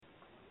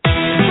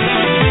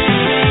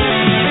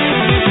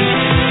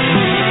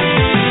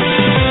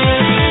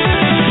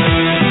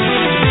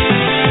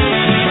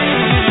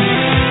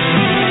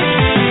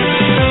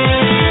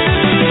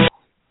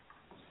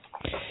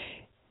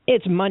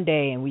It's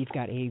Monday, and we've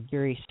got a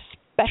very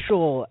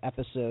special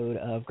episode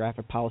of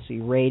Graphic Policy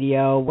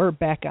Radio. We're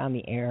back on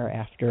the air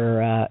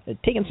after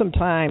taking some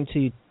time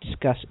to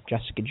discuss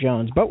Jessica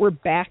Jones, but we're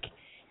back,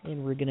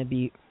 and we're going to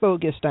be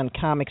focused on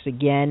comics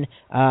again.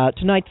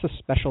 Tonight's a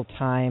special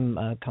time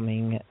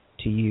coming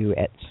to you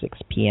at 6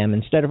 p.m.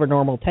 instead of a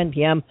normal 10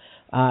 p.m.,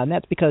 and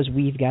that's because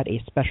we've got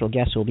a special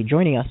guest who will be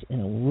joining us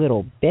in a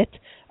little bit.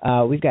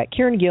 We've got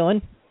Kieron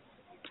Gillen,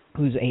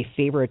 who's a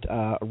favorite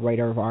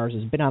writer of ours,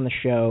 has been on the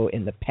show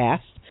in the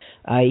past.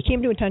 He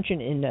came to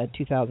attention in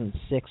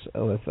 2006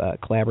 with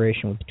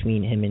collaboration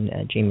between him and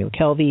Jamie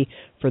McKelvie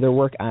for their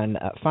work on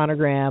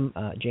Phonogram.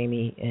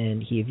 Jamie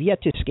and he have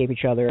yet to escape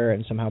each other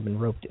and somehow been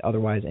roped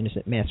otherwise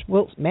innocent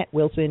Matt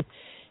Wilson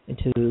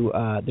into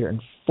their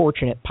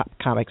unfortunate pop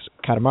comics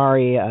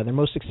Katamari. Their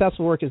most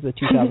successful work is the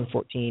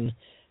 2014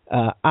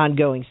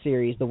 ongoing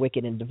series, The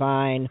Wicked and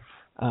Divine.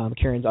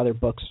 Kieron's other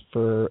books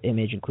for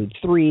Image include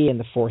 3 and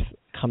the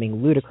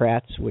forthcoming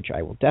Ludocrats, which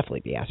I will definitely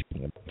be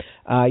asking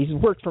about. He's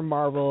worked for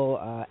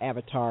Marvel,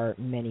 Avatar,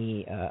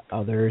 many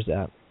others.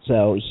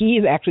 So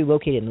he's actually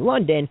located in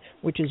London,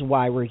 which is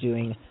why we're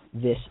doing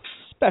this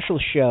special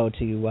show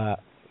to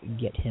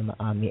get him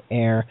on the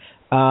air.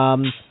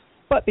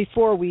 But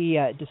before we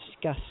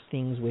discuss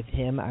things with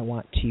him, I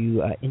want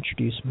to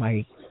introduce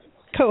my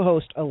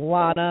co-host,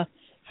 Alana.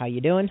 How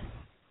you doing?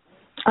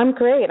 I'm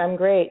great.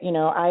 You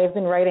know, I've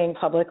been writing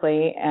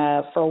publicly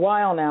for a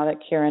while now that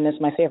Kieron is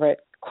my favorite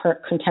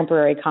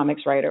contemporary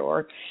comics writer,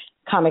 or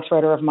comics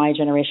writer of my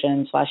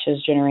generation /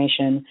 his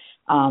generation.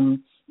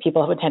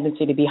 People have a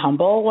tendency to be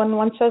humble when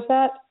one says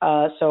that,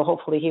 so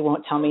hopefully he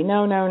won't tell me,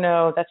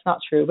 no, that's not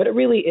true. But it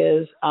really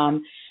is.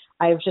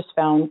 I've just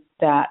found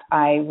that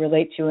I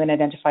relate to and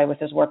identify with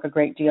his work a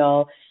great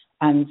deal,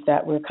 and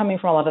that we're coming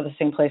from a lot of the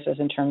same places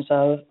in terms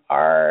of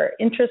our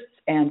interests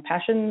and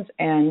passions,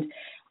 and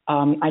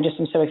I just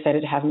am so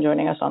excited to have him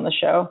joining us on the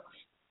show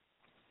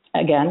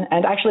again.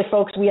 And actually,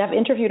 folks, we have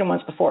interviewed him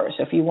once before.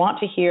 So if you want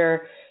to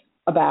hear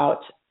about,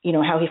 you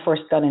know, how he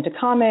first got into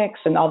comics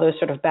and all those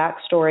sort of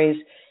backstories,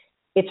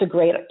 it's a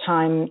great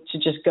time to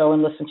just go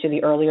and listen to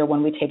the earlier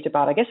one we taped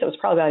about. I guess it was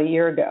probably about a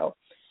year ago,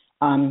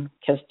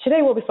 because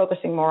today we'll be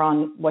focusing more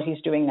on what he's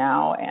doing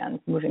now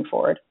and moving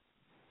forward.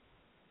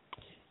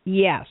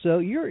 Yeah, so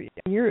you're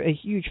a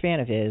huge fan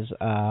of his.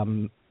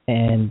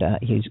 And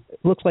he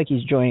looks like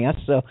he's joining us,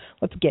 so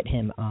let's get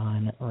him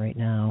on right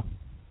now.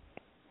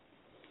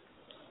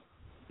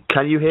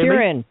 Can you hear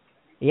Kieron. me?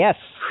 Yes.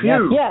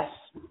 Yes.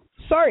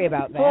 Sorry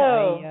about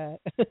that.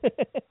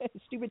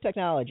 Stupid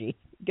technology.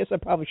 Guess I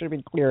probably should have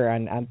been clearer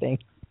on things.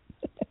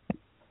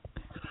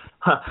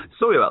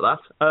 Sorry about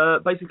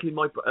that. Basically,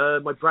 my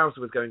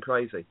browser was going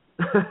crazy.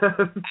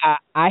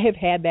 I have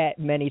had that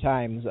many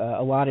times.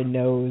 Alana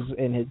knows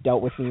and has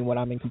dealt with me when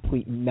I'm in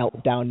complete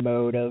meltdown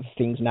mode of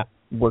things not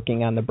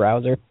working on the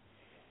browser.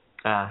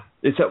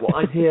 Well,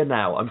 I'm here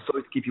now. I'm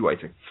sorry to keep you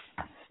waiting.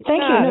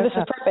 Thank you. No, this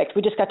is perfect.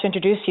 We just got to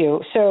introduce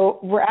you. So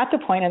we're at the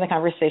point in the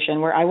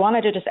conversation where I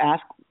wanted to just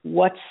ask,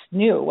 what's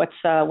new? What's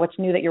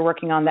new that you're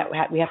working on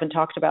that we haven't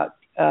talked about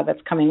that's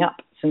coming up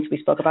since we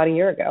spoke about a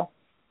year ago?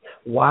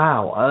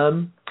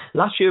 Wow.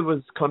 Last year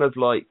was kind of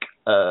like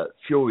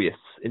furious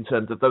in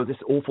terms of there was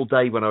this awful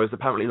day when I was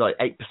apparently like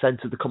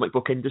 8% of the comic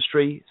book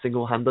industry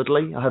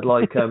single-handedly. I had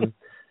like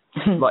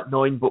like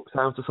 9 books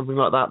out or something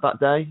like that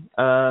day,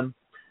 and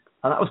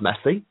that was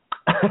messy.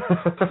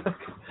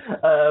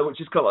 Which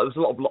is kind of like, there was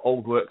a lot of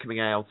old work coming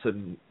out,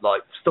 and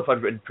like stuff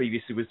I'd written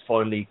previously was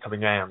finally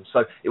coming out.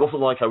 So it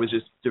wasn't like I was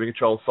just doing a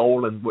Troll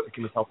Soul and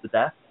working myself to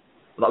death,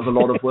 but that was a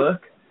lot of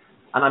work.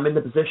 And I'm in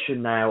the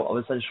position now of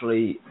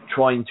essentially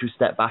trying to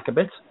step back a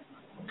bit,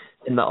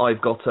 in that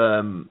I've got,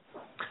 I'm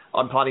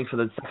planning for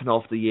the second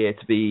half of the year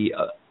to be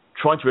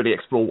trying to really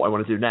explore what I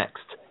want to do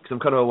next. Because I'm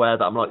kind of aware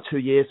that I'm like 2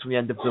 years from the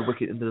end of The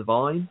Wicked and the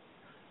Divine.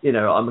 You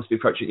know, I must be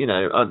approaching, you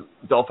know,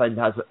 Darth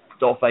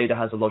Vader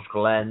has a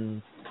logical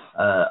end.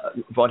 A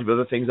variety of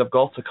other things I've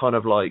got to kind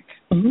of like,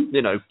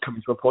 you know,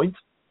 coming to a point.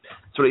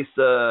 So it's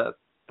a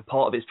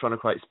part of it is trying to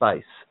create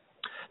space.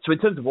 So in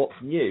terms of what's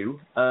new,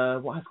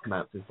 what has come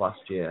out since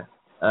last year?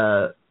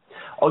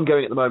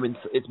 Ongoing at the moment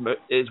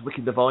is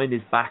Wicked Divine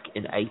is back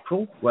in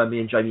April, where me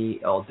and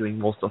Jamie are doing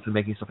more stuff and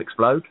making stuff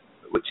explode,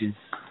 which is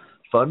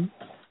fun.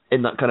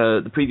 In that kind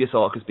of, the previous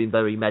arc has been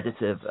very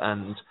meditative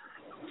and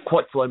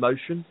quite slow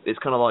motion. It's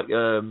kind of like,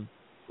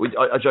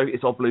 I joke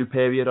it's our blue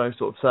period, I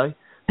sort of say.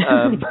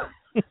 And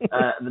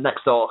the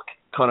next arc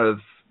kind of,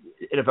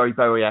 in a very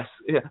Bowie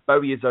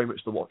is very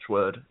much the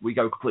watchword. We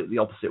go completely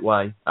the opposite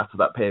way after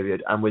that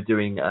period, and we're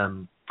doing,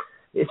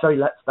 it's very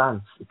Let's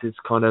Dance. It is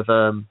kind of,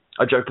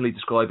 I jokingly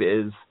describe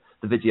it as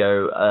the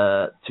video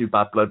To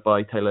Bad Blood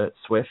by Taylor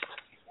Swift,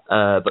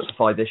 but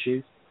for 5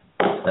 issues.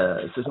 So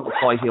it's not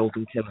high heels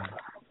and killing.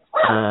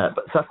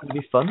 But that's going to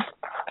be fun.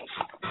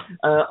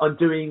 I'm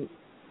doing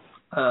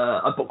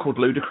a book called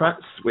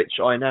Ludocrats, which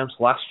I announced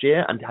last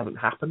year and hasn't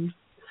happened.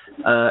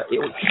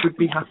 It should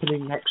be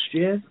happening next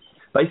year.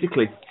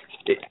 Basically,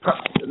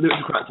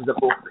 Ludocrats is a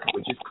book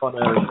which is kind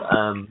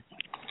of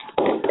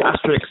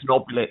Asterix and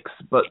Obelix,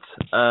 but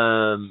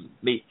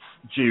meets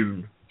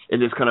June in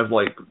this kind of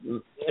like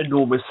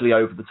enormously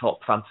over the top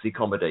fantasy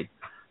comedy,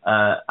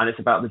 and it's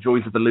about the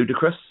joys of the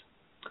ludicrous,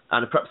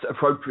 and perhaps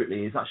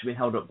appropriately is actually being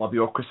held up by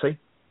bureaucracy.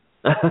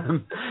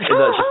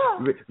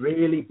 It's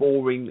really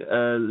boring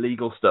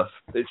legal stuff.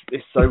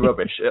 It's so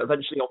rubbish.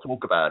 Eventually I'll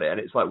talk about it, and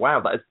it's like,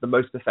 wow, that is the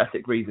most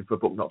pathetic reason for a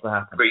book not to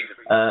happen.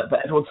 But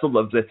everyone still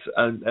loves it,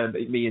 and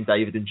me and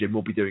David and Jim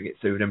will be doing it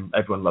soon, and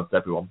everyone loves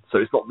everyone. So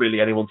it's not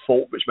really anyone's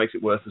fault, which makes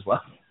it worse as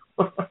well.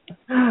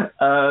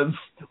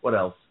 What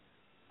else?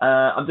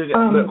 I'm doing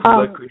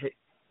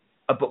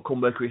a book called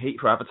Mercury Heat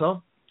for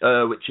Avatar,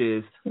 which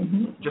is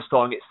just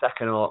starting its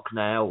second arc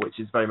now, which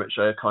is very much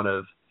a kind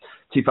of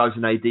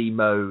 2000 AD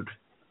mode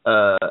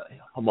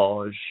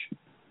homage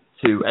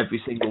to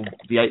every single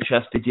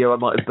VHS video I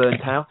might have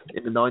burnt out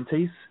in the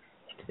 90s.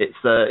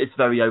 It's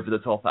very over the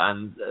top,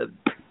 and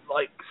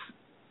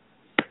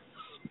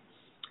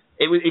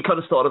it kind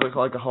of started as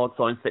like a hard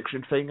science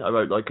fiction thing I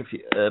wrote like a few,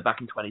 back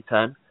in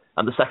 2010,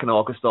 and the second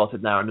arc has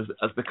started now and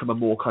has become a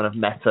more kind of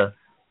meta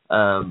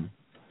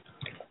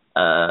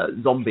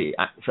zombie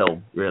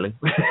film, really.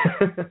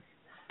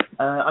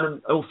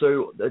 And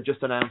also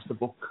just announced the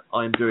book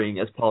I'm doing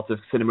as part of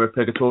Cinema of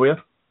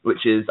Purgatoria,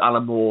 which is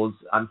Alan Moore's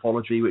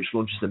anthology, which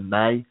launches in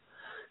May,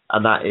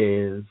 and that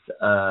is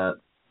the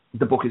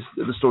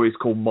story is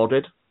called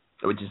Modded,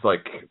 which is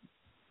like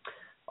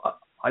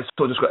I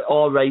sort of describe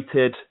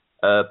R-rated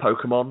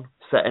Pokemon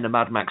set in a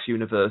Mad Max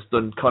universe,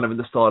 done kind of in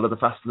the style of the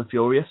Fast and the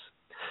Furious.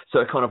 So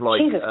kind of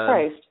like Jesus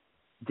Christ.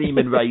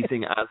 demon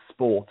raising as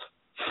sport,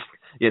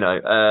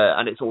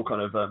 and it's all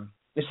kind of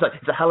it's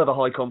a hell of a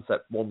high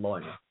concept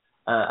one-liner.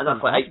 And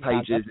that's like 8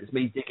 pages. It's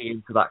me digging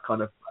into that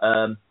kind of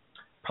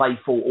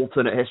playful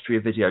alternate history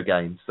of video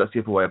games. That's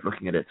the other way of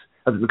looking at it.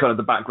 And the kind of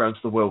the background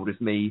to the world is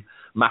me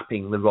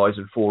mapping the rise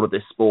and fall of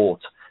this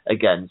sport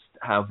against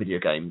how video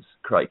games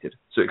created.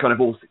 So it kind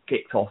of all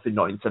kicked off in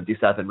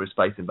 1977 with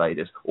Space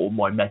Invaders, or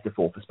my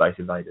metaphor for Space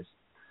Invaders,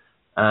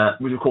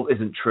 which of course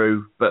isn't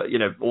true, but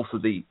also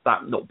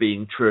that not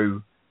being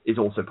true is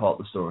also part of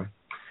the story.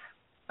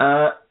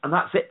 And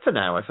that's it for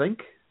now, I think.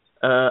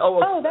 That's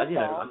all.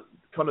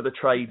 Kind of the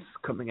trades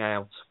coming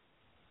out.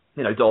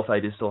 Darth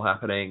Vader is still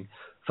happening.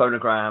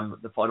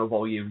 Phonogram, the final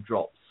volume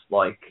drops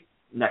like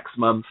next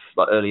month,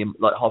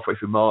 like halfway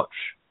through March,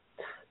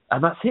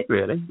 and that's it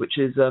really. Which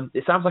is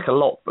it sounds like a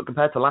lot, but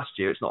compared to last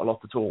year, it's not a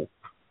lot at all.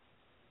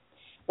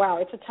 Wow,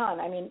 it's a ton.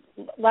 I mean,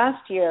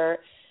 last year,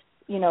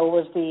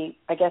 was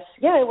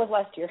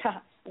last year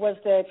was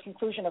the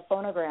conclusion of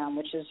Phonogram,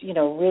 which is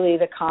really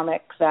the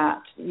comic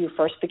that you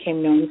first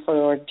became known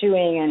for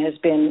doing, and has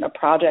been a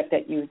project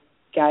that you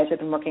guys have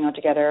been working on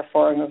together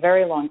for a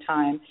very long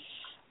time.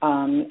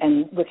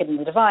 And Wicked and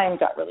the Divine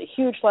got really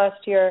huge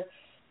last year.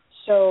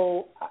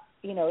 So,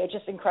 it's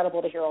just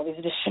incredible to hear all these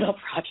additional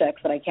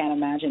projects that I can't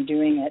imagine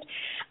doing it.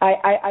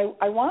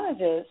 I wanted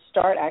to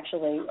start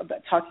actually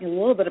talking a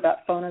little bit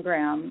about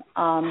Phonogram.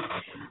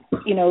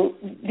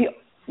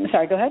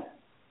 Sorry, go ahead.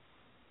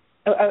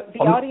 The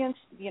audience,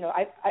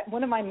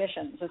 one of my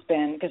missions has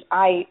been, because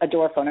I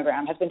adore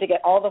Phonogram, has been to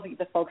get all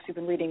the folks who've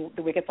been reading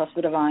The Wicked plus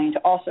the Divine to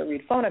also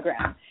read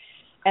Phonogram.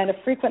 And a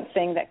frequent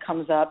thing that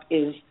comes up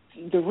is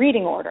the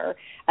reading order.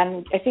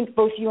 And I think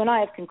both you and I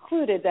have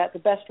concluded that the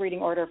best reading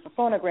order for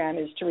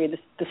Phonogram is to read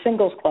the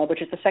Singles Club,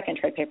 which is the second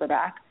trade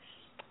paperback,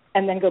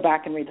 and then go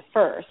back and read the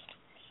first.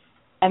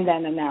 And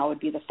then the Now would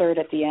be the third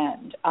at the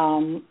end.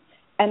 And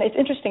it's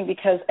interesting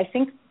because I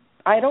think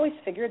I'd always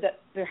figured that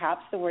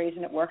perhaps the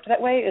reason it worked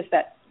that way is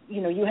that,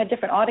 you had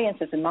different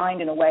audiences in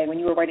mind in a way when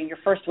you were writing your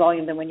first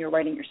volume than when you were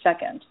writing your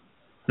second.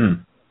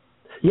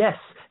 Yes,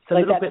 it's a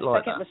little bit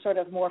like that. The second was sort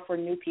of more for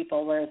new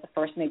people, whereas the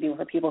first maybe were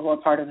for people who are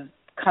part of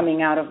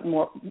coming out of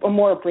a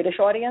more British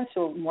audience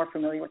who are more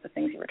familiar with the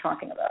things you were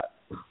talking about.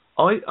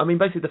 I mean,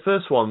 basically the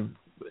first one,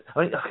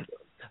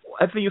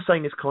 everything you're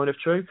saying is kind of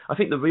true. I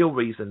think the real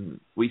reason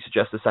we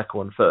suggest the second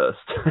one first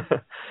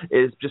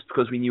is just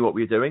because we knew what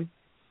we were doing.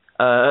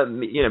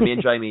 Me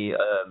and Jamie,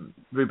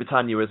 Rue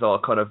Britannia is our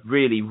kind of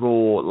really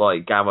raw,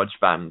 like garage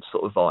band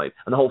sort of vibe,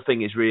 and the whole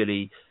thing is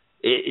really.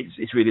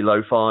 It's really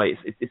lo-fi.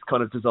 It's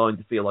kind of designed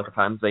to feel like a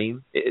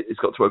fanzine. It's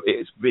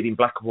really in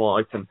black and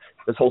white, and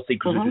this whole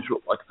sequence is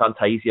just like a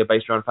fantasia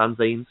based around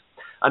fanzines.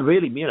 And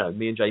really, me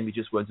and Jamie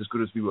just weren't as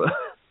good as we were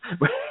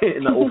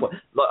in that awful.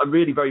 Like, I'm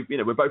really very,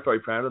 we're both very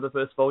proud of the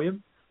first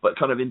volume, but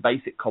kind of in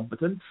basic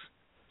competence.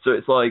 So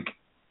it's like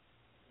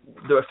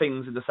there are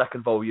things in the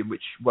second volume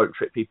which won't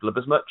trip people up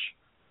as much,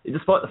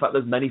 despite the fact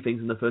there's many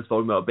things in the first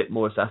volume that are a bit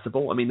more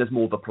accessible. I mean, there's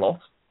more of a plot.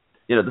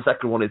 The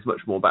second one is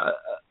much more about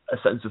a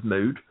sense of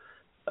mood.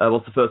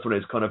 Whilst the first one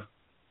is kind of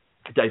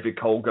David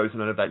Cole goes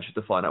on an adventure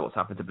to find out what's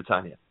happened to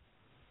Britannia.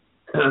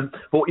 But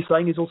what you're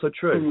saying is also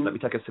true. Let me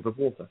take a sip of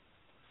water.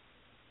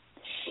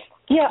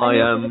 Yeah,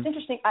 it's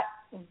interesting.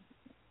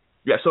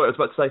 Yeah, sorry, I was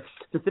about to say,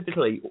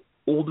 specifically,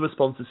 all the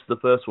responses to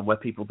the first one where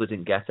people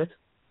didn't get it.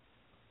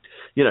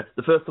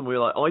 The first one we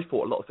were like, I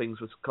thought a lot of things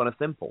was kind of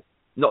simple.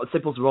 Not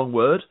simple is the wrong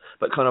word,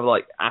 but kind of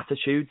like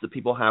attitudes that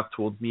people have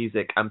towards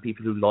music, and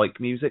people who like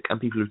music, and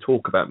people who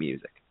talk about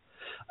music.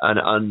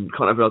 And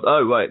kind of realized,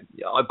 oh, right,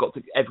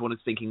 everyone is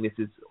thinking this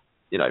is,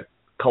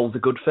 Cole's a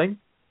good thing.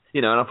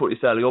 You know, and I thought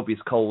it's fairly obvious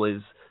Cole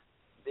is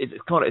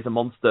a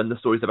monster, and the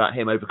story's about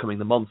him overcoming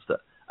the monster.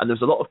 And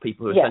there's a lot of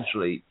people who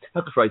essentially,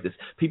 how to phrase this,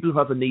 people who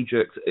have a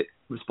knee-jerk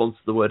response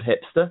to the word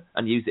hipster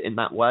and use it in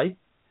that way.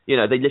 You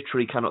know, they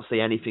literally cannot see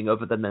anything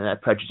other than their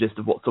prejudice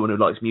of what someone who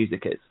likes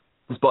music is,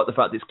 despite the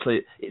fact it's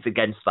clear it's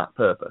against that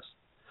purpose.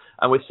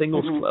 And with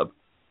Singles Club,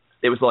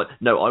 it was like,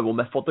 no, I will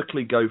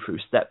methodically go through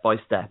step by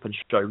step and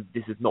show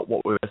this is not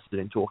what we're interested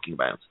in talking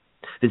about.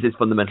 This is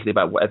fundamentally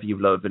about whatever you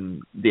love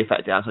and the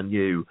effect it has on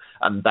you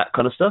and that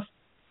kind of stuff.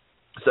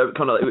 So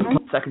the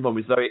second one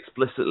was very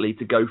explicitly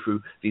to go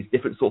through these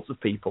different sorts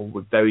of people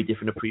with very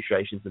different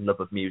appreciations and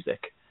love of music.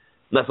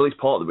 And that's at least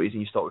part of the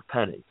reason you start with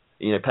Penny.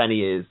 You know,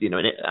 Penny is, you know,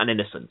 an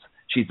innocent.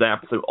 She's the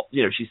absolute,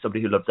 you know, she's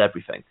somebody who loves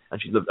everything, and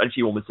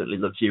she almost certainly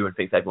loves you and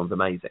thinks everyone's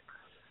amazing.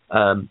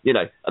 You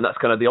know, and that's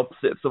kind of the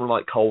opposite of someone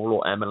like Cole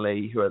or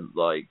Emily, who are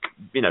like,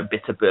 you know,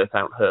 bitter birth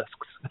out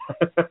husks.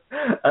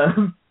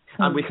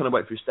 And we kind of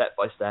went through step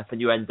by step, and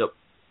you end up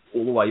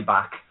all the way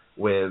back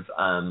with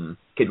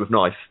Kid with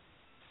Knife.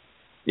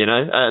 You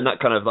know, and that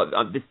kind of like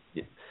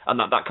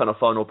that kind of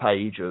final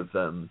page of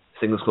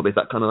Singles Club is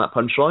that kind of that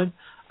punchline,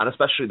 and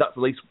especially that's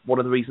at least one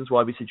of the reasons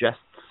why we suggest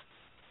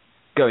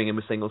going in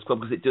with Singles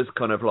Club, because it does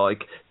kind of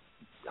like,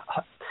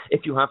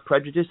 if you have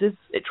prejudices,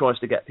 it tries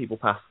to get people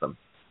past them,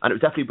 and it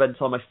was definitely by the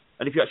time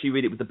and if you actually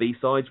read it with the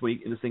B-sides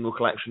in the single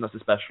collection, that's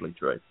especially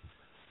true,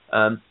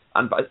 and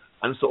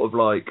sort of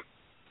like.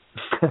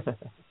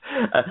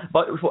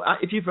 But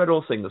if you've read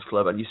all Singles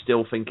Club and you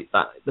still think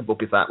that the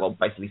book is that, well,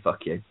 basically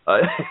fuck you.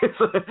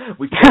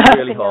 We've tried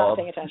really hard.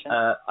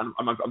 I'm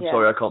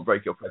sorry, I can't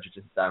break your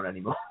prejudices down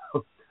anymore.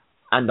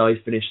 And I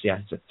finished the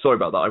answer. Sorry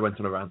about that. I went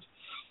on a rant.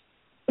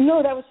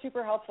 No, that was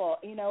super helpful.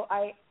 You know,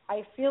 I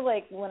feel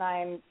like when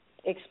I'm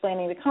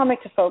explaining the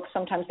comic to folks,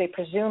 sometimes they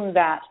presume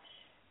that,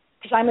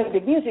 because I'm a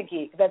big music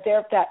geek,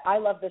 that I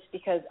love this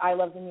because I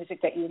love the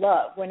music that you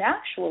love. When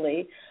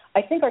actually,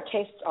 I think our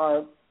tastes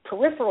are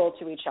peripheral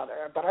to each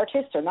other, but our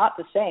tastes are not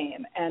the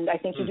same. And I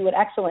think you do an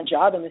excellent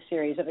job in the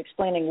series of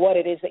explaining what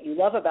it is that you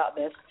love about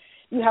this.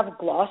 You have a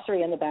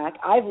glossary in the back.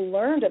 I've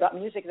learned about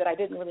music that I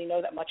didn't really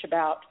know that much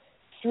about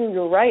through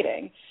your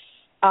writing.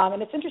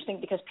 And it's interesting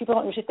because people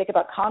don't usually think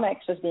about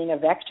comics as being a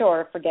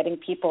vector for getting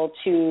people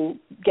to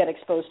get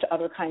exposed to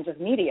other kinds of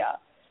media.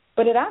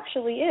 But it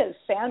actually is.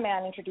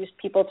 Sandman introduced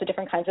people to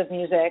different kinds of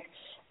music.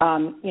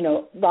 You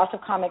know, lots of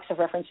comics have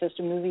references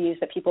to movies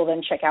that people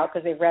then check out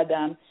because they've read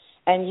them.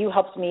 And you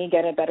helped me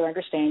get a better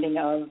understanding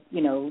of,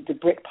 you know, the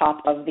Britpop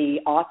of the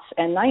aughts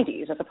and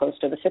 90s as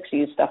opposed to the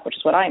 60s stuff, which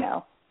is what I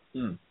know.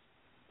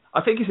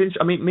 I think it's interesting.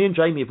 I mean, me and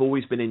Jamie have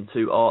always been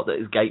into art that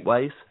is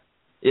gateways.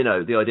 You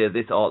know, the idea of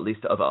this art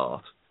leads to other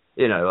art.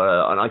 You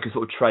know, and I can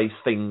sort of trace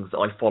things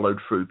I followed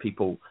through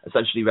people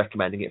essentially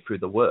recommending it through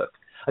the work.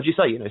 As you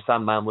say, you know,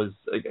 Sandman was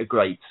a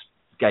great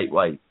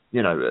gateway,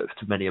 you know,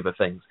 to many other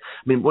things.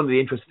 I mean, one of the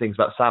interesting things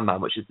about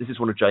Sandman, this is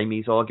one of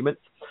Jamie's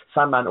arguments,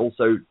 Sandman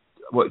also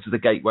works as a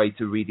gateway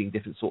to reading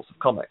different sorts of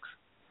comics,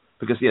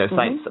 because, you know,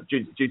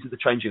 due to the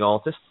changing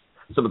artists,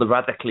 some of the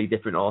radically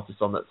different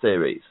artists on that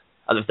series,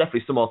 and there's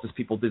definitely some artists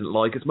people didn't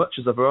like as much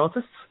as other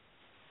artists,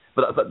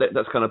 but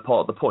that's kind of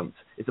part of the point.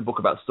 It's a book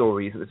about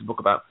stories, and it's a book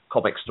about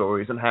comic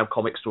stories and how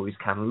comic stories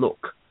can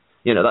look.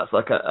 You know, that's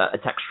like a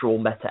textual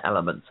meta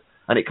element,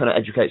 and it kind of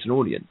educates an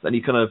audience, and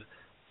you kind of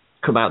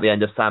come out the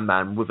end of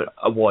Sandman with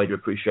a wider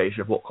appreciation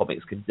of what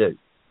comics can do.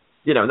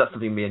 You know, and that's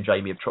something me and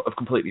Jamie have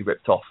completely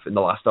ripped off in the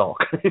last arc.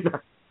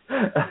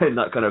 In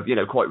that kind of, you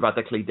know, quite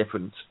radically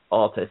different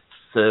artists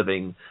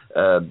serving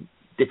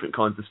different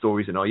kinds of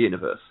stories in our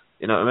universe.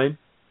 You know what I mean?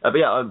 But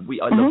yeah,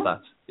 I love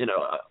that. You know,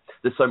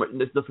 there's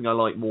nothing I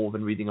like more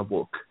than reading a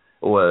book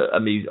or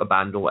a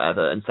band or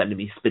whatever and sending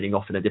me spinning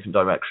off in a different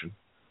direction.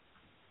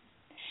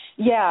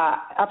 Yeah,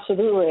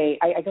 absolutely.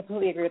 I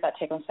completely agree with that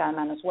take on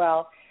Sandman as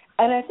well.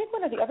 And I think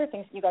one of the other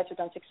things you guys have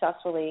done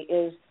successfully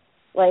is,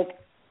 like,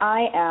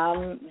 I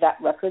am that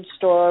record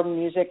store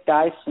music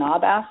guy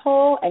snob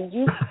asshole, and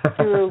you,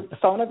 through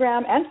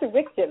Phonogram and through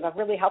Wictive, have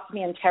really helped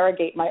me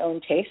interrogate my own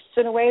tastes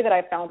in a way that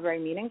I found very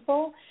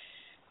meaningful.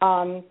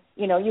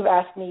 You know,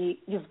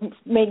 you've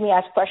made me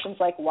ask questions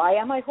like, why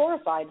am I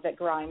horrified that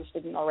Grimes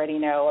didn't already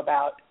know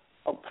about,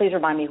 please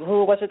remind me,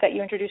 who was it that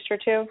you introduced her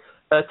to?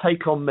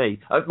 Take On Me.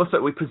 I must say,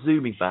 we're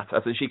presuming that,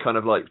 as in she kind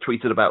of like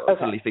tweeted about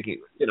suddenly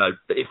thinking, you know,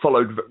 that it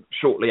followed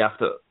shortly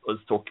after us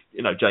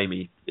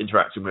Jamie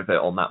interacting with it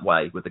on that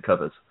way with the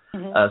covers.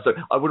 So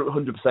I wouldn't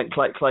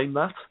 100% claim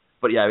that,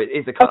 but yeah, it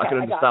is I can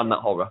understand that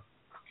horror.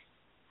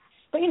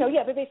 But, you know,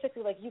 yeah, but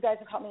basically, like, you guys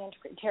have helped me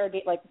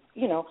interrogate, like,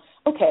 you know,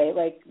 okay,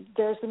 like,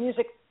 there's the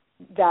music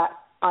that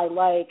I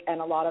like, and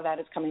a lot of that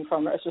is coming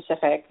from a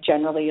specific,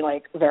 generally,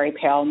 like, very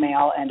pale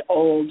male and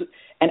old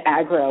and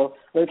aggro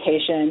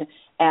location.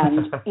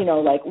 And, you know,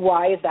 like,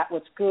 why is that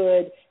what's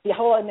good? The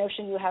whole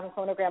notion you have in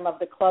Phonogram of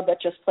the club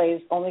that just plays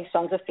only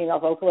songs of female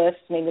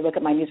vocalists made me look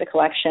at my music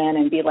collection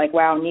and be like,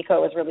 wow,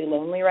 Nico is really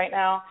lonely right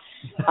now.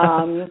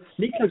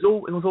 Nico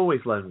was always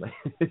lonely.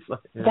 It's like,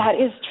 yeah. That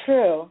is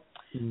true.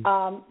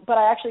 But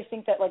I actually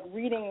think that, like,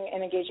 reading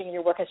and engaging in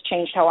your work has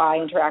changed how I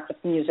interact with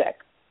music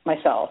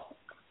myself.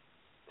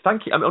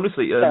 Thank you. I mean,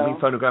 honestly,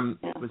 Phonogram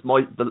was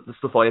the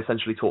stuff I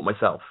essentially taught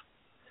myself.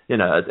 I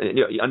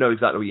know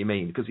exactly what you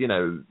mean, because,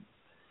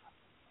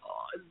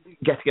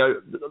 getting out,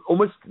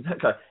 almost,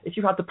 okay, if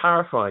you had to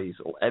paraphrase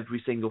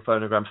every single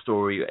Phonogram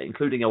story,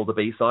 including all the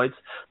B-sides,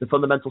 the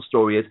fundamental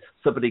story is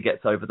somebody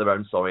gets over their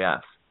own sorry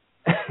ass.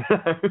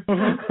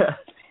 Mm-hmm.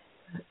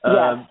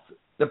 Yes.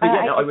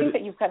 I think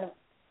that you've kind of...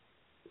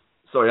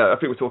 Sorry, I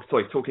think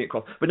we're talking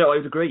across. But no, I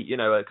would agree,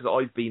 because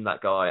I've been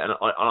that guy, and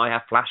I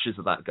have flashes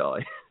of that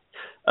guy.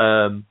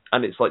 And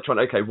it's like trying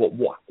to, okay,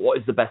 what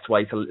is the best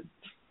way to...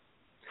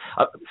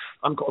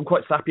 I'm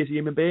quite sappy as a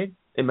human being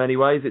in many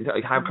ways. It's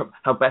like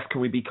how best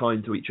can we be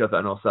kind to each other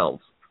and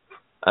ourselves,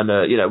 and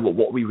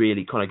what we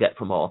really kind of get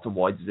from art, and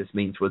why does this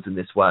mean to us in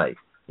this way?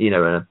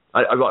 And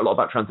I write a lot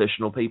about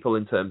transitional people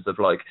in terms of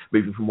like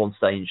moving from one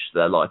stage to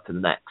their life to the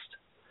next.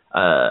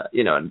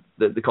 And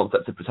the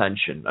concept of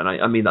pretension, and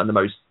I mean that in the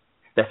most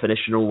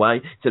definitional way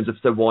in terms of,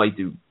 so why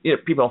do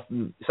people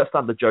often, it's a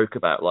standard joke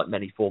about like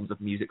many forms of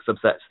music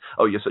subsets.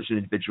 Oh, you're such an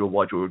individual,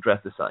 why do you all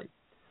dress the same?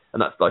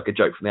 And that's like a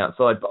joke from the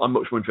outside, but I'm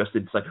much more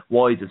interested in saying,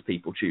 why does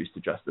people choose to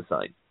dress the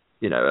same?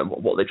 And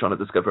what they're trying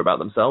to discover about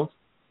themselves.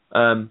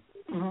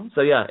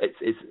 So yeah,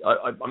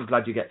 I'm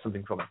glad you get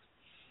something from it.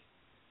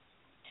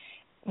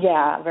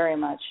 Yeah, very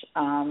much.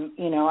 And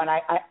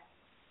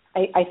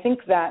I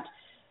think that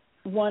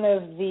one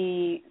of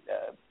the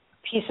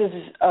pieces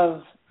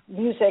of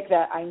music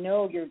that I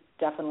know you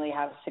definitely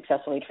have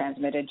successfully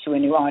transmitted to a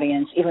new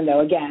audience, even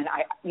though, again,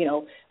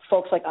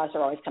 folks like us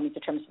are always coming to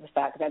terms with the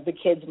fact that the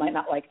kids might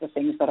not like the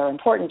things that are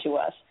important to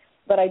us.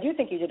 But I do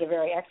think you did a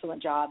very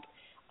excellent job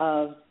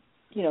of,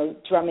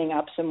 drumming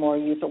up some more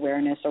youth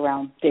awareness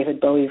around David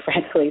Bowie,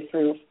 frankly,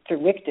 through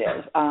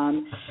Wictive.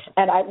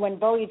 When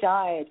Bowie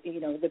died,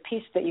 the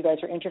piece that you guys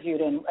were interviewed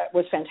in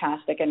was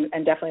fantastic and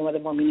definitely one of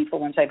the more meaningful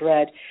ones I'd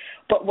read.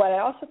 But what I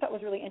also thought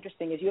was really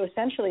interesting is you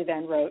essentially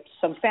then wrote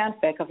some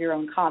fanfic of your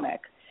own comic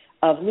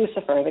of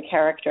Lucifer, the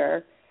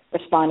character,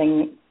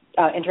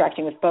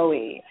 interacting with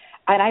Bowie.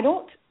 And I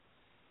don't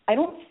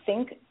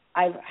think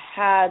I've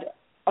had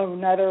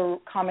another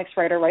comics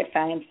writer write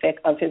fanfic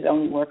of his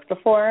own work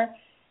before.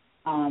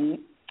 And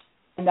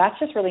that's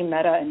just really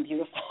meta and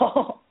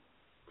beautiful.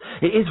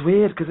 It is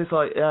weird because it's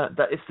like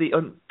that. It's the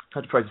how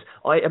to phrase this?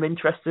 I am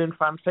interested in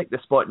fanfic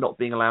despite not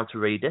being allowed to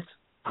read it.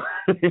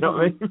 You know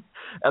what I mean?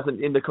 As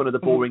in the kind of the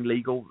boring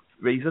legal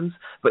reasons,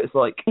 but it's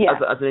like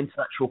as an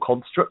intellectual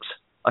construct,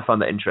 I find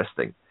that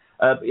interesting.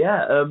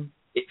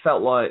 It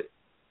felt like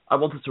I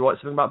wanted to write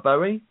something about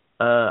Bowie,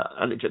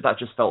 and that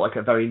just felt like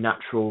a very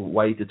natural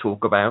way to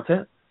talk about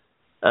it.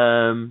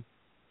 And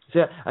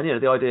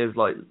the idea of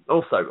like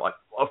also like.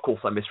 Of course,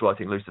 I miss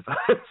writing Lucifer.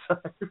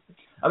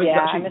 I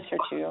miss her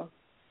too.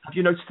 Have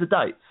you noticed the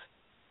dates?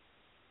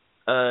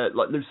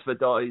 Like Lucifer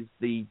dies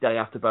the day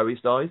after Bowie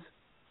dies.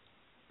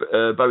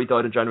 Bowie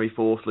died on January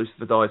 4th.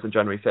 Lucifer dies on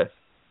January 5th.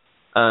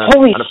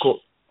 Holy! And of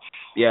course,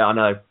 yeah, I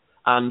know.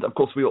 And of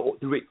course,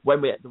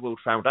 when the world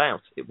found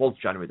out, it was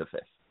January the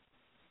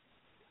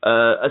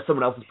 5th. As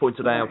someone else has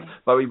pointed out,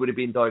 Bowie would have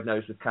been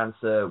diagnosed with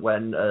cancer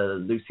when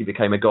Lucy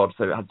became a god,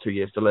 so it had 2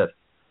 years to live.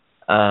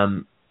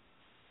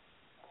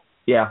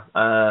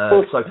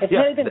 If it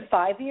had been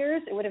 5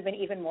 years, it would have been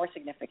even more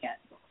significant.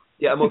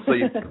 Yeah, I'm also.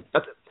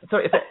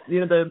 Sorry,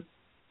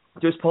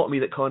 there's part of me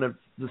that kind of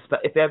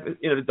if they ever,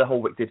 the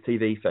whole Wictive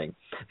TV thing.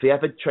 If they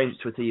ever change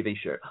it to a TV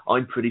show,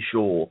 I'm pretty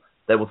sure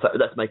they will say,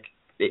 let's make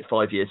it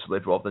 5 years to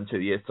live rather than 2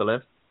 years to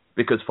live,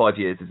 because 5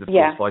 years is of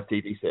course 5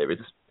 TV series.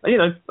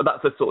 And,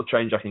 that's the sort of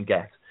change I can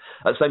get.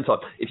 At the same time,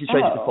 if you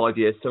change it to 5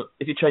 years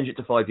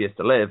to 5 years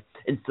to live,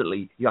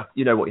 instantly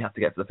you know what you have to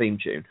get for the theme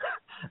tune.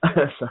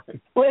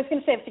 Well, I was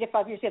going to say to get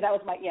 5 years. Yeah, that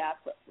was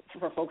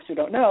for folks who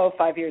don't know,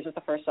 5 years was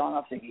the first song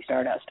off Ziggy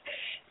Stardust.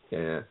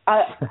 Yeah.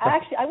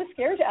 Actually, I was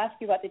scared to ask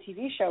you about the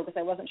TV show because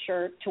I wasn't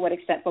sure to what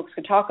extent folks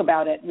could talk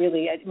about it.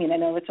 Really, I mean, I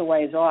know it's a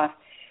ways off,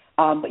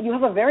 but you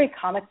have a very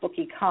comic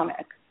booky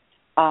comic.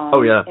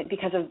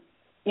 Because of.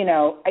 You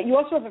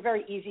also have a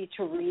very easy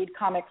to read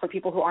comic for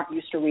people who aren't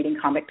used to reading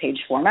comic page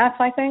formats,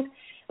 I think.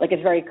 Like,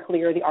 it's very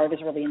clear, the art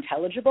is really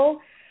intelligible.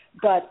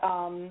 But,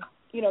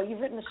 you've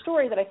written a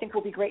story that I think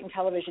will be great in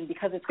television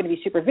because it's going to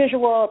be super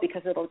visual,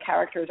 because the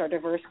characters are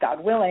diverse,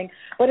 God willing.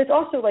 But it's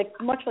also,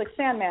 much like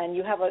Sandman,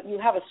 you have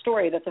a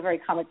story that's a very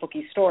comic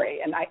booky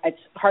story. And it's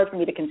hard for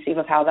me to conceive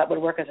of how that would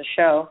work as a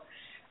show.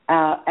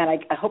 And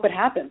I hope it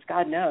happens.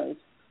 God knows.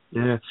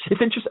 Yeah.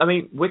 It's interesting. I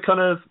mean, we're kind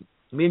of...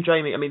 Me and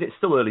Jamie, I mean, it's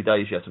still early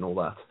days yet and all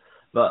that,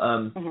 but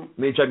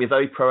me and Jamie are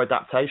very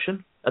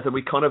pro-adaptation, as in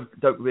we kind of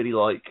don't really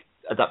like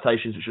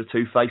adaptations which are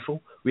too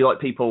faithful. We like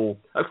people...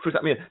 For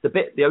example,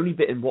 the only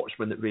bit in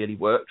Watchmen that really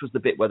worked was the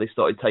bit where they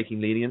started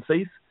taking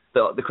leniencies,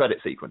 the credit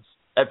sequence.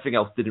 Everything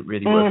else didn't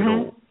really work at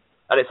all.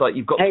 And it's like,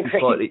 you've got to be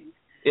slightly...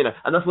 and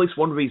that's at least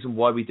one reason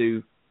why we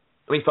do...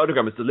 I mean,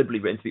 Phonogram is deliberately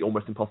written to be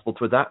almost impossible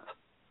to adapt.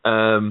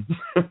 And,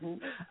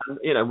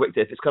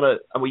 Wictive, it's kind of...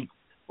 And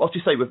whilst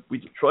you say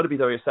we try to be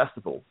very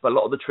accessible, but a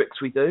lot of the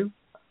tricks we do,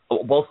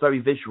 whilst very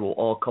visual,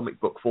 are comic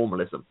book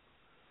formalism.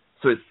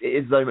 So it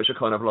is very much a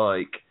kind of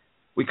like,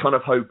 we kind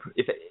of hope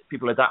if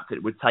people adapt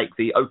it would take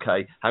the,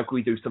 okay, how can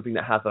we do something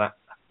that has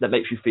that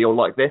makes you feel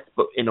like this,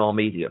 but in our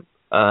medium?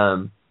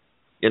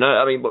 You know,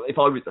 I mean, if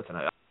I don't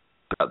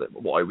know,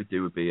 what I would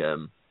do would be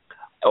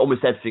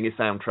almost everything is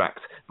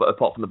soundtracked, but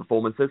apart from the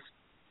performances.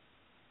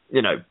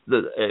 You know,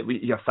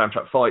 you have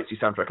soundtrack fights, you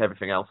soundtrack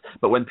everything else,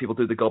 but when people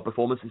do the God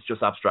performance, it's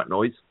just abstract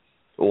noise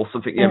or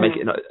something. You know, make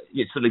it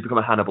you suddenly become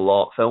a Hannibal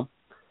art film.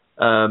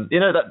 You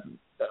know, that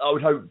I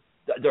would hope.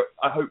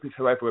 I hope if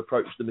whoever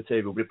approached the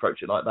material would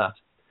approach it like that.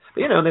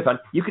 But you know, on the other hand,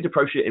 you could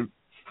approach it in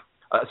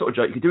sort of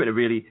joke. You could do it in a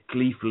really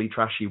gleefully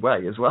trashy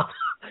way as well.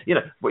 You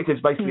know,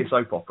 it's basically a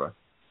soap opera.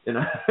 You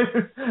know,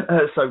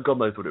 so God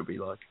knows what it would be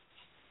like.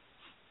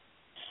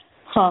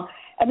 Huh.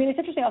 I mean, it's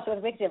interesting also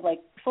with Wigdiv, like,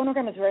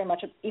 Phonogram is very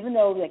much, even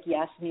though, like,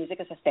 yes, music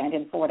is a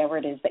stand-in for whatever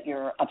it is that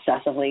you're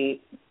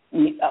obsessively,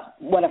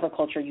 whatever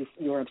culture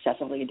you're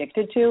obsessively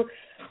addicted to,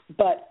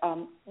 but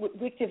with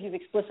Wigdiv, you've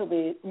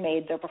explicitly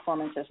made their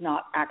performances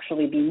not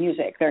actually be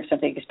music. They're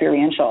something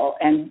experiential.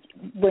 And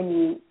when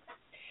you,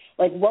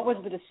 like, what was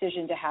the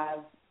decision to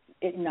have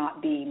it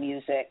not be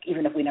music,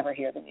 even if we never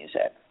hear the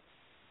music?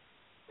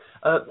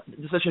 The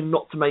decision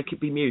not to make it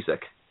be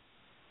music?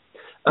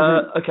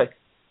 Okay.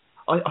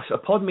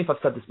 Pardon me if I've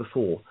said this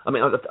before. I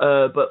mean,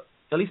 but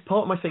at least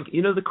part of my thinking,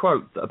 you know, the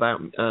quote about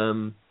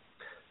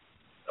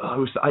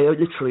I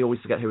literally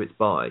always forget who it's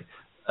by,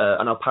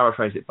 and I'll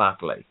paraphrase it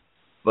badly,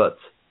 but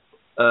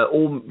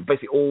all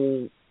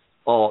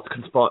art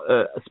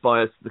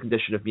aspires to the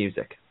condition of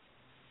music.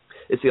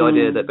 It's the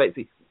idea that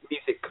basically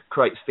music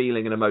creates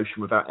feeling and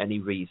emotion without any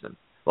reason,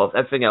 whilst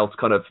everything else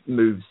kind of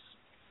moves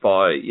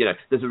by. You know,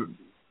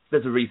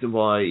 there's a reason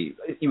why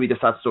you read a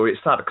sad story.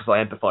 It's sad because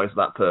I empathise with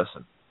that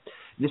person.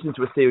 Listen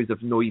to a series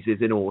of noises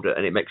in order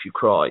and it makes you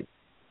cry.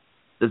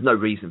 There's no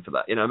reason for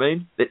that, you know what I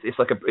mean? It's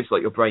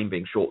like your brain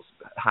being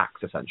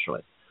hacked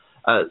essentially.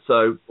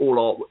 So all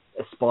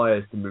art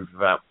aspires to move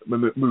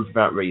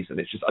without reason.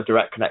 It's just a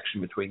direct connection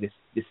between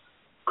this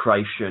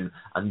creation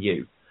and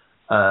you.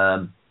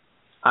 And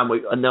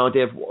the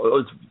idea of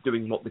us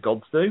doing what the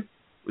gods do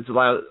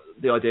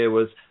the idea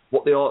was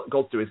what the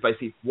gods do is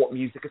basically what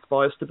music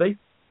aspires to be.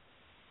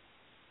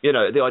 You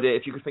know, the idea,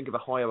 if you could think of a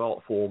higher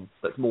art form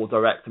that's more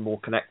direct and more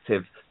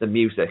connective than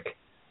music,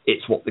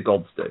 it's what the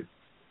gods do.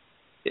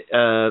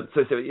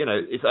 So you know,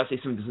 it's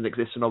actually something that doesn't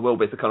exist in our world,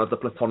 but it's the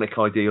platonic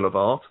ideal of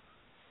art.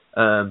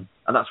 And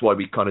that's why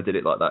we kind of did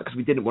it like that, because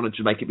we didn't want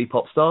to make it be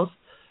pop stars,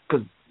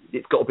 because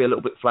it's got to be a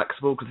little bit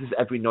flexible, because this is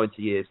every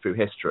 90 years through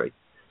history.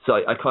 So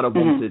I kind of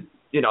wanted,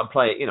 you know,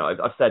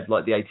 I've said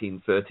like the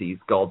 1830s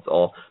gods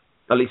are,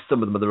 at least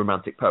some of them are the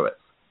romantic poets.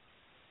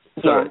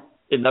 So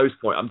in those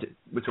points,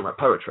 we're talking about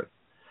poetry.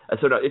 And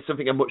so it's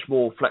something a much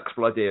more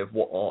flexible idea of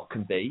what art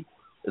can be.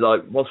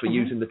 Like, whilst we're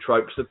using the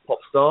tropes of pop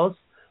stars,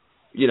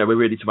 you know, we're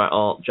really talking about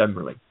art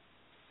generally.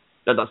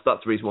 And that's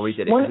the reason why we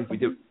did it. Because if we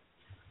do,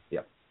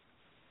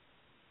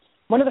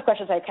 One of the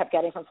questions I kept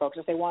getting from folks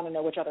is they want to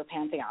know which other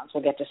pantheons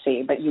we'll get to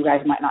see, but you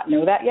guys might not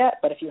know that yet.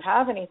 But if you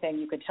have anything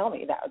you could tell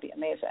me, that would be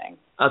amazing.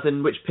 As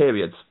in which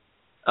periods?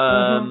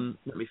 Let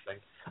me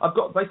think. I've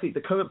got, basically,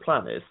 the current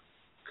plan is,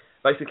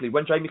 basically,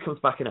 when Jamie comes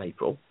back in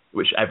April,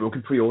 which everyone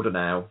can pre-order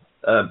now.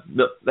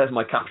 Look, there's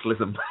my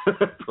capitalism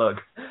plug.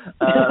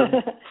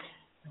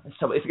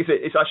 So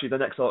it's actually, the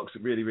next arc's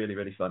really, really,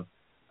 really fun.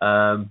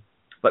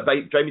 But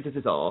Jamie does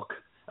his arc,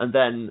 and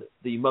then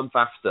the month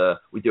after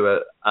we do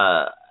a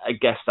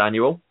guest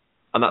annual,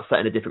 and that's set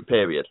in a different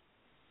period.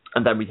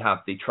 And then we have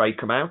the trade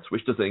come out,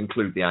 which doesn't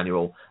include the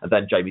annual, and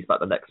then Jamie's back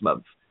the next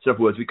month. So in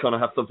other words, we kind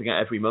of have something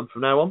every month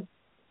from now on.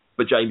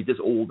 But Jamie does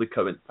all the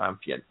current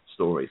Pantheon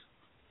stories.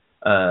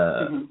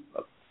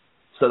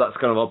 So that's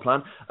kind of our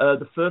plan.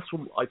 The first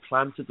one I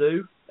plan to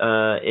do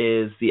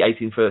is the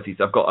 1830s.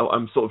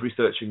 I'm sort of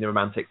researching the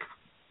romantic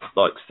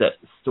set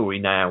story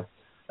now.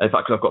 In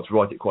fact, I've got to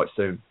write it quite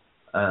soon,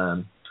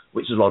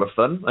 which is a lot of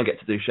fun. I get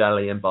to do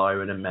Shelley and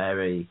Byron and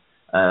Mary,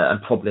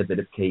 and probably a bit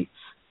of Keats.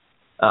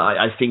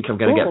 I think I'm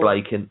going to get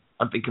Blake in.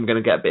 I think I'm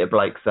going to get a bit of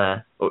Blake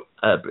there, or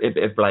a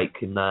bit of Blake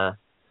in there,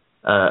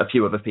 a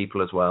few other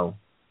people as well.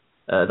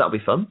 That'll be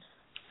fun,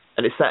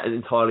 and it's set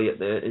entirely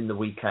in the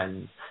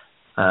weekend.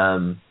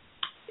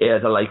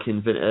 The lake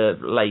in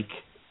Lake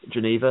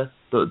Geneva,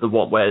 the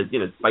one where, you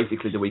know,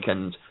 basically the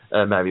weekend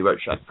Mary wrote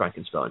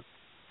Frankenstein.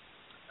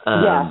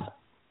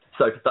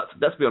 So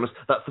let's be honest,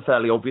 that's a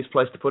fairly obvious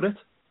place to put it,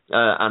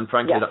 and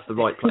frankly, that's the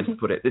right place to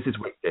put it. This is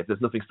Wigdiv.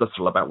 There's nothing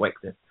subtle about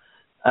Wigdiv.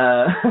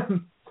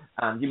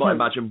 And you might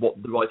imagine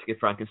what the writing of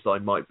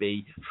Frankenstein might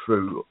be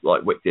through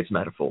Wigdiv's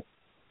metaphor.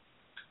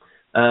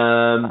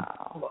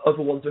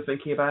 Other ones we're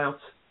thinking about.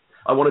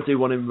 I want to do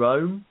one in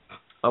Rome.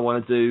 I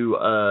want to do,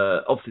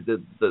 obviously,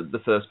 the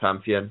first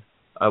Pantheon.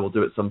 I will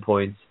do at some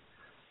point.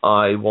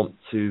 I want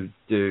to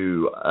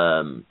do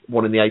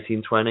one in the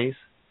 1820s.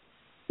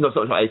 No, it's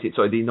not 18.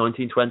 Sorry, the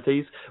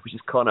 1920s, which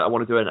is I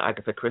want to do an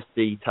Agatha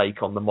Christie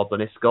take on the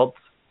modernist gods,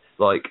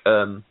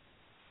 and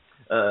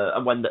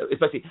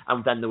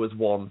then there was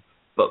one,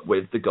 but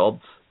with the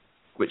gods,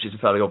 which is a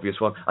fairly obvious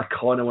one. I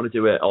kind of want to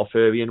do an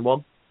Arthurian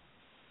one.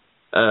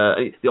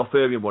 The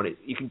Arthurian one,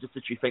 you can just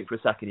literally think for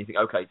a second. You think,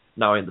 okay,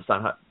 now I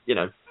understand how,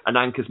 an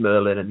Anchor's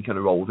Merlin, and you kind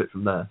of roll with it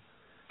from there.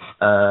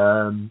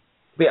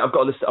 But yeah, I've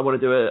got a list. I want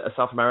to do a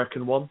South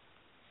American one,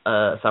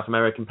 South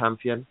American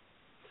pantheon.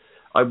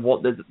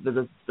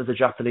 There's a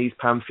Japanese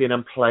pantheon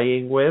I'm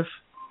playing with,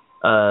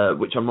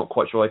 which I'm not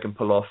quite sure I can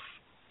pull off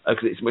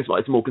because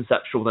it's more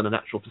conceptual than an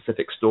actual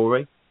Pacific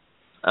story.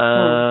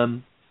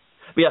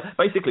 But yeah,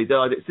 basically,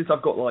 since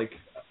I've got like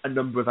a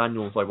number of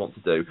annuals I want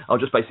to do, I'll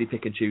just basically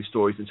pick and choose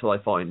stories until I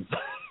find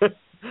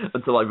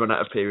until I run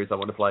out of periods I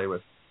want to play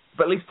with.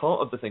 But at least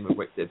part of the thing with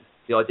Wicked,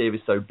 the idea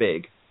is so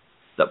big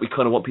that we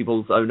kind of want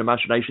people's own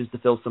imaginations to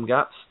fill some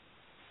gaps.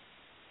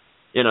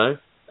 And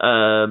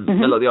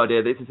like the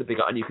idea this is a big,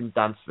 and you can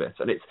dance with it,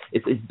 and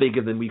it's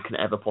bigger than we can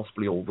ever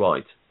possibly all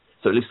write.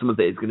 So at least some of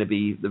it is going to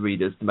be the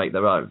readers to make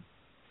their own.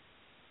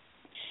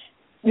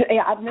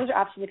 Yeah, those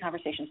are absolutely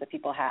conversations that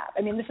people have.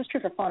 I mean, this is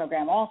true for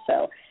Phonogram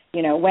also.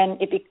 When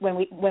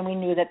we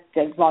knew that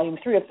the volume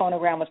 3 of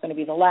Phonogram was going to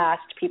be the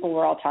last, people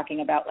were all talking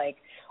about like,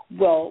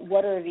 well,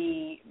 what are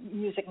the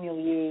music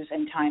milieus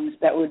and times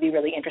that would be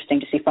really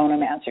interesting to see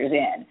phonomancers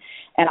in?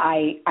 And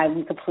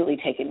I'm completely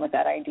taken with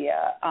that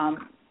idea,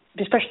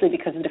 especially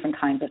because of different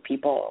kinds of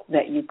people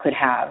that you could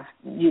have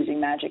using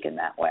magic in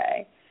that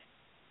way.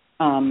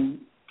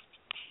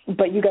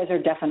 But you guys are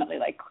definitely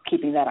like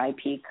keeping that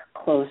IP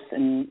close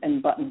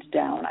and buttoned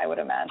down, I would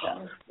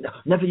imagine.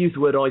 Never use the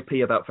word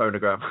IP about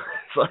Phonogram.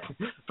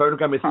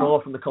 Phonogram is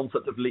far from the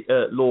concept of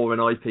law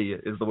and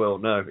IP is the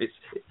world. No,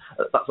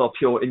 that's our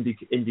pure indie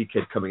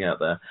kid coming out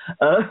there.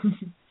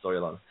 Sorry,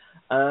 Alana.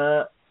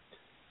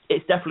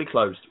 It's definitely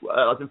closed.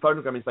 I think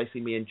Phonogram is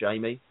basically me and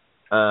Jamie.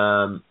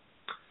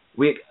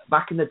 We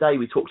back in the day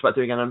we talked about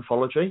doing an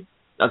anthology,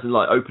 as in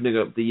like opening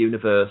up the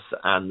universe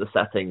and the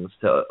settings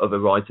to other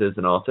writers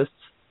and artists.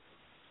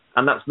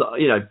 And that's not,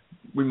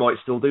 we might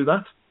still do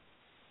that.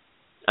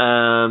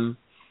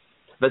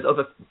 There's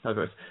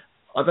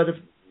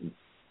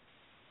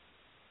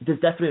there's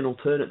definitely an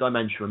alternate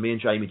dimension where me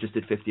and Jamie just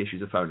did 50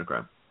 issues of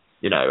Phonogram,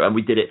 and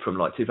we did it from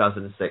like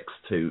 2006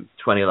 to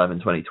 2011,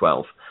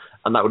 2012,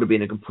 and that would have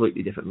been a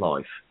completely different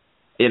life.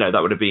 That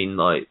would have been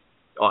like,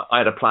 I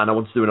had a plan. I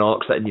wanted to do an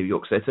arc set in New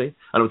York City, and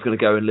I was going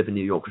to go and live in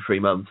New York for 3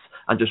 months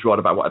and just write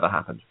about whatever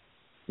happened.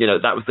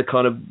 That was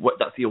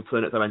that's the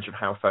alternate dimension of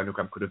how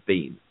Phonogram could have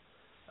been.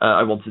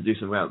 I wanted to do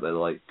something out there,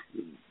 like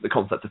the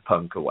concept of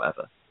punk or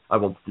whatever. I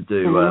wanted to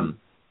do.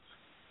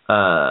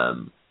 I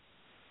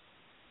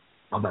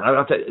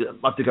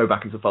have to go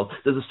back into the files.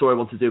 There's a story I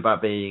want to do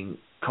about being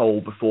Cole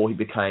before he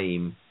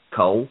became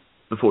Cole,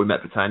 before we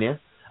met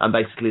Britannia, and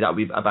basically that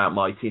would be about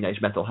my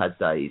teenage metalhead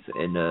days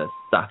in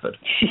Stafford.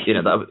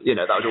 That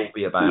would all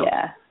be about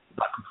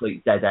that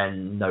complete dead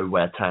end,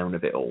 nowhere town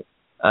of it all.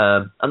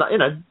 And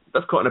that,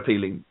 that's quite an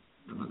appealing.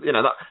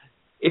 That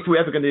if we're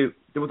ever going to,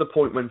 there was a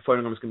point when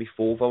Phonogram was going to be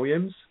 4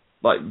 volumes,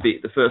 like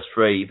the first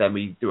 3, then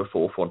we do a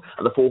 4th one,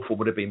 and the 4th one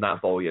would have been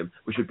that volume,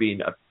 which would have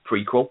been a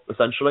prequel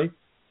essentially,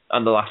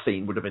 and the last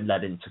scene would have been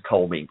led into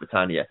Cole meeting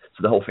Britannia,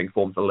 so the whole thing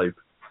forms a loop.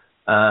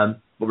 But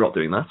we're not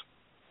doing that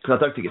because I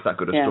don't think it's that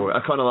good a story. I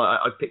kind of like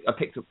I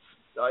picked up,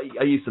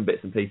 I used some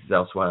bits and pieces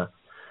elsewhere,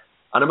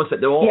 and I must say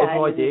there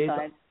are other ideas.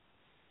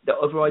 There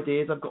are other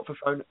ideas I've got for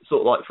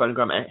sort of like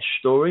Phonogram-esque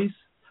stories,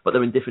 but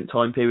they're in different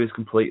time periods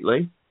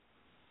completely.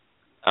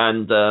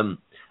 And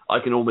I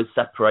can almost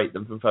separate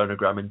them from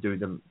Phonogram and do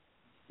them,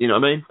 you know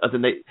what I mean? As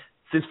in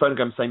since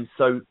Phonogram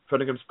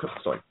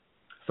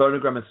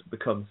has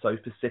become so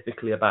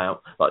specifically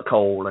about like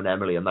Cole and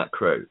Emily and that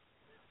crew.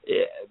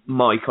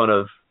 My kind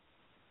of,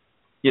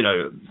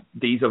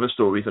 these other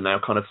stories are now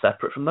kind of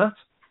separate from that.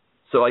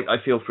 So I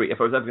feel free. If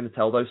I was ever going to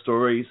tell those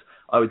stories,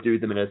 I would do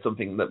them in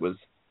something that was,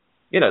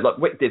 like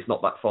Wickdiv's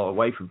not that far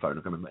away from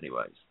Phonogram in many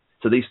ways.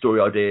 So these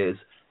story ideas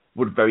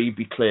would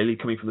be clearly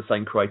coming from the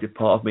same creative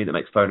part of me that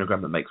makes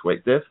Phonogram that makes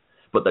Wickdiv,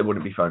 but they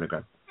wouldn't be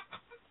Phonogram.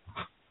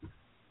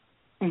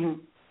 That's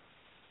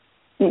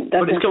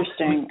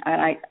interesting.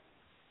 I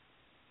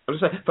was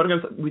just saying,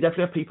 we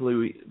definitely have people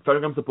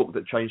Phonogram's a book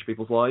that changed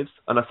people's lives,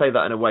 and I say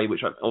that in a way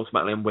which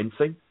ultimately I'm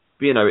wincing.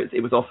 But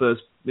it was our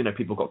first,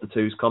 people got the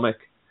Twos comic.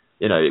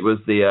 It was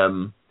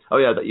the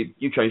that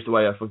you changed the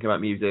way I think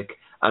about music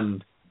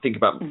and think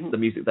about the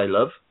music they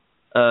love.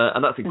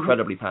 And that's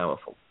incredibly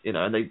powerful,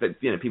 and they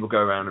people go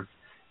around and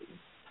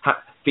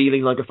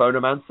feeling like a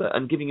phonomancer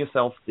and giving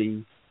yourself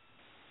the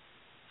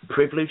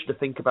privilege to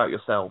think about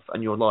yourself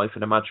and your life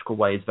in a magical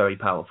way is very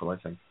powerful, I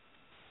think.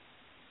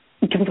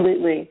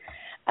 Completely.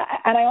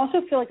 And I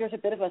also feel like there's a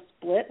bit of a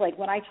split. Like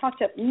when I talk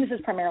to, this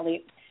is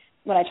primarily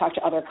when I talk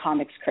to other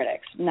comics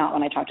critics, not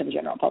when I talk to the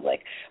general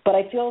public. But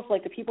I feel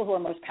like the people who are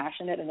most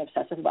passionate and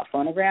obsessive about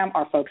Phonogram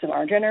are folks of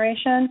our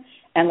generation,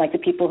 and like the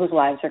people whose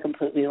lives are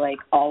completely like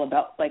all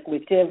about like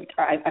Wickdiv,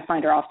 I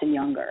find are often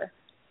younger.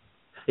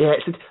 Yeah,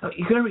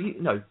 you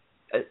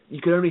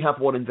can only have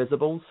one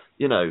Invisibles.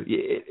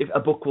 If a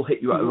book will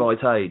hit you at the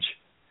right age.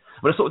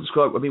 When I sort of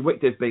describe,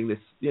 Wickdiv being this,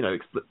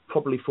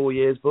 probably 4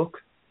 years book.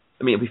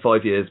 It'll be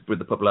 5 years with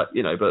the public,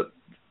 but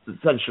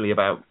essentially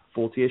about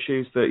 40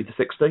 issues, 30 to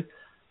 60.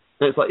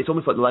 And it's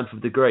almost like the length of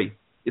a degree.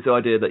 It's the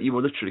idea that you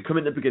will literally come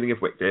in at the beginning of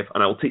Wicdiv,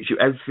 and I will teach you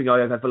everything I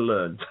have ever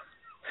learned.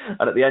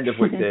 And at the end of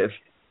Wicdiv,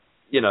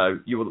 you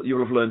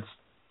will have learned.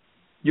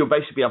 You'll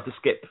basically be able to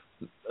skip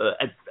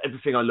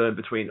everything I learned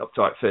between up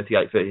to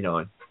 38,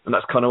 39, and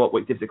that's kind of what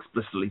Wicdiv's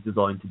explicitly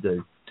designed to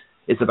do.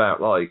 It's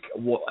about like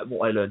what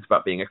I learned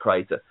about being a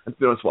creator, and to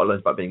be honest, what I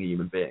learned about being a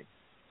human being.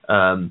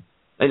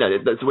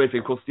 That's a weird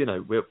thing. Of course,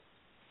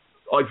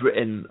 I've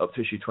written up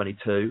to issue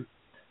 22,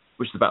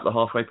 which is about the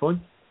halfway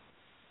point.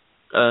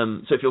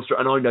 So it feels true,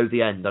 and I know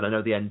the end, and I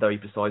know the end very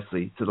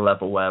precisely to the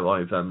level where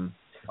I've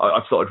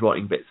started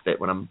writing bits of it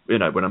when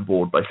I'm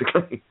bored,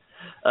 basically.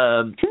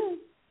 So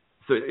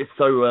it's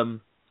so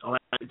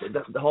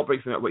the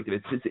heartbreaking thing about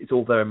Wicdiv, it's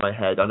all there in my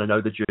head, and I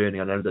know the journey,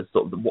 I know the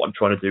sort of what I'm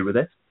trying to do with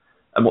it,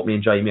 and what me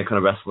and Jamie are kind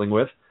of wrestling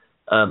with.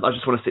 I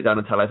just want to sit down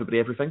and tell everybody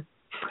everything.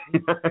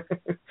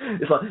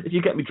 It's like, if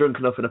you get me drunk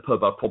enough in a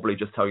pub, I'll probably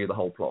just tell you the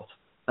whole plot.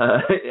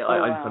 I'm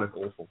kind of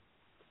awful.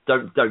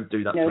 Don't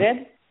do that.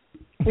 Noted.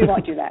 We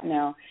won't do that,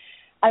 no.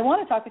 I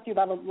want to talk with you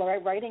about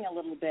writing a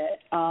little bit.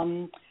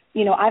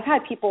 I've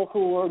had people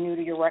who are new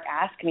to your work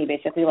ask me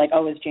basically like,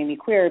 oh, is Jamie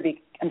queer?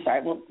 I'm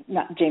sorry, well,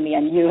 not Jamie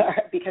and you,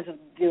 because of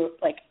the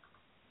like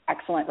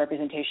excellent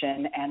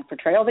representation and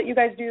portrayal that you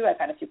guys do. I've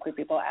had a few queer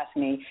people ask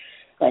me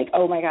like,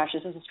 oh my gosh,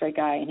 this is a straight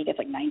guy and he gets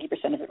like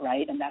 90% of it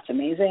right, and that's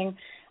amazing.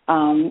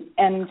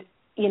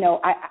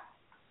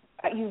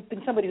 You've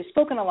been somebody who's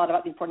spoken a lot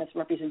about the importance of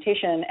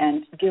representation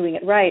and doing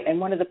it right. And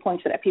one of the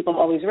points that people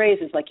always raise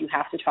is like you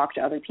have to talk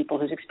to other people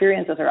whose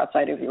experiences are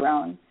outside of your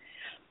own.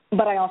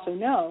 But I also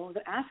know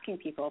that asking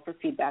people for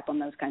feedback on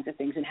those kinds of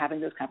things and having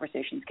those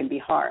conversations can be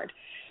hard.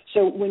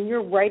 So when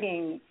you're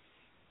writing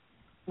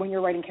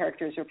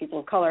characters or people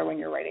of color, when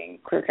you're writing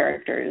queer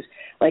characters,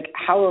 like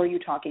how are you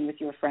talking with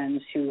your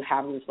friends who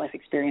have those life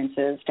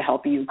experiences to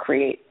help you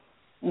create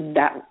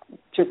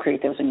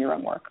those in your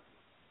own work?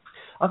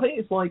 I think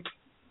it's like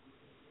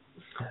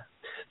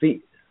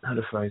how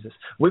to phrase this.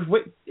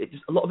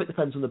 A lot of it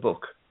depends on the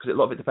book, because a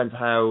lot of it depends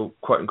how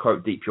quote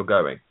unquote deep you're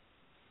going.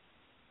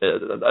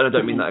 And I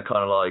don't mean that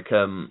kind of like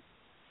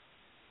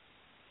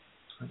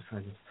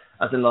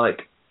as in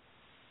like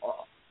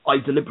I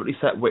deliberately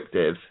set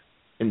Wicdiv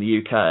in the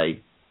UK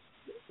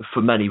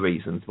for many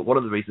reasons, but one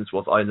of the reasons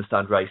was I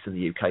understand race in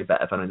the UK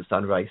better than I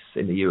understand race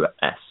in the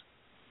US.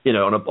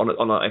 On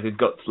a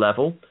guts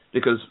level,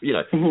 because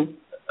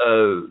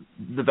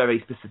the very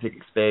specific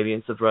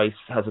experience of race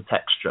has a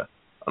texture,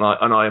 and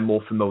I am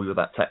more familiar with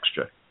that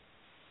texture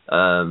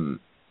on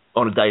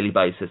a daily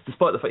basis.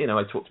 Despite the fact,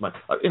 I talk to my,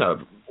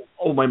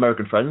 all my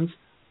American friends.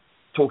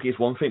 Talking is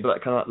one thing, but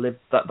that kind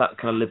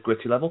of live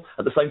gritty level.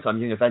 At the same time,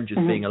 Young Avengers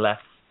being a less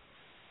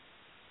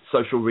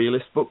social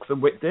realist book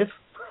than Wicdiv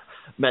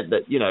meant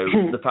that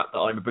the fact that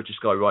I'm a British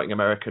guy writing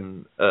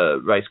American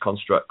race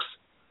constructs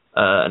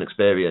and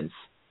experience,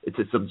 it's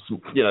some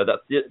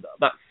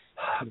that's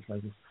how to say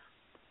this,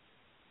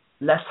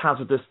 less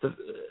hazardous to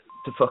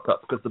fuck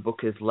up, because the book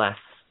is less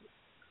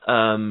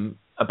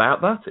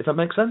about that, if that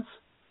makes sense.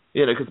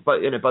 Because by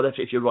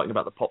if you're writing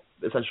about the pop,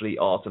 essentially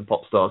art and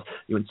pop stars,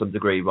 you're in some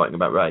degree writing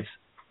about race.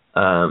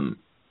 So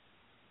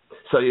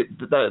a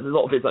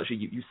lot of it is actually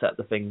you set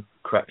the thing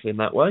correctly in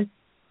that way.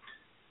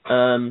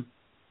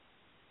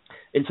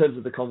 In terms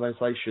of the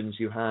conversations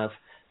you have,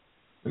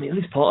 at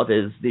least part of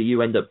it is that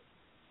you end up.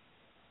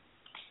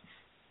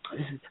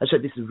 I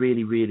said this is a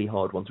really, really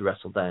hard one to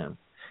wrestle down,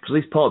 because at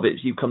least part of it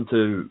is you come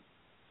to.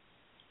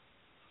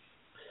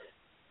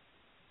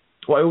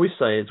 What I always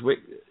say is,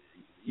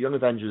 Young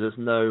Avengers is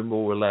no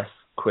more or less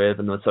queer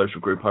than the social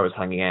group I was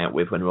hanging out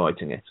with when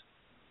writing it.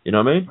 You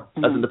know what I mean?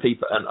 Mm-hmm. As in the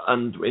people,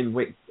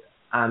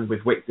 and with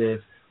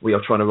Wicdiv, we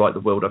are trying to write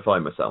the world I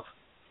find myself.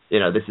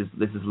 This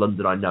is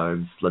London I know,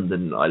 it's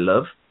London I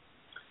love.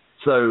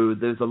 So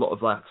there's a lot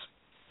of that,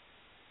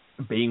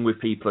 being with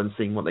people and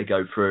seeing what they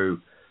go through,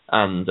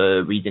 and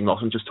reading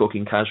lots and just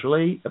talking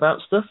casually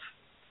about stuff.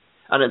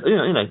 And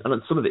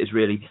and some of it is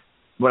really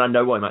when I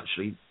know I'm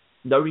actually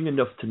knowing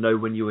enough to know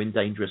when you're in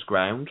dangerous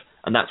ground,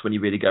 and that's when you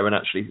really go and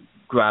actually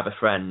grab a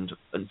friend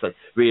and say,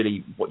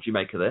 really, what do you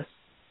make of this?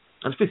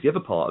 And I suppose the other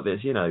part of it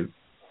is,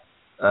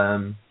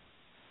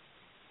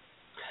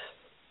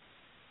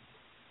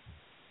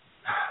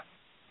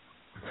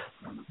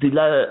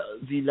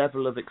 the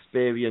level of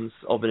experience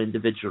of an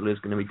individual is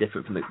going to be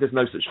different from there's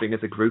no such thing as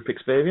a group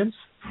experience.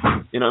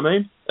 You know what I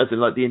mean? As in,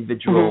 like, the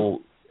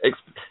individual.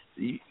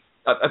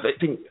 I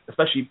think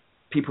especially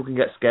people can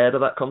get scared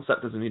of that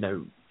concept, as in,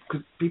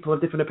 because people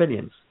have different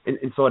opinions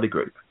inside a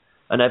group,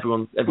 and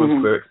everyone's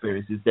queer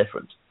experience is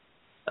different.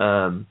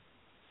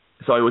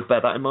 So I always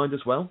bear that in mind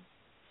as well.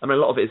 A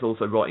lot of it is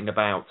also writing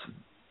about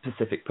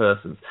specific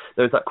persons.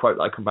 There's that quote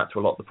that I come back to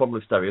a lot. The problem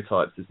with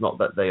stereotypes is not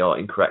that they are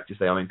incorrect, it's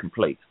they are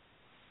incomplete.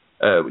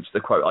 Which is the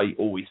quote I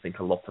always think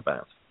a lot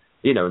about.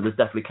 And there's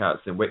definitely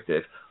characters in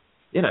Wicdiv.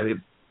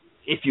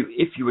 If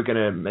you were going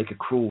to make a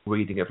cruel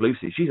reading of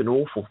Lucy, she's an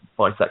awful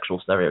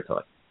bisexual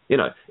stereotype.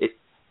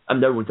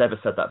 And no one's ever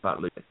said that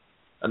about Lucy.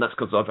 And that's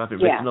because I've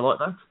written her like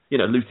that.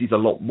 Lucy's a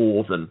lot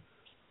more than,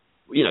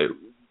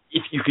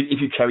 if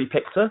you cherry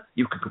picked her,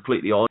 you could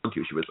completely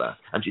argue she was that,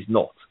 and she's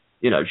not.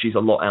 she's a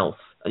lot else,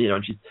 and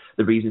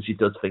the reasons she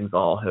does things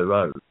are her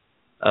own.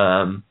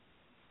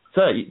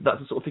 So that's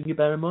the sort of thing you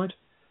bear in mind.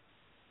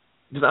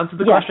 Does that answer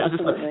the question?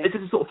 Absolutely. This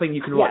is the sort of thing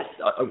you can write.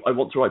 I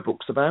want to write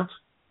books about.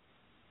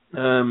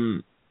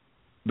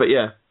 But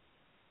yeah,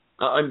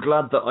 I'm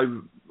glad that I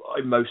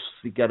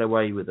mostly get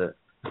away with it.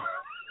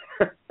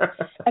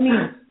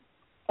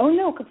 Oh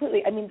no,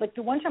 completely.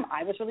 The one time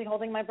I was really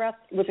holding my breath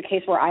was a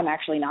case where I'm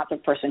actually not the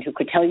person who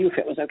could tell you if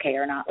it was okay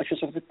or not, which was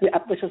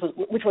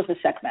the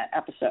Sekhmet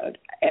episode.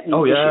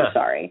 Yeah.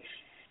 Sorry.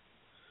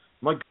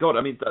 My God,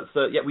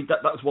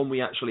 that's one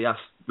we actually asked.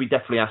 We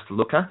definitely asked to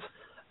look at,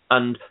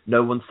 and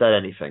no one said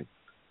anything,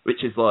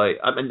 which is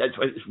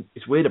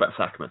it's weird about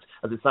Sekhmet,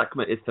 as in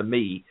Sekhmet is for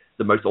me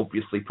the most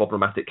obviously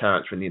problematic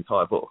character in the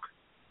entire book.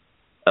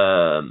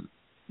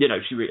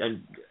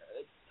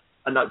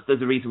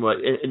 There's a reason why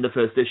in the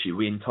first issue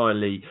we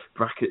entirely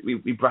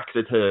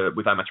bracketed her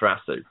with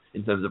Amaterasu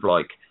in terms of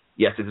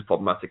yes, this is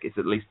problematic. It's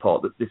at least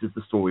part that this is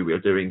the story we are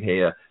doing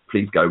here.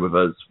 Please go with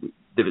us.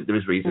 There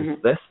is reason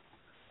for this.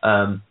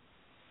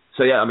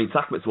 So yeah,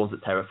 Sekhmet's the ones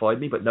that terrified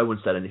me, but no one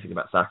said anything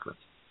about Sekhmet.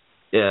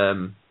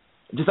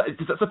 Does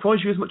that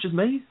surprise you as much as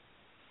me?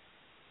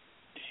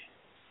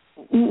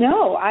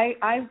 No,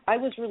 I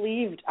was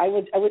relieved. I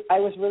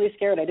was really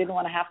scared. I didn't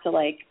want to have to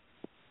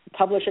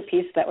publish a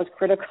piece that was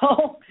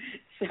critical,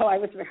 so I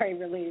was very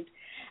relieved.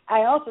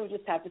 I also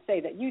just have to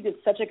say that you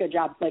did such a good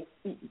job.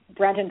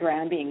 Brandon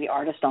Brand being the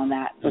artist on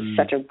that was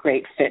such a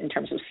great fit in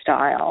terms of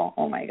style.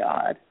 Oh my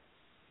God.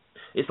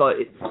 It's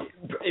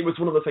it was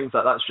one of the things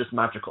that's just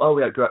magical. Oh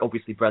yeah,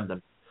 obviously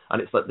Brendan,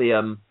 and it's there's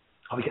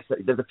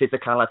a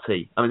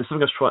physicality. Something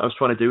I was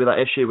trying to do with that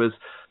issue was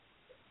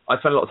I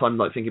spent a lot of time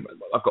thinking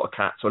I've got a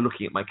cat, so I'm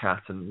looking at my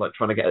cat and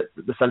trying to get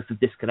the sense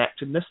of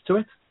disconnectedness to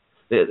it.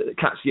 The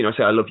cats,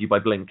 say I love you by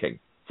blinking.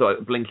 So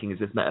blinking is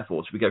this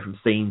metaphor. So we go from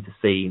scene to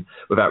scene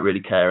without really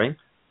caring,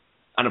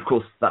 and of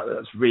course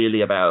that's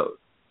really about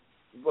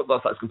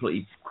that's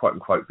completely quote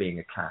unquote being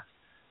a cat.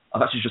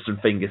 I've actually just some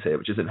fingers here,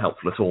 which isn't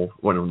helpful at all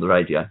when I'm on the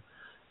radio.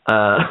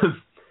 At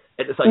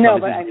the same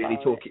time,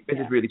 this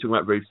is really talking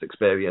about Ruth's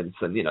experience,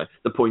 and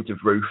the point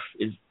of Ruth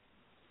is,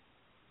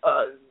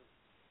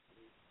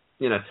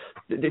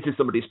 this is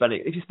somebody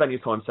if you spend your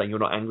time saying you're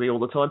not angry all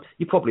the time,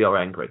 you probably are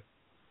angry.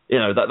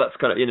 That's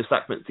kind of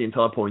Sekhmet's the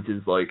entire point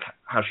is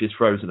how she's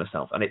frozen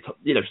herself, and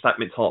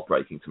Sekhmet's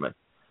heartbreaking to me.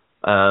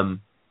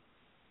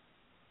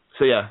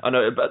 So yeah, I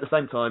know, but at the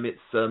same time, it's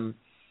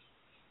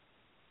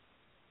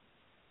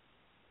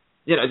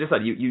as I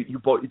said, you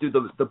do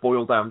the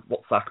boil down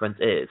what Sekhmet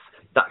is.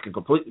 That can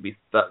completely be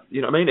that.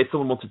 You know what I mean? If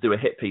someone wants to do a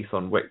hit piece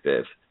on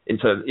Wickdiv, in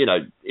terms,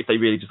 if they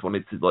really just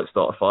wanted to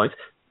start a fight,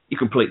 you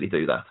completely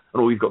do that,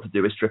 and all you've got to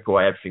do is strip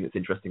away everything that's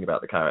interesting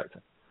about the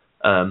character.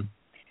 So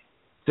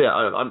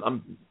yeah,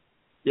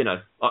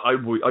 I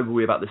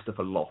worry about this stuff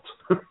a lot.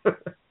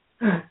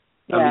 And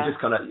we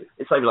just kind of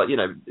it's same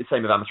it's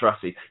same with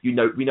Amaterasu.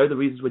 We know the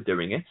reasons we're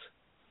doing it.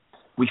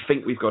 We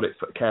think we've got it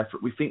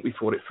carefully. We think we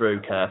thought it through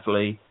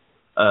carefully.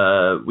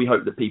 We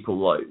hope that people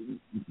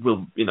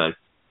will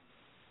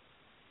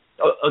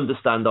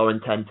understand our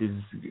intent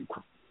is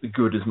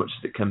good as much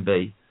as it can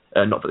be.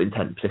 Not that the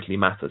intent particularly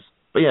matters,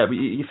 but yeah,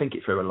 you think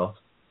it through a lot.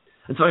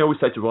 And so I always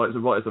say to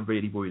writers are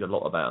really worried a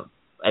lot about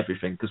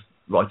everything because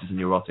writers are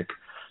neurotic.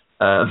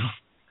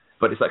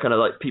 But it's that kind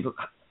of people.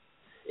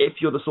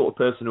 If you're the sort of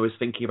person who is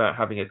thinking about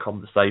having a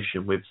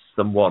conversation with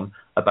someone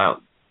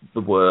about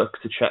the work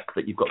to check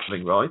that you've got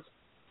something right,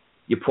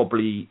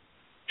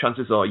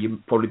 chances are you'll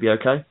probably be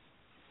okay.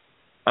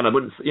 And I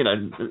wouldn't,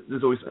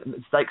 there's always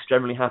mistakes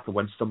generally happen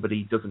when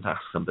somebody doesn't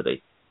ask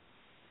somebody.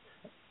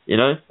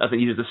 I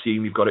think you just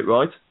assume you've got it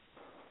right.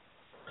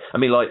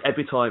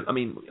 Every time I've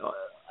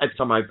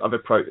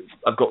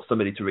got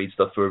somebody to read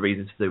stuff for a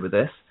reason to do with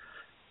this.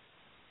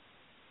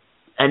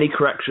 Any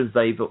corrections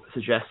they've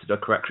suggested are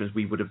corrections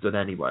we would have done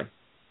anyway.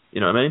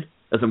 You know what I mean?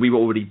 As in we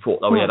already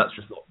thought,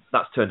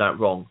 that's turned out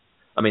wrong.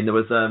 There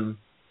was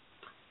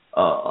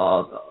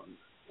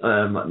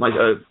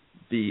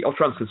the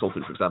trans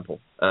consultant, for example.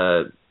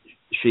 The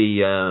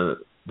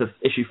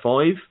issue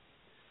 5,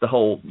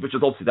 which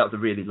was obviously that was a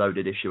really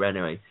loaded issue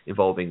anyway,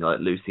 involving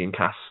Lucy and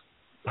Cass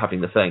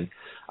having the thing,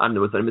 and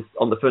there was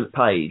on the front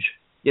page,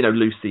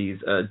 Lucy's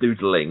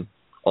doodling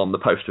on the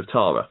poster of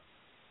Tara.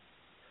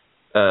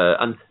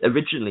 And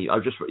originally, I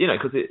just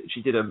because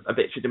she did a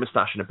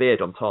moustache and a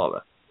beard on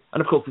Tara,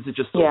 and of course this is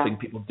just sort of thing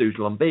people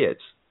doodle on beards.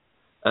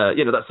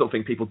 That sort of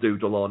thing people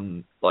doodle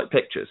on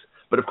pictures.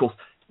 But of course,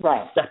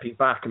 stepping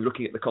back and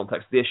looking at the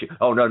context of the issue,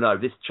 oh no,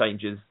 this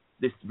changes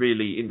this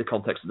really in the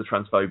context of the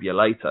transphobia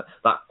later.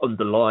 That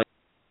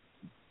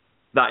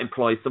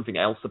implies something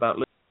else about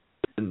Lucy,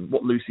 and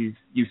what Lucy's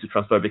use of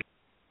transphobia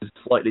is a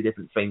slightly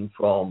different thing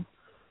from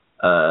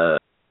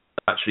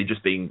actually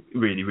just being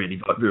really,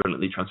 really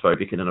virulently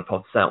transphobic in and of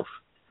itself.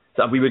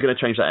 So we were going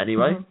to change that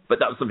anyway, but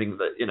that was something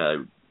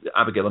that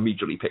Abigail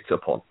immediately picked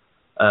up on.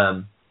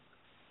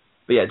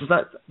 But yeah, does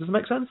that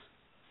make sense?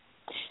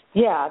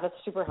 Yeah, that's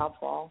super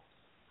helpful.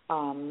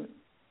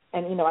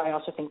 And, I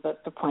also think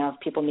that the point of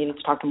people needing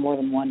to talk to more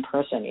than one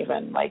person,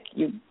 even, like,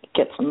 you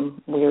get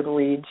some weird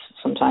reads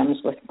sometimes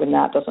when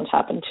that doesn't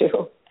happen,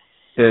 too.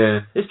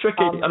 Yeah, it's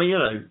tricky. I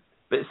mean,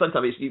 but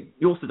sometimes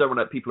you also don't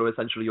want people who are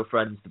essentially your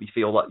friends to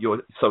feel like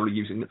you're solely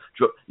using,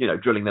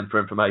 drilling them for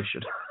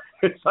information.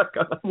 It's that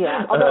kind of,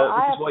 yeah, although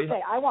I have to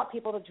say, I want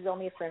people to drill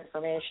me for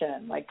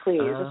information, like, please,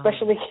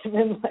 especially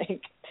given,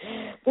 like,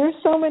 there's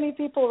so many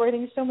people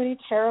writing so many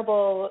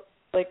terrible,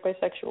 like,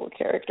 bisexual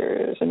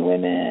characters and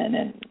women,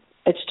 and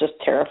it's just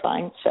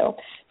terrifying. So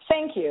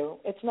thank you.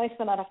 It's nice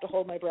to not have to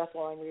hold my breath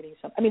while I'm reading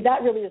something. I mean,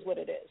 that really is what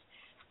it is.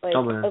 Like,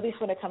 at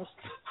least when it comes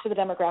to the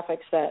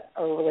demographics that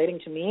are relating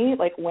to me,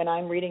 like, when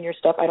I'm reading your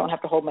stuff, I don't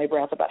have to hold my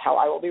breath about how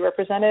I will be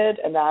represented,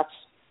 and that's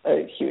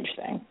a huge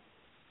thing.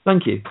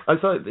 Thank you. I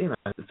thought,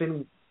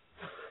 feeling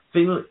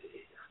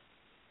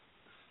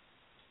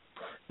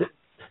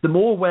the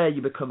more aware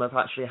you become of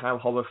actually how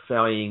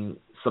horrifying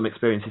some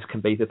experiences can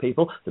be for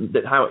people,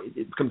 how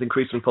it becomes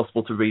increasingly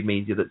possible to read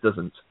media that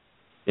doesn't.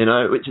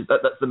 Which is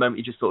that's the moment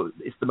you just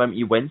it's the moment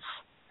you wince,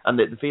 and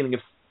the feeling of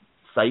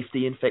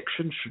safety in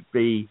fiction should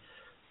be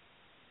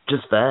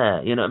just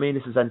there. You know what I mean?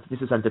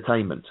 This is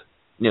entertainment.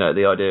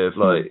 The idea of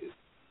like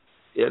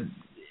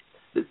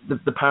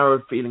the power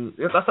of feeling.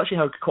 That's actually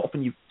how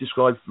often you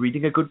describe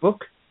reading a good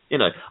book.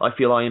 I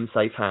feel I am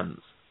safe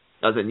hands.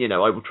 As in,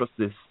 I will trust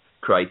this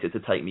creator to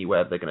take me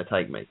wherever they're going to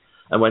take me.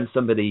 And when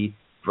somebody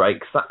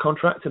breaks that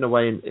contract in a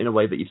way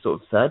that you've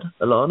sort of said,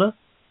 Alana,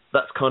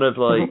 that's kind of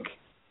like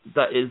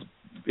that is.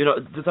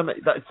 Does that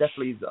make, that is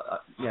definitely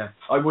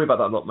I worry about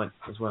that a lot, mate,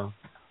 as well.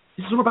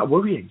 This is all about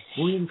worrying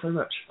so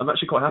much. I'm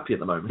actually quite happy at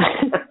the moment.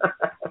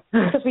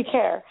 Because we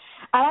care.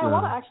 And I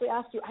want to actually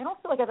ask you, I don't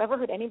feel like I've ever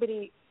heard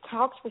anybody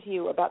talk with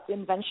you about the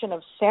invention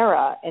of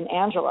Sarah and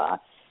Angela.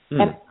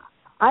 And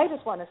I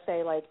just want to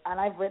say, like, and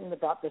I've written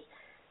about this,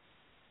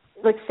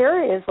 like,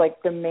 Sarah is,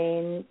 like, the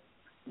main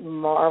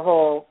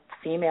Marvel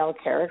female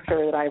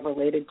character that I've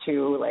related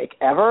to, like,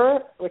 ever,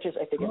 which is,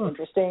 I think, it's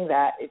interesting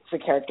that it's a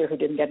character who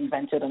didn't get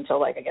invented until,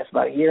 like, I guess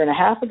about a year and a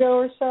half ago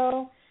or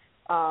so.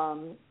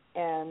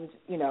 And,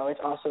 it's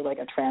also, like,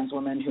 a trans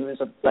woman who is,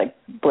 like,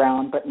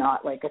 brown, but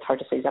not, like, it's hard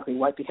to say exactly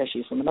what because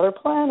she's from another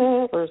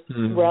planet or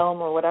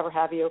realm or whatever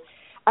have you.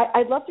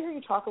 I'd love to hear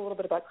you talk a little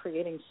bit about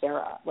creating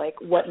Sarah, like,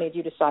 what made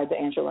you decide that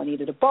Angela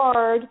needed a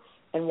bard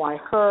and why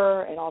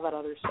her and all that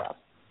other stuff.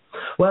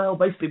 Well,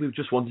 basically, we've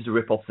just wanted to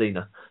rip off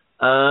Xena.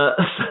 I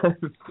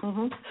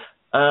don't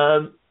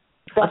know,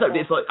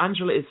 it's like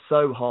Angela is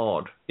so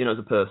hard, as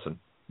a person.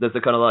 There's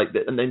the kind of like,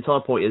 and the entire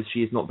point is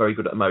she is not very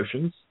good at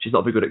emotions. She's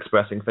not very good at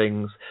expressing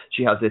things.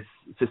 She has this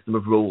system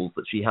of rules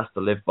that she has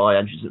to live by,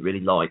 and she doesn't really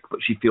like, but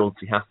she feels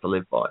she has to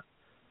live by.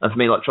 And for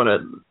me, like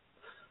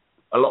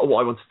a lot of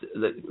what I wanted to,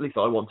 at least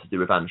I want to do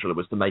with Angela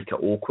was to make her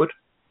awkward.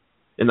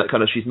 In that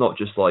kind of, she's not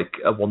just like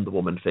a Wonder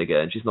Woman figure,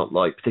 and she's not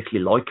like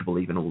particularly likable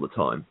even all the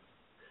time.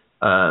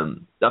 I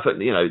think,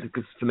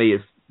 because for me,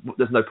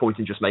 there's no point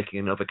in just making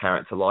another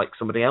character like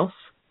somebody else.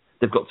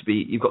 You've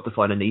got to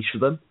find a niche for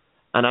them.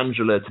 And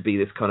Angela to be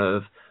this kind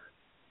of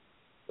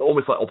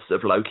almost like opposite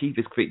of Loki,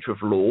 this creature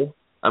of law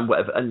and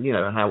whatever, and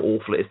how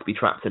awful it is to be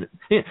trapped in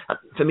it.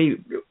 For me,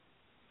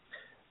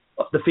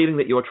 the feeling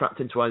that you're trapped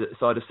inside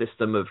a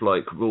system of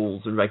like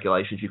rules and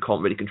regulations you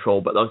can't really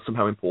control, but are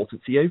somehow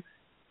important to you.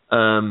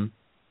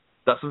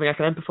 That's something I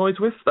can empathise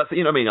with. That's for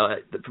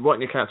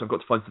writing a character, I've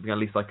got to find something at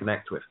least I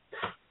connect with.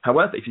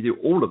 However, if you do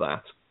all of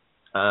that,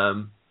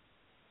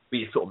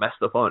 you're sort of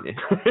messed up, aren't you?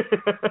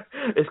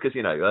 It's because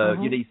you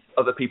need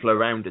other people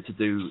around it to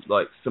do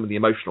like some of the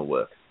emotional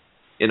work,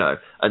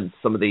 and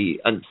some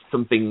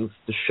things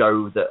to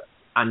show that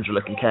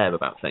Angela can care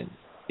about things,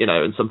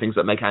 and some things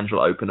that make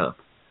Angela open up.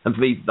 And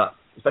for me, that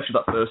especially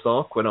that first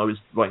arc when I was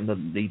writing the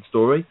lead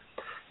story,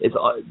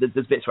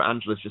 there's bits where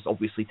Angela's just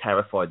obviously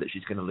terrified that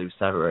she's going to lose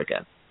Sarah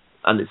again,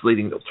 and it's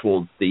leading up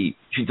towards she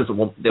doesn't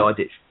want the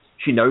idea.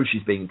 She knows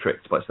she's being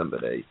tricked by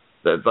somebody,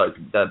 by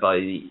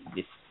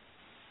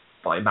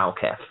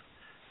Malketh.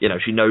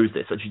 She knows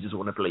this, and she doesn't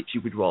want to believe. She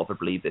would rather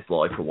believe this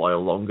lie for a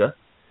while longer.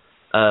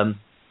 So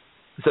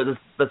there's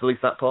at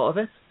least that part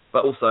of it,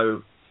 but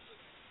also,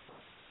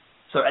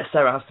 so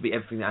Sarah has to be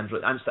everything that Angela.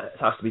 Sarah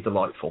has to be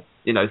delightful.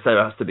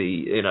 Sarah has to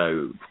be,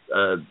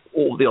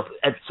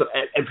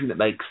 everything that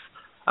makes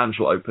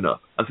Angela open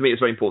up. And for me, it's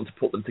very important to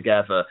put them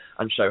together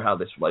and show how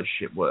this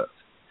relationship works.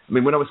 I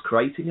mean, when I was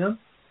creating her,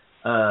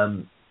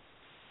 how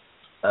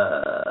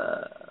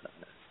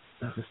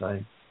to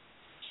say.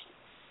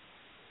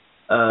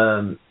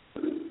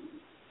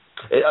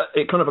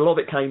 It kind of a lot of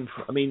it came.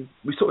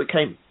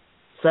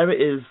 Sarah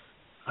is.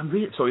 I'm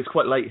really sorry. It's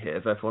quite late here,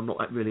 therefore I'm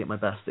not really at my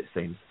best. It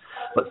seems,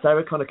 but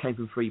Sarah kind of came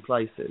from three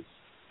places.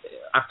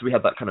 After we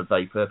had that kind of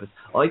vague purpose,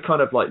 I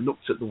kind of like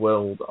looked at the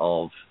world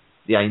of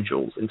the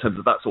Angels in terms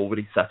of that's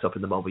already set up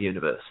in the Marvel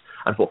universe,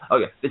 and thought,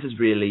 okay, this is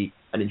really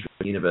an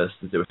interesting universe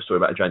to do a story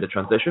about a gender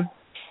transition,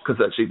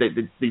 because actually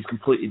these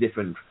completely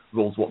different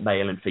roles, what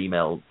male and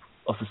female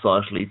are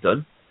societally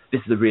done.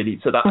 This is a really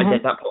that that part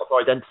of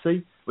her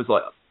identity was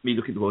like me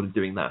looking at the world and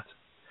doing that,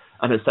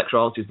 and her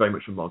sexuality is very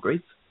much from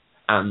Marguerite,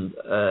 and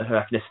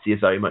her ethnicity is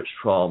very much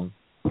from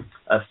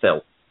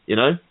Phil. You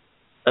know,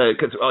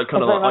 because I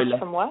kind of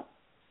from what?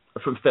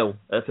 From Phil.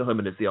 Phil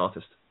Herman is the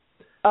artist.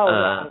 Oh,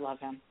 yeah, I love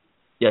him.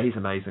 Yeah, he's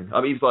amazing.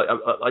 I mean, he's like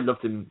I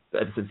loved him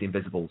ever since The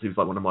Invisibles. He was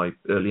like one of my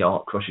early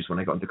art crushes when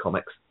I got into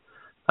comics.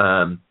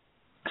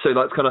 So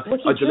that's kind of. Well,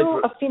 he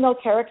drew a female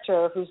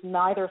character who's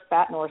neither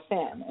fat nor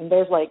thin, and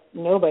there's like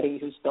nobody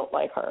who's built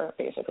like her,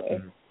 basically.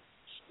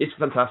 It's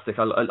fantastic.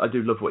 I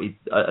do love what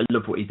I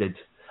love what he did,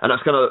 and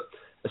that's kind of,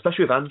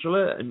 especially with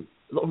Angela and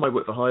a lot of my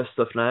work for hire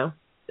stuff now.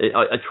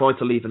 I try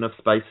to leave enough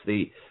space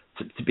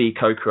to be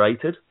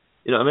co-created.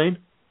 You know what I mean?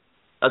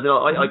 As in,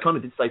 I kind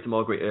of did say to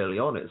Marguerite early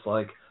on, it's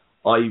like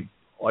I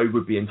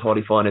would be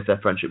entirely fine if their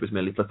friendship was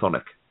merely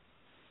platonic.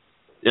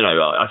 You know,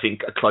 I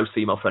think a close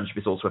female friendship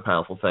is also a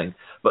powerful thing.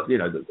 But, you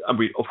know, and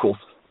of course,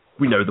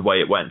 we know the way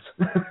it went.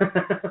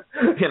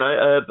 You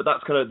know, but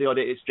that's kind of the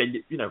idea. It's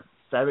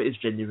Sarah is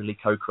genuinely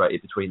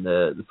co-created between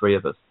the three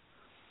of us.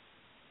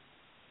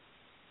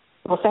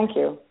 Well, thank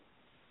you,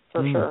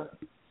 for sure.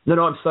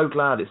 No, I'm so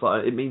glad. It's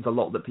like it means a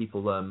lot that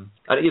people and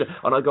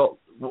I got,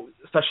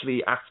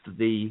 especially after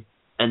the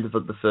end of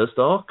the first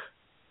arc,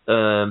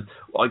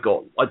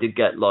 I did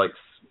get like.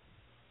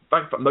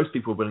 Most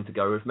people were willing to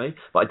go with me,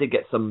 but I did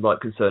get some like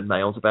concerned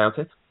mails about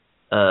it,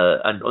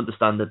 and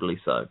understandably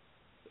so.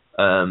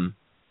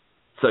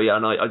 So yeah,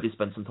 and I did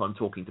spend some time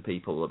talking to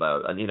people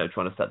about and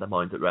trying to set their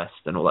minds at rest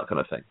and all that kind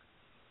of thing.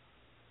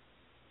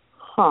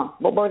 Huh?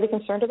 What were they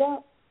concerned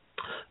about?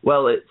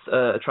 Well, it's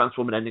a trans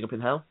woman ending up in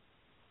hell.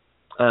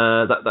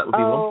 That would be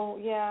one. Oh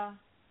yeah.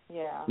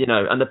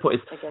 And the point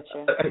is, I get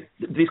you.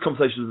 These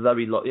conversations are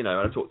very, and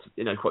I talked,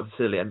 quite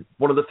sincerely. And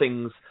one of the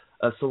things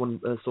someone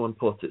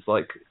put, it's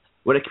like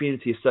when a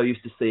community is so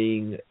used to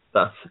seeing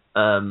that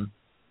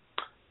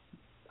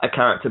a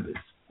character,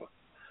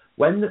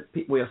 when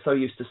we are so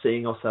used to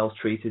seeing ourselves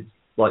treated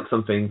like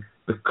something,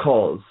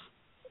 because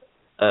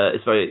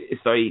it's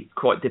very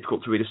quite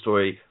difficult to read a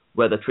story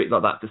where they're treated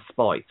like that,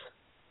 despite,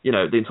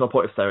 the entire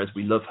point of Sarah is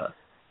we love her.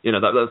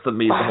 That's for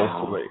me the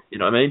whole story. You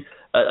know what I mean?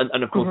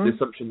 And of course the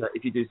assumption that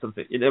if you do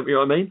something, you know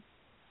what I mean?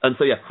 And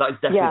so yeah, that is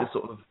definitely the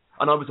sort of,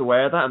 and I was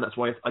aware of that, and that's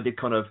why I did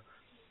kind of.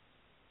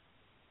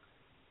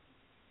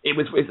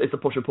 It's a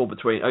push and pull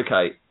between,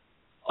 okay,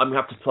 I'm going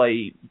to have to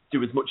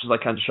do as much as I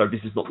can to show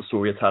this is not the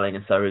story you're telling,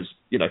 and Sarah's,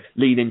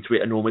 lean into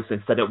it enormously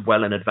and set it up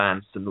well in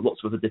advance, and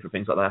lots of other different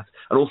things like that.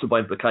 And also by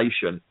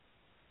implication,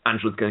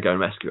 Angela's going to go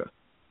and rescue her.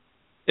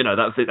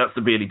 That's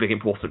the really big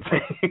important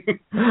thing.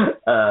 But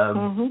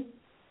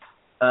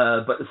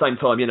at the same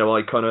time,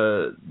 I kind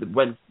of,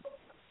 when,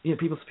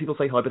 people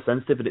say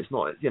hypersensitive, and it's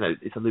not,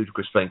 it's a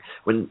ludicrous thing.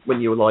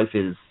 When your life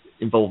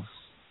involves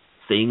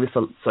seeing this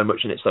so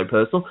much and it's so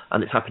personal,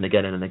 and it's happened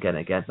again and again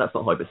and again, that's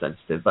not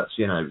hypersensitive. That's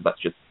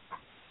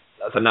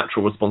a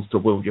natural response to a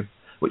world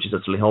which is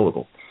utterly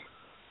horrible.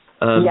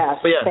 Yes,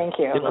 thank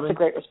you. That's a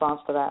great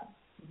response to that.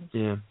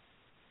 Yeah.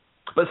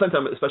 But at the same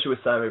time, especially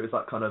with Sarah, it was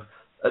that kind of,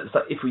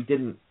 if we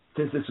didn't,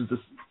 since this was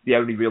the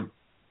only real,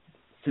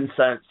 since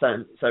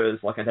Sarah's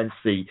like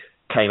identity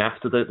came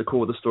after the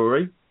core of the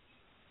story,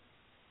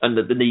 and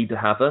the need to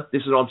have her,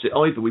 this is obviously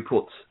either we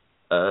put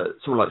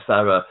someone like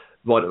Sarah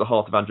right at the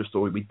heart of Andrew's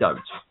story, we don't.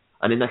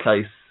 And in that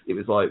case, it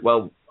was like,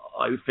 well,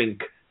 I would think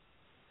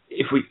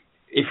if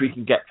we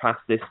can get past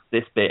this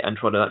bit and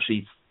try to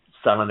actually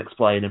sell and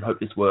explain and hope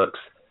this works,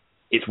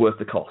 it's worth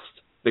the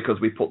cost, because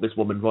we put this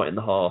woman right in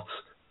the heart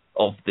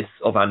of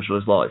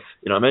Angela's life.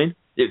 You know what I mean?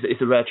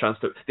 It's a rare chance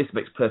this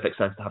makes perfect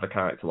sense to have a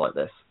character like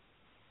this,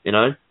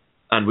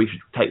 and we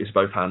should take this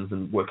with both hands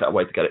and work out a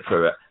way to get it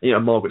through it.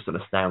 Margaret's done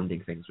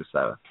astounding things with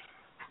Sarah.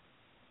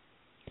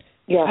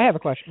 Yeah, I have a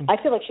question.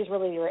 I feel like she's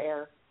really your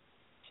heir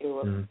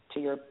to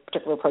your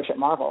particular approach at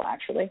Marvel,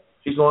 actually.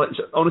 She's like,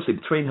 honestly,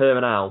 between her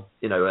and Al,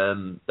 I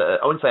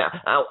wouldn't say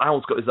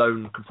Al's got his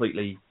own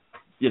completely,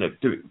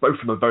 both of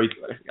them are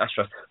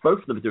both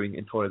of them are doing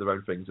entirely their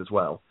own things as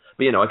well.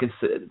 But I can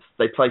see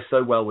they play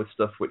so well with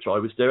stuff which I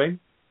was doing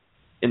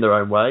in their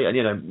own way, and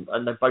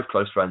and they're both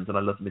close friends, and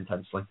I love them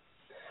intensely.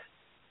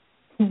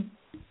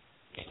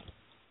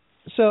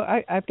 So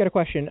I've got a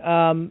question.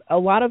 A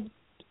lot of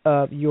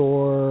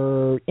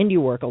your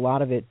indie work, a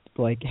lot of it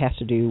has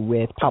to do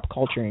with pop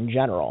culture in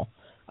general,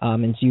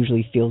 and it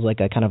usually feels like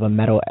a kind of a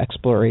meta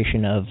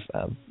exploration of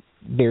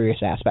various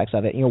aspects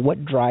of it.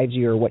 What drives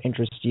you or what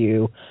interests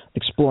you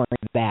exploring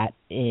that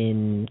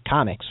in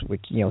comics,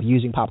 which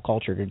using pop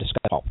culture to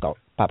discuss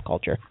pop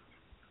culture?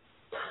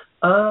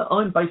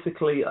 I'm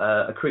basically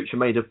a creature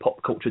made of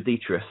pop culture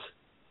detritus.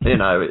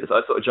 I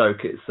sort of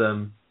joke. It's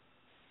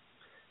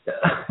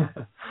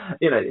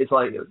it's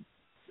like.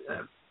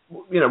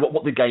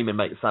 What did Gaiman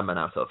make Sandman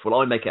out of? Well,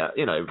 I make it,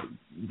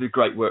 the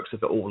great works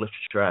of all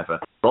literature ever.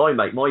 But I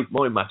make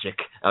my magic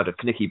out of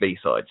Knicky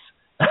B-sides,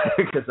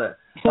 because that's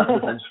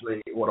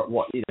essentially what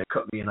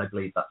cut me and I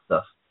bleed, that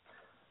stuff.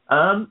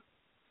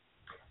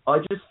 I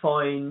just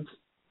find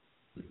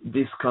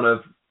this kind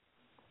of,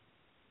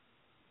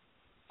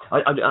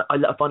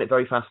 I find it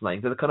very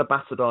fascinating. There's a kind of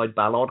bastardized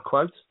Ballard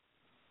quote,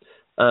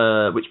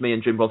 which me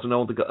and Jim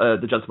Rosenow,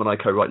 the gentleman I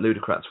co-write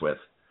Ludocrats with,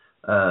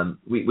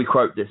 We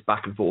quote this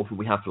back and forth, and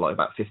we have for like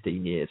about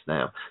 15 years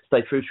now.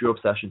 Stay true to your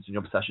obsessions, and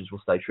your obsessions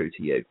will stay true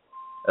to you.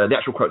 The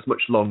actual quote's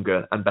much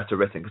longer and better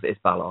written because it is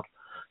Ballard.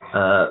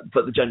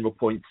 But the general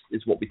point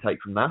is what we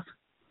take from that,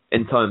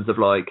 in terms of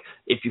like,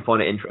 if you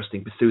find it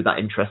interesting, pursue that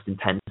interest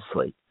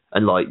intensely,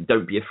 and like,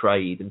 don't be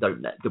afraid and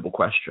don't double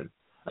question.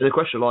 And the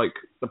question, like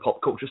the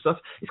pop culture stuff,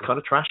 is kind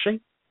of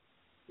trashy,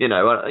 and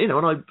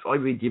I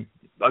read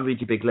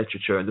your big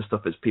literature and the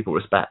stuff that people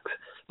respect,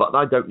 but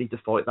I don't need to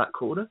fight that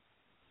corner.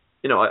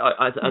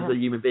 As a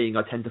human being,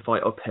 I tend to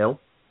fight uphill,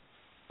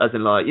 as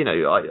in like,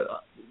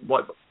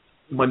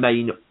 my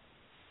main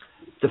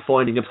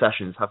defining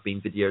obsessions have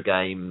been video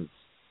games,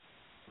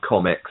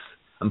 comics,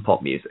 and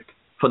pop music.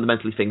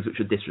 Fundamentally things which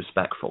are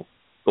disrespectful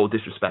or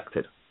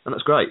disrespected, and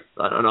that's great.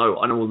 And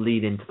I will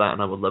lean into that,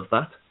 and I will love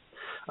that.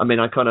 I mean,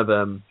 I kind of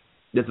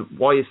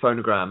why is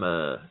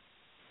Phonogram?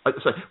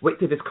 Wick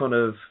did this kind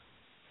of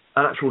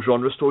an actual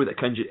genre story that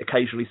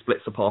occasionally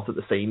splits apart at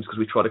the seams because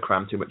we try to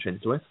cram too much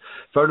into it.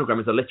 Phonogram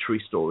is a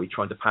literary story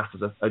trying to pass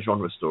as a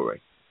genre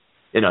story.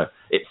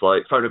 It's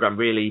like Phonogram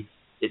really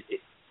it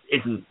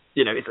isn't.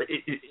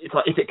 It's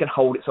like if it can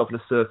hold itself in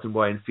a certain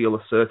way and feel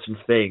a certain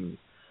thing.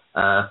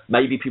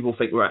 Maybe people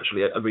think we're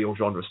actually a real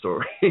genre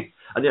story,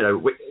 and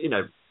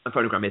and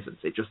Phonogram isn't.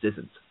 It just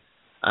isn't.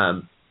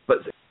 But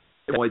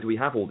why do we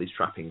have all these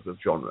trappings of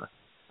genre?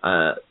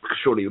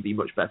 Surely it would be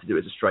much better to do it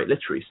as a straight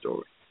literary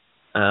story.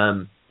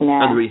 And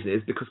the reason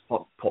is because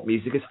pop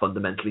music is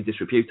fundamentally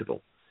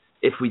disreputable.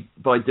 We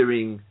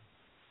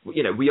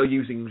are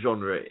using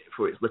genre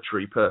for its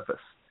literary purpose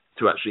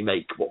to actually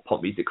make what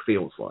pop music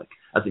feels like.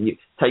 As in,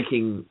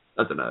 taking,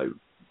 I don't know,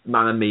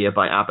 Mamma Mia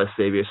by ABBA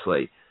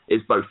seriously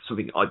is both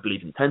something I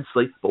believe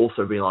intensely, but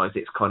also realise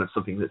it's kind of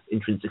something that's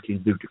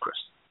intrinsically ludicrous.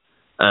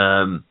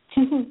 And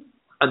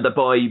that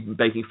by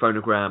making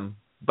Phonogram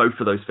both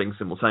of those things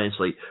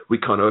simultaneously, we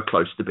kind of are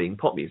close to being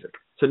pop music.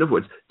 So in other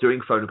words,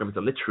 doing Phonogram as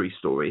a literary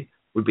story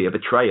would be a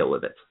betrayal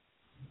of it.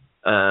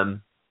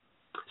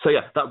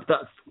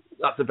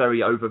 That's a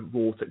very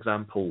overwrought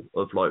example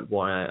of like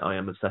why I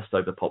am obsessed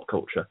over pop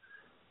culture.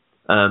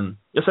 At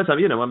the same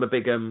time, I'm a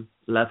big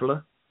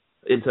leveler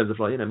in terms of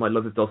like, my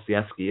love of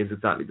Dostoevsky is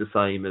exactly the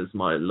same as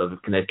my love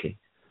of Kaneki.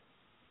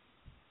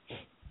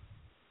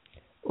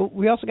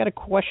 We also got a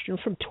question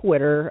from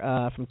Twitter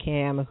from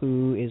Cam,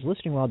 who is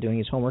listening while doing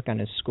his homework on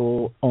his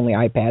school-only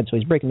iPad, so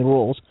he's breaking the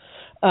rules.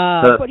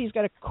 But he's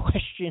got a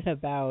question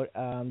about,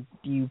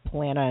 do you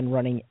plan on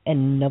running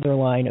another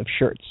line of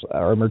shirts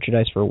or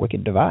merchandise for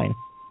Wicked Divine?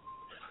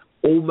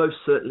 Almost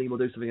certainly we'll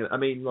do something. I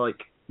mean, like,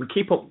 we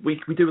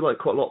do like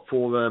quite a lot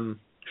for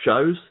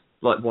shows,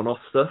 like one-off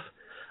stuff.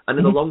 And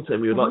in the long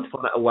term, we would like to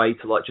find out a way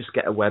to like just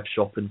get a web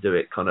shop and do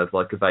it kind of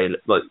like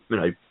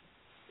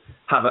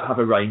have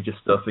a range of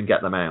stuff and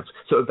get them out.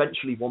 So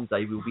eventually one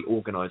day we'll be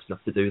organised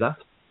enough to do that.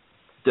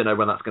 Don't know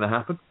when that's going to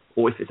happen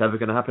or if it's ever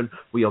going to happen.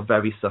 We are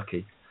very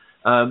sucky.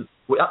 At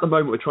the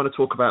moment we're trying to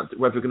talk about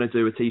whether we're going to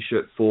do a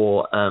t-shirt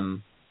for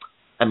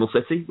Emerald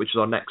City, which is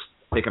our next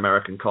big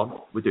American con.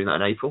 We're doing that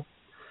in April.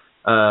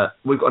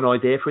 We've got an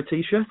idea for a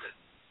t-shirt,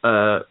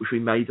 which we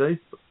may do.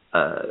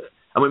 And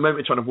the moment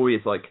we're trying to worry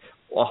is like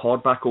our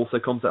hardback also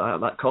comes out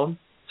at that con.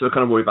 So we're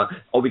kind of worried about,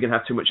 are we going to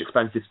have too much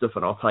expensive stuff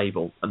on our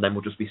table and then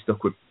we'll just be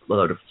stuck with a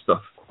load of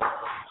stuff.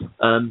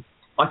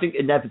 I think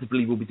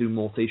inevitably we'll be doing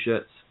more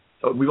t-shirts.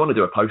 We want to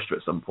do a poster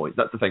at some point.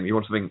 That's the thing. We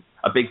want something,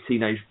 a big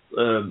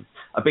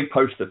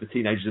poster for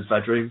teenagers'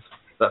 bedrooms.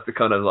 That's the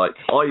kind of like,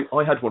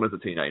 I had one as a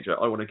teenager.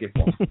 I want to give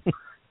one.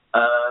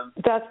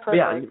 That's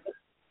perfect.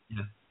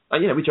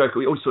 We joke.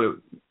 We also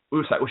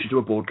say we should do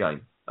a board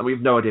game. And we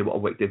have no idea what a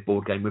Wick Div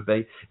board game would be.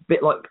 A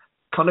bit like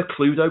kind of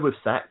Cluedo with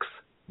sex,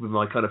 with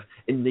my kind of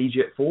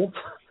immediate thought.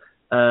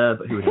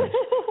 But who would know?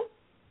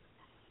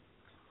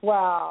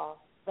 Wow,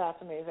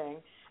 that's amazing.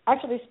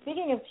 Actually,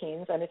 speaking of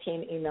teens and a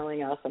teen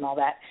emailing us and all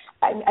that,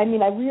 I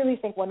mean, I really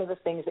think one of the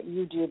things that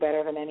you do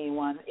better than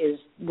anyone is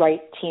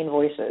write teen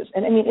voices.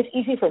 And I mean, it's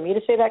easy for me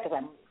to say that because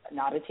I'm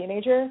not a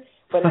teenager,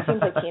 but it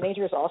seems like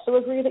teenagers also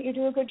agree that you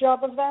do a good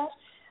job of that.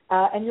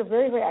 And you're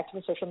very, very active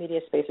in social media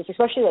spaces,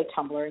 especially like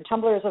Tumblr. And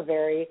Tumblr is a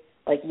very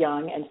like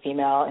young and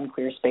female and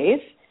queer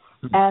space.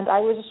 Mm-hmm. And I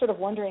was just sort of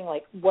wondering,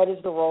 like, what is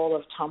the role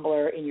of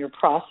Tumblr in your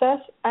process,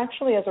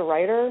 actually, as a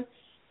writer?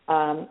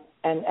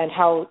 And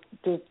how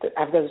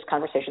have those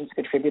conversations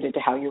contributed to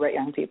how you write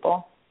young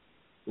people?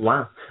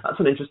 Wow, that's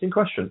an interesting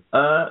question.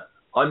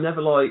 I'm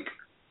never like,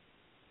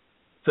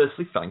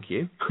 firstly, thank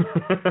you.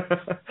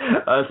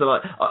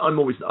 I'm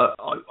always,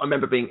 I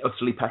remember being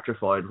utterly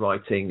petrified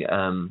writing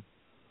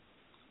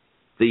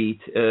the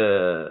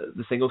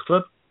Singles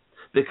Club,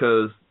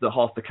 because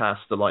half the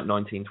cast are like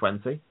 19,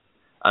 20,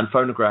 and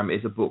Phonogram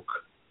is a book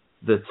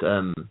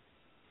that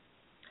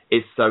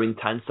is so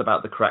intense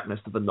about the correctness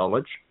of the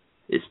knowledge.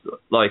 It's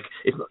like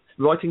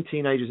writing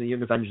teenagers and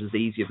young Avengers is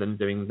easier than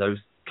doing those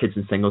kids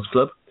in Singles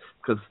Club,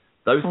 because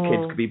those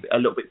kids could be a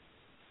little bit,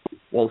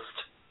 whilst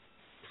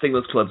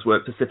Singles Clubs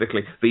were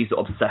specifically, these are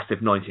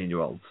obsessive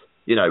 19-year-olds.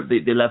 You know,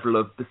 the level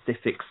of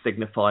specific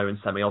signifier and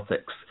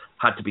semiotics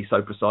had to be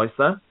so precise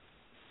there.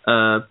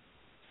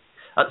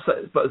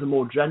 But as a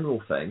more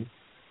general thing,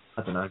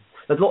 I don't know.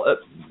 There's a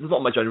lot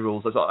of my general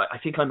rules. I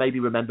think I maybe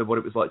remember what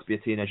it was like to be a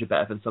teenager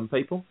better than some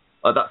people.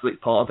 That's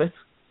like part of it.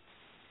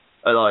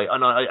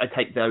 I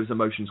take those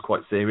emotions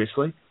quite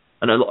seriously.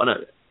 Another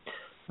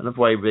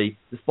way,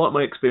 despite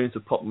my experience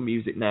of pop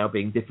music now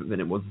being different than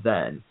it was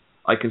then,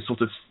 I can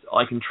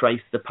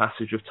trace the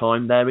passage of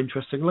time there.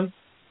 Interestingly,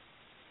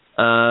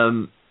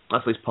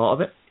 that's at least part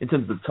of it. In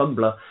terms of the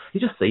Tumblr, you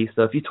just see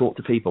stuff. You talk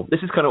to people.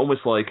 This is kind of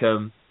almost like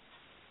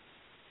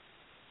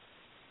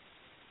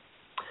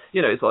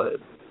it's like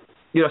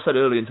I said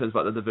earlier in terms of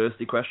like the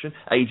diversity question.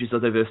 Age is a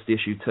diversity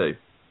issue too.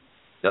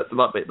 That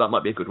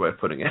might be a good way of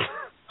putting it.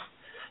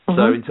 Mm-hmm.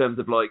 So in terms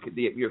of like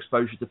your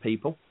exposure to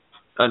people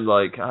and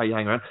like how you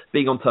hang around,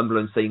 being on Tumblr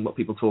and seeing what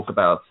people talk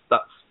about,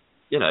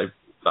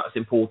 that's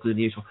important and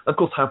useful. Of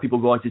course, how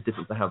people write is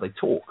different to how they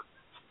talk.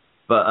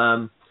 But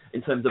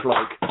in terms of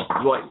like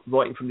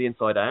writing from the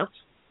inside out,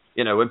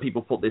 when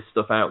people put this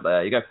stuff out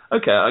there, you go,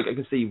 okay, I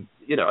can see,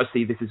 I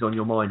see this is on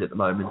your mind at the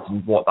moment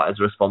and what that is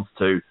a response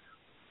to,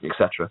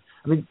 etc.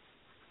 I mean,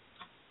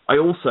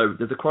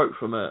 there's a quote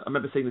from I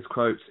remember seeing this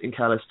quote in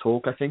Calais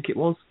Talk, I think it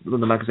was, one of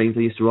the magazines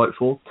I used to write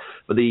for,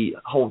 but the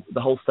whole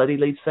steady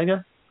lead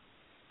singer.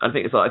 I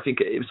think it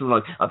was something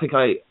like, I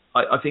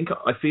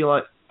feel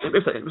like, it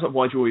was like,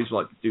 why do you always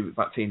like do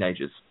about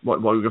teenagers? Why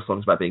are your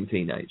songs about being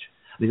teenage?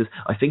 And he says,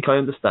 I think I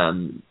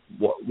understand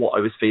what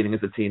I was feeling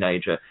as a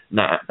teenager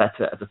now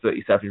better as a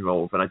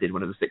 37-year-old than I did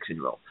when I was a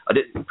 16-year-old. I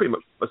didn't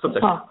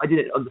I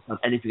didn't understand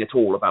anything at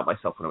all about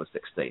myself when I was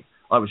 16.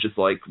 I was just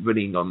like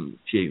running on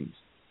fumes.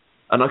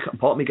 And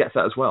part of me gets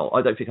that as well.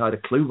 I don't think I had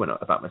a clue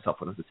about myself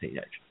when I was a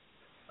teenager.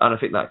 And I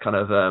think that kind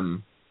of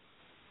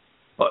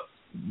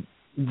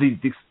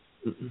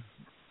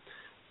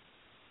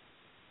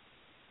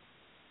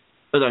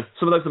I don't know,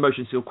 some of those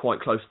emotions feel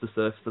quite close to the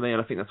surface to me,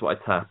 and I think that's what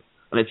I tap.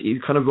 And if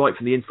you kind of write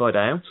from the inside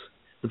out,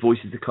 the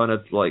voices are kind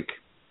of like,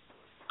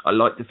 I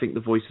like to think the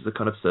voices are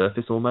kind of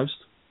surface almost.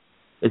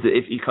 If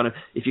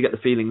you get the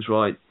feelings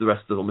right, the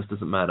rest of it almost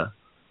doesn't matter.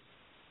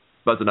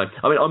 But I don't know.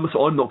 I mean,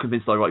 I'm not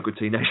convinced I write good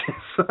teenagers.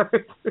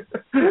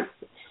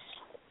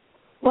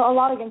 Well, a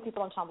lot of young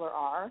people on Tumblr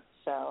are,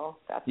 so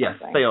that's yes,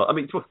 something. They are. I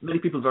mean, many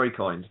people are very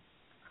kind.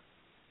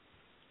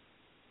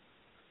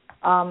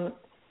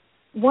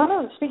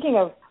 Speaking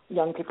of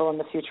young people in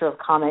the future of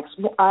comics,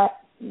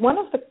 one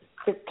of the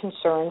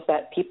concerns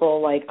that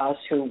people like us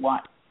who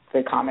want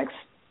the comics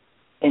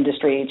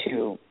industry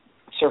to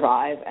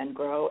survive and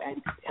grow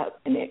and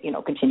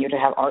continue to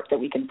have art that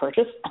we can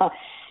purchase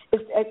is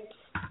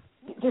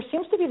there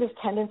seems to be this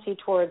tendency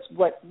towards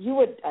what you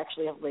would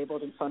actually have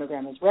labeled in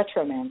Phonogram as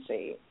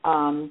retromancy.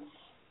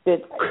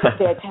 The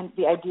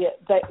idea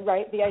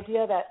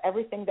that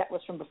everything that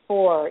was from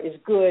before is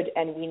good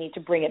and we need to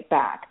bring it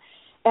back.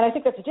 And I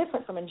think that's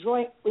different from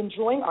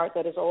enjoying art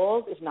that is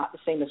old is not the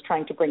same as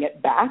trying to bring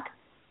it back.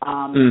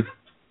 And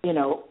I don't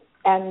know,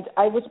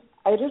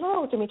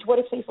 to what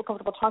extent you feel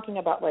comfortable talking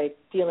about like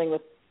dealing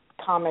with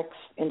comics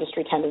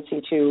industry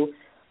tendency to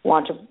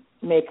want to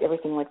make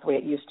everything like the way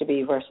it used to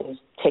be versus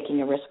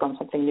taking a risk on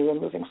something new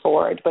and moving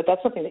forward. But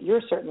that's something that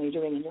you're certainly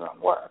doing in your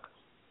own work.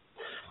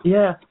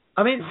 Yeah,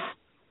 I mean,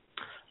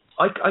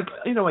 I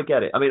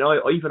get it. I mean,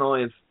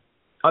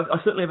 I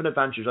certainly have an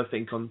advantage, I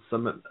think, on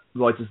some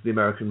writers of the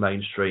American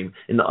mainstream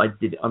in that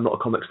I'm not a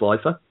comics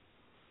lifer.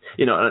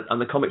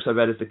 And the comics I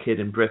read as a kid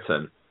in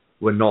Britain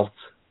were not...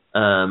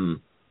 the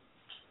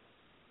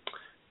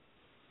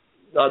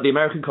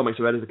American comics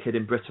I read as a kid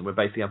in Britain were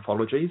basically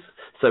anthologies.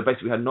 So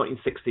basically we had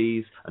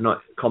 1960s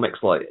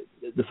comics like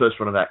the first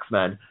run of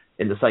X-Men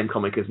in the same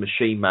comic as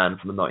Machine Man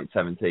from the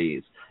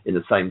 1970s, in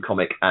the same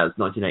comic as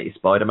 1980s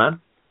Spider-Man.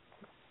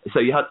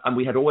 So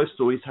we had all those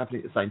stories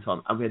happening at the same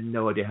time, and we had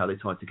no idea how they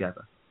tied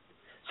together.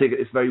 So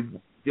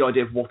the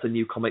idea of what a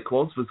new comic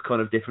was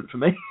kind of different for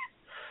me.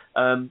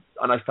 And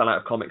I fell out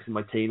of comics in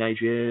my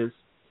teenage years.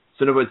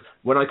 So in other words,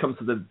 when I come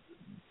to the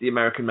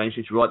American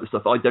mainstream to write the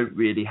stuff, I don't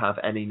really have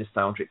any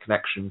nostalgic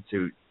connection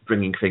to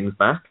bringing things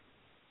back.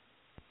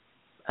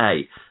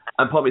 And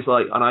part of me is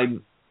like,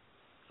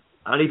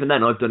 and even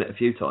then I've done it a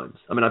few times.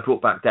 I mean, I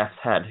brought back Death's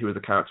Head, who was a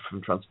character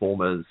from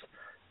Transformers,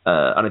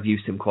 and I've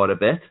used him quite a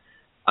bit.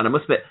 And I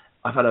must admit,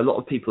 I've had a lot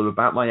of people who are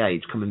about my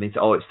age come in and say,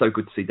 oh, it's so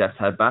good to see Death's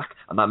Head back,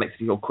 and that makes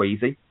me feel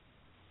queasy.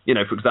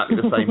 For exactly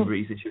the same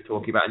reasons you're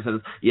talking about. In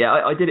terms of,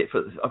 I did it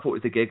I thought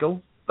it was a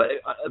giggle, but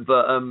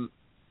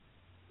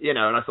and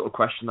I sort of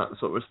question that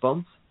sort of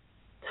response.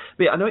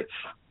 But I know it.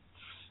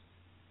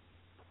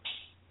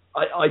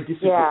 I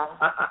disagree. Yeah.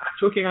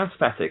 Talking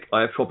aesthetic,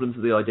 I have problems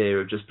with the idea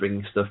of just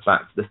bringing stuff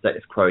back to the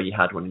status quo you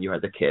had when you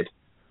had a kid.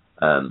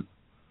 And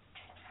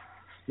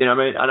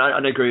I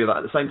agree with that.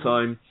 At the same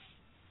time,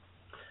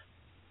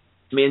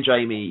 me and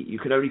Jamie, you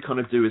can only kind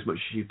of do as much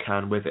as you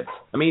can with it.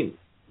 I mean,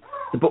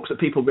 the books that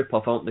people rip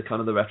off aren't the kind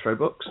of the retro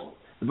books.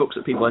 The books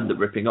that people end up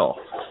ripping off.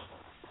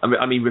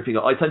 I mean ripping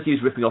off. I tend to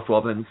use ripping off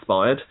rather than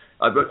inspired.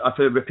 I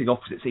prefer ripping off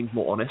because it seems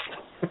more honest.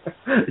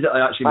 I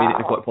actually mean it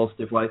in a quite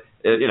positive way.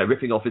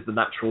 Ripping off is the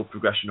natural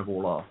progression of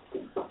all art.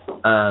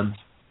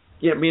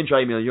 Me and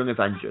Jamie are young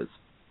Avengers,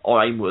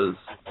 our aim was,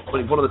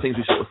 one of the things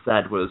we sort of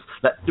said was,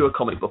 let's do a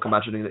comic book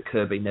imagining that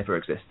Kirby never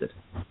existed.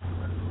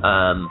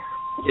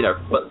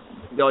 But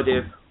the idea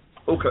of,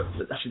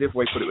 actually the other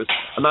way to put it was,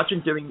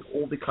 imagine doing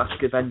all the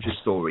classic Avengers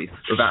stories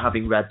without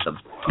having read them.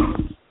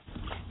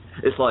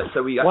 It's like,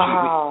 so we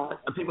actually,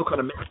 and people kind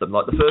of miss them.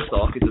 Like the first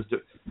arc is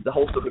the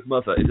whole stuff with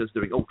Mother is us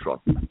doing Ultron.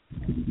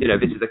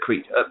 This is a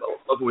creature,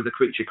 Mother was a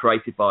creature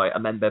created by a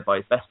member by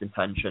his best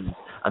intentions,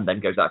 and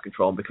then goes out of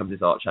control and becomes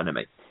his arch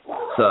enemy.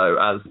 So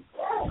as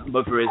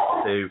Mother is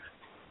to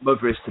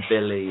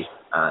Billy,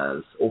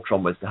 as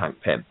Ultron was to Hank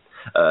Pym.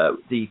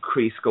 The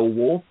Kree Skull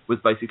War was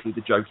basically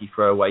the jokey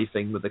throwaway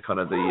thing with the kind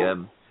of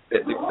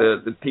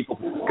the people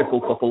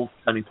skiffle couple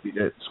turning to be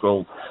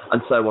Skrulls,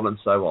 and so on and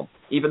so on.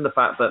 Even the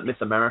fact that Miss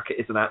America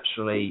isn't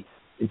actually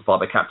inspired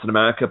by Captain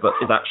America, but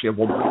is actually a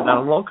Wonder Woman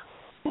analog.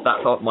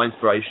 That's my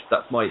inspiration.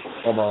 That's my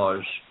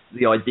homage.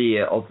 The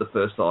idea of the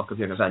first arc of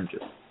Young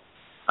Avengers,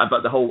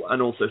 but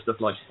and also stuff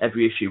like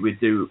every issue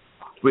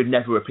we'd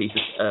never repeat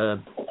a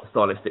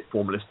stylistic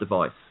formalist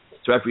device.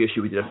 So every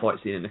issue we did a fight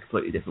scene in a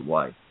completely different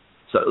way.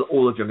 So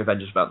all of Young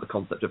Avengers about the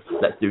concept of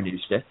let's do new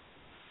stuff.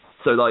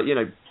 So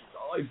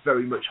I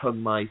very much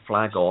hung my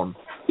flag on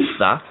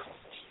that.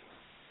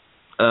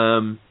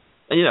 And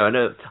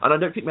I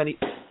don't think many.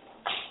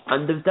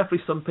 And there's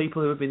definitely some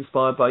people who have been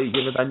inspired by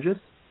Young Avengers.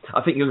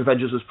 I think Young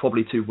Avengers was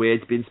probably too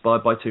weird to be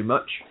inspired by too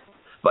much.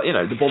 But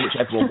the one which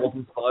everyone was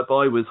inspired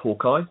by was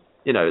Hawkeye.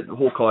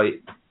 Hawkeye,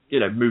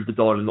 moved the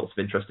dial in lots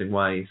of interesting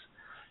ways.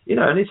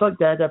 And it's like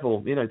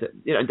Daredevil.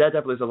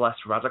 Daredevil is a less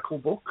radical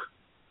book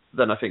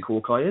than I think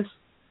Hawkeye is.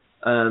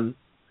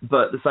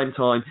 But at the same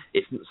time,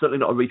 it's certainly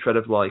not a retread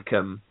of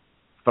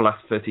the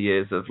last 30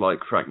 years of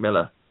Frank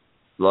Miller,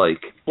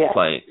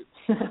 playing.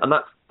 And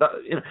that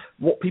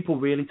what people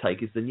really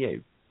take is the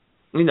new.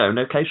 And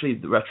occasionally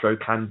the retro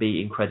can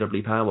be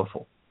incredibly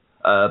powerful,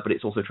 but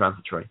it's also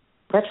transitory.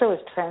 Retro is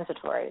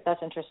transitory.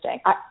 That's interesting.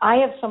 I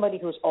have somebody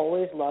who's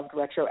always loved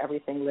retro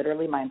everything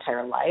literally my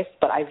entire life,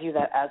 but I view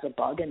that as a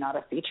bug and not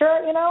a feature,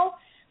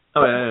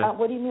 Oh, yeah.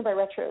 What do you mean by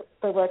retro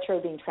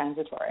being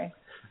transitory?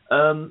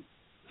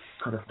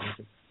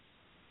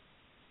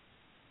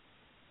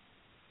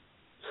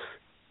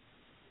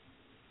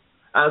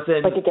 As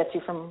in, it gets you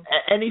from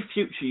any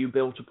future you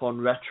built upon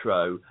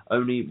retro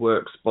only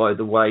works by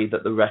the way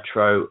that the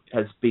retro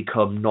has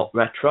become not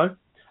retro.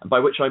 And by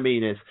which I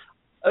mean is,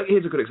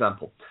 here's a good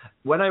example.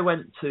 When I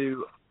went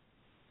to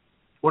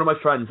one of my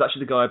friends,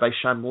 actually the guy I based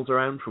Shambles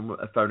around from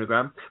a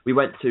Phonogram, we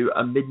went to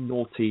a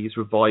mid-noughties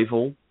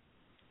revival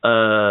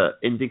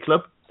indie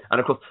club. And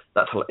of course,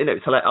 that's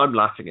it's hilarious. I'm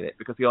laughing at it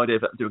because the idea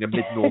of doing a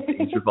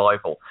mid-noughties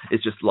revival is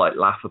just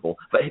laughable.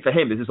 But for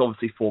him, this is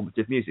obviously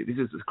formative music. This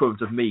is the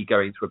equivalent of me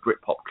going to a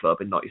Britpop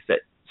club in '96.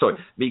 Sorry,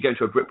 me going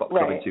to a Britpop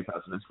club in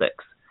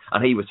 2006,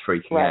 and he was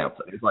freaking out.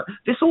 And he was like,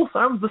 "This all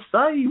sounds the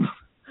same."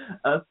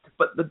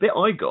 But the bit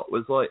I got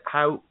was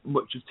how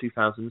much of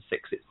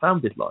 2006 it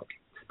sounded like,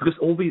 because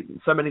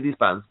so many of these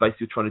bands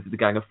basically were trying to do the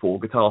Gang of Four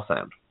guitar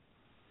sound,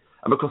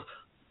 and because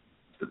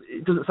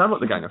it doesn't sound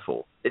like the Gang of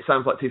Four, it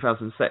sounds like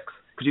 2006.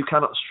 Because you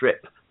cannot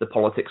strip the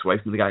politics away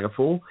from the Gang of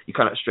Four. You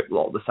cannot strip a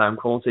lot of the sound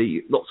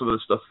quality, lots of other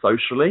stuff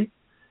socially,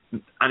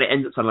 and it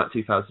ends up sounding like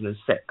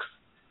 2006.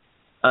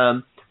 So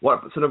in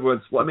other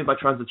words, what I mean by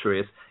transitory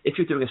is, if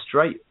you're doing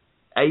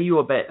your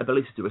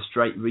ability to do a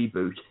straight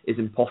reboot is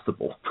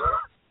impossible,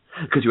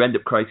 because you end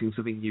up creating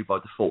something new by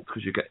default,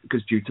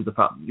 because due to the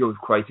fact you're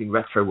creating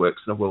retro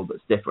works in a world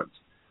that's different.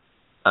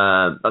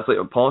 That's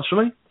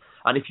partially,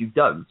 and if you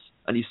don't,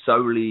 and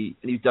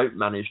you don't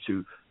manage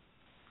to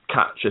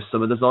capture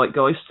some of the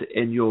zeitgeist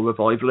in your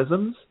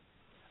revivalisms,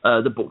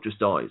 the book just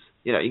dies.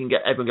 You can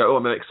get everyone go, "Oh,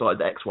 I'm excited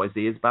that XYZ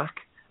is back,"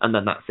 and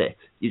then that's it.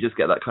 You just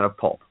get that kind of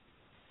pop.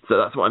 So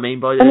that's what I mean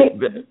by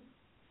it.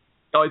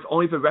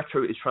 Either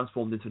retro is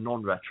transformed into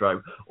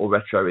non-retro, or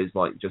retro is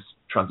just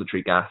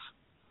transitory gas.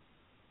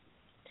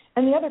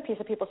 And the other piece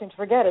that people seem to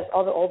forget is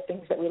all the old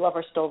things that we love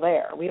are still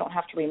there. We don't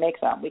have to remake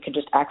them. We can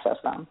just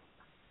access them.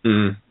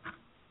 Mm.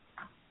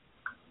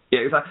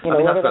 Yeah, exactly.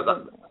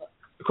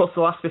 Across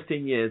the last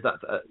 15 years,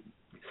 that's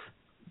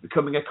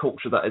becoming a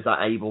culture that is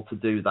able to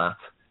do that,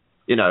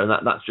 and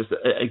that's just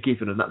a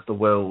given, and that's the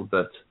world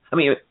that. I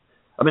mean,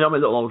 I'm a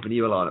little older than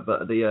you, Alana,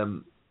 but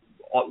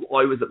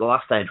I was at the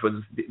last stage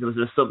when there was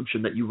an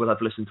assumption that you will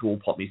have listened to all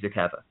pop music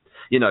ever.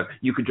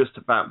 You could just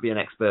about be an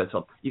expert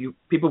on.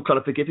 People kind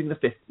of forgiving the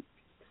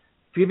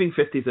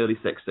 50s, early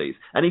 60s,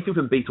 anything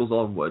from Beatles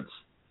onwards.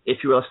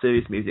 If you are a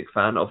serious music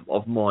fan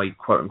of my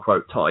quote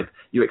unquote type,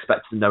 you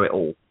expect to know it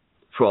all.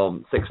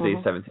 From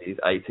 60s, 70s,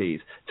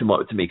 80s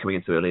to me coming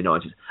into the early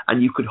 90s.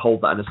 And you could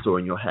hold that in a store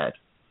in your head.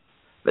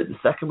 But the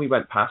second we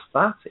went past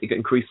that, it got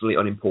increasingly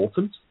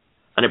unimportant.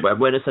 And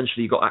when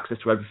essentially you got access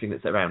to everything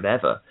that's around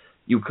ever,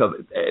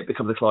 it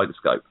becomes a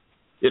kaleidoscope.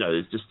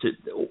 There's just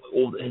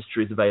all the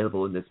history is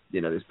available in this,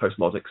 this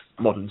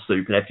postmodern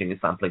soup, and everything is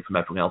sampling from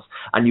everyone else.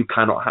 And you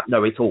cannot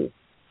know it all.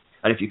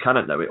 And if you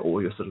cannot know it all,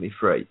 you're suddenly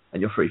free,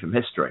 and you're free from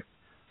history.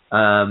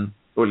 Or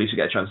at least you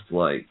get a chance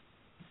to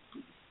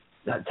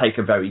take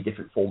a very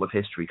different form of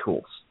history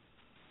course.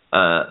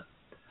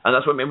 And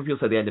that's what when people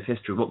say the end of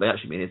history, what they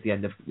actually mean is the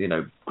end of,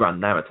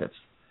 grand narratives.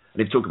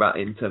 And if you talk about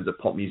it in terms of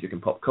pop music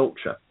and pop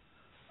culture,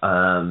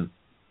 we're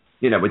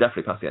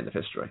definitely past the end of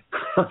history,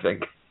 I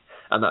think.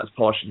 And that's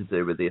partially to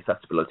do with the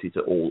accessibility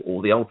to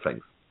all the old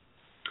things.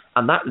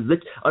 And that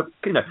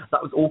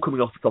was all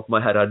coming off the top of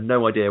my head. I had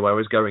no idea where I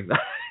was going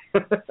there.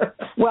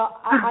 Well,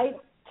 I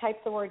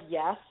typed the word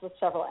yes with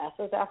several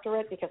S's after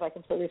it because I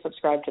completely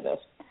subscribe to this.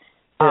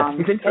 Yeah,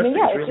 it's interesting.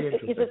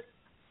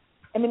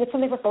 It's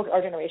something for folks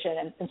our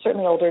generation and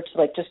certainly older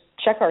to just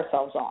check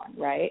ourselves on,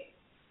 right?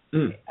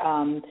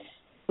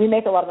 We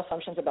make a lot of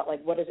assumptions about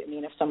what does it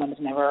mean if someone has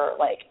never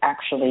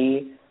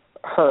actually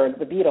heard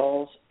the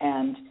Beatles,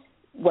 and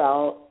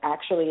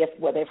actually if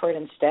what they've heard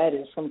instead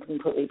is some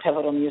completely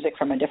pivotal music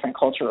from a different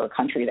culture or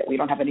country that we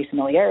don't have any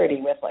familiarity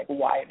with,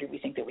 why do we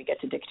think that we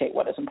get to dictate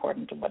what is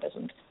important and what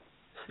isn't?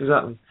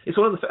 Exactly. It's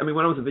one of the.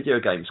 When I was a video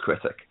games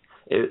critic,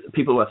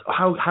 people were,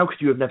 how could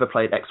you have never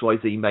played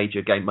XYZ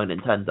major game by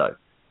Nintendo?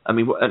 And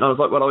I was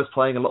like, I was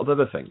playing a lot of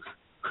other things.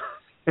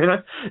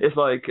 It's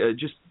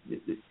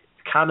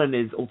canon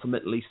is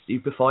ultimately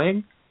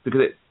stupefying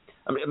because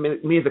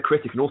me as a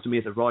critic and also me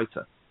as a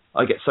writer,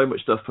 I get so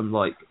much stuff from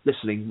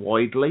listening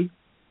widely,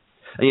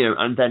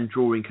 and then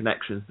drawing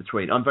connections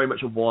between. I'm very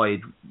much a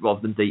wide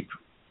rather than deep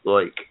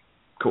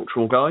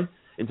cultural guy.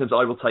 In terms of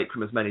I will take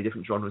from as many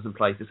different genres and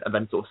places and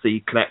then sort of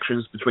see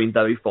connections between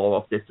very far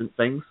off distant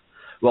things,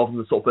 rather than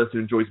the sort of person who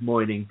enjoys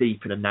mining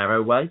deep in a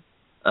narrow way.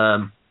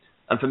 And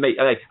for me,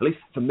 at least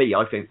for me,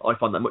 I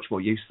find that much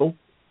more useful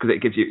because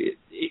it gives you.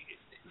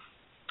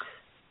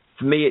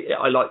 For me,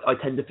 I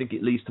tend to think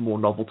it leads to more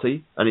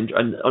novelty and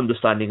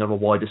understanding of a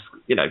wider,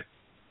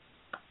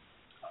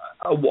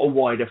 a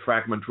wider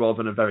fragment rather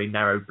than a very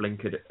narrow,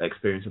 blinkered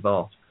experience of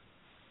art.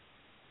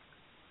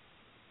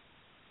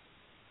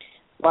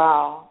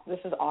 Wow, this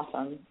is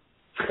awesome.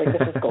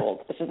 This is gold.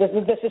 This is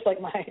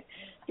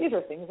these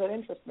are things that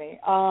interest me.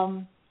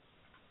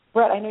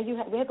 Brett, I know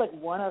we had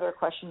one other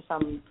question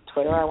from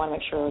Twitter I want to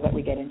make sure that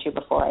we get into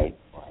before I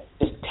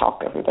just talk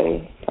to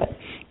everybody. But.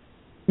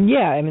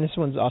 Yeah, this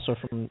one's also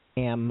from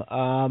Sam.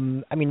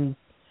 I'm going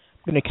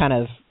to kind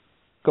of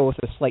go with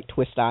a slight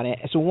twist on it.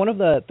 So one of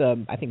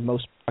the I think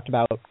most talked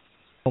about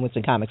moments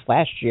in comics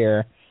last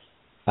year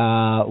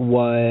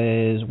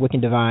was Wiccan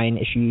Divine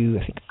issue,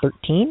 I think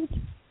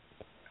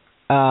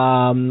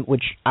 13,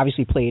 which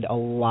obviously played a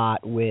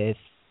lot with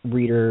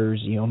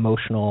readers'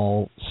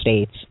 emotional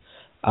states,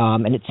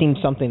 and it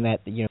seems something that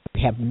we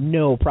have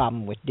no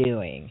problem with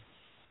doing.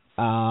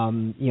 How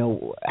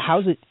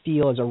does it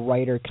feel as a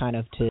writer kind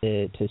of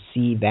to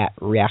see that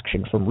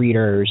reaction from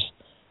readers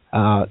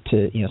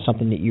to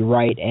something that you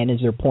write, and is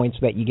there points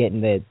that you get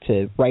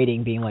into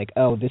writing being like,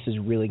 oh, this is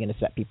really going to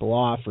set people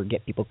off or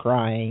get people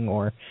crying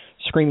or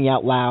screaming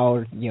out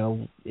loud?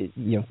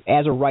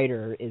 As a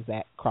writer, is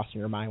that crossing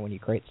your mind when you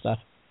create stuff?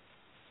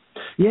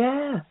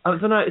 Yeah, I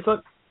don't know. It's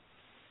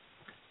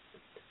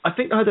I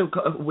think I had a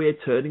weird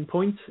turning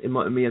point in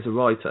me as a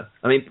writer.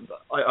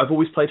 I've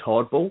always played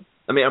hardball.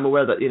 I'm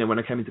aware that when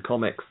I came into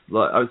comics,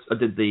 I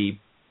did the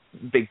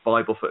big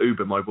Bible for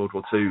Uber, my World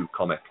War II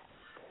comic,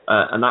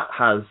 and that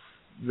has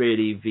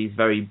really these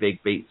very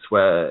big beats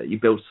where you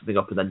build something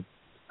up and then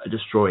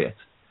destroy it.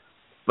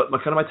 But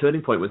my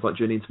turning point was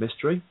Journey into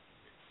Mystery,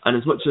 and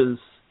as much as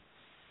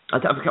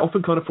I've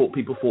often kind of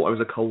people thought I was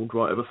a cold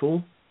writer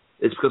before,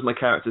 it's because my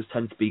characters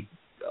tend to be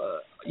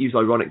use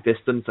ironic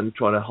distance and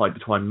try to hide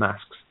behind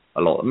masks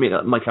a lot.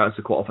 My characters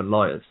are quite often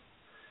liars.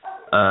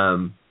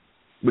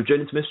 With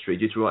Journey into Mystery,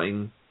 due to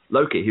writing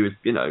Loki, who was,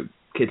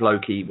 kid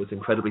Loki was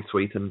incredibly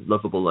sweet and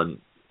lovable and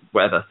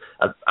whatever,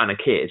 and a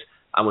kid,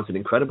 and was an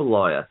incredible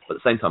liar, but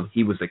at the same time,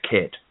 he was a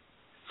kid.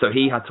 So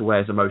he had to wear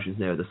his emotions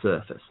near the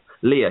surface.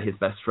 Leah, his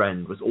best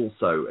friend, was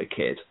also a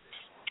kid.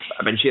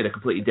 She had a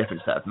completely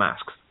different set of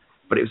masks,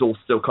 but it was all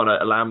still kind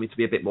of allowing me to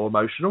be a bit more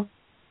emotional.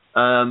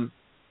 And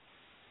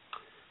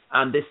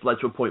this led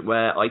to a point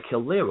where I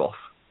kill Leah off.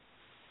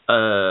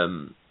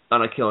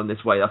 And I kill in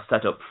this way that's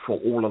set up for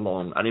all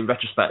along. And in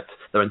retrospect,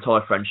 their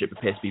entire friendship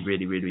appears to be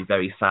really, really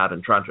very sad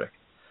and tragic.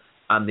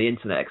 And the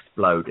internet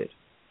exploded.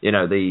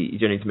 The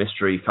Journey into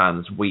Mystery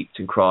fans wept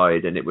and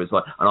cried, and it was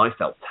and I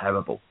felt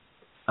terrible.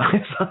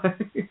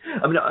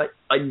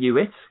 I knew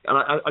it, and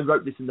I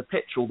wrote this in the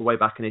pitch all the way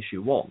back in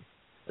issue 1.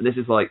 And this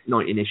is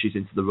 19 issues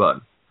into the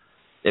run.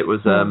 It was,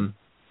 and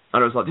I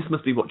was this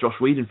must be what Josh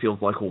Whedon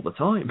feels like all the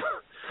time.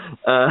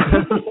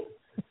 And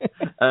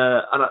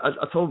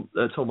I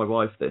told my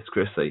wife this,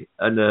 Chrissy,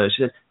 and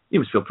she said, "You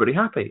must feel pretty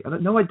happy." And I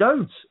said, "No, I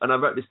don't." And I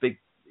wrote this big,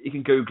 you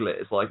can Google it,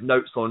 it's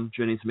notes on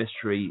Journey into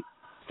Mystery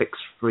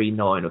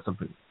 639 or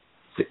something.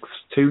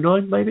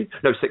 629 maybe?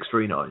 No,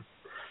 639.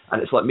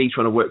 And it's me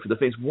trying to work for the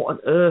things. What on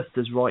earth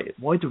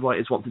why do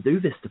writers want to do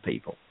this to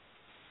people?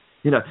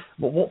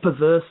 What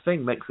perverse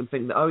thing makes them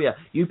think that, oh yeah,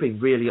 you being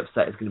really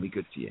upset is going to be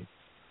good for you?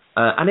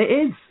 And it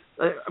is.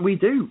 We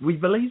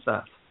believe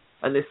that.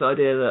 And this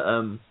idea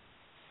that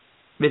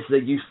this is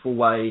a useful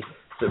way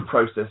to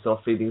process our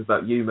feelings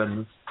about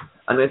humans.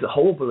 And as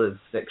horrible as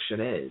fiction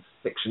is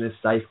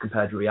safe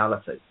compared to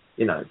reality.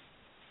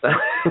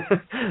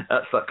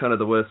 That's like kind of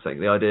the worst thing.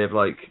 The idea of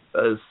like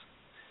us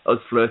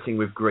flirting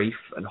with grief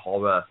and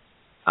horror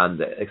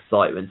and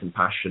excitement and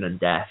passion and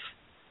death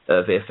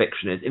via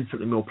fiction is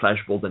infinitely more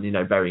pleasurable than, you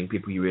know, burying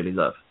people you really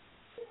love.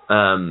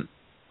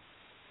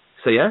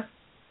 So yeah,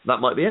 that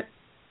might be it.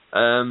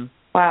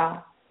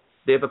 Wow.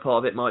 The other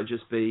part of it might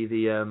just be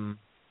that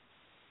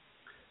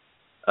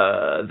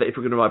if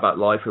we're going to write about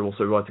life, we're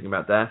also writing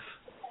about death.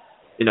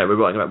 You know, we're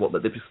writing about what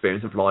the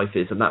experience of life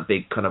is, and that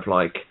big kind of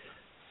like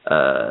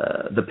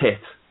the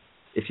pit,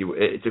 if you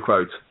to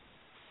quote,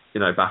 you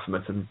know,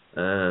 Baphomet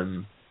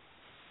and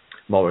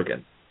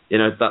Morrigan. You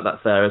know,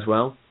 that's there as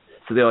well.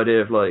 So the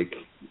idea of like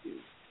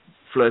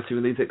flirting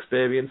with these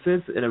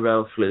experiences in a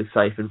relatively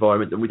safe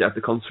environment, and we don't have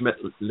to consummate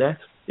it.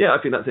 Yeah,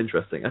 I think that's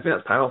interesting. I think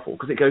that's powerful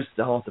because it goes to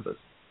the heart of us,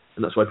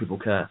 and that's why people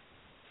care,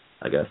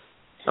 I guess.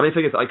 I mean, the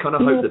thing is, I kind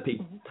of hope that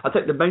people... I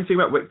think the main thing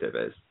about Wicked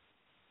is,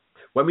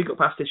 when we got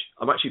past issue...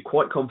 I'm actually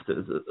quite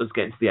confident as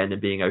getting to the end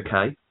and being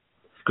okay.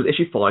 Because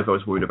issue 5 I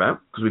was worried about,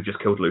 because we've just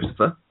killed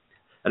Lucifer.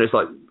 And it's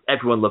like,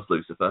 everyone loves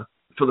Lucifer.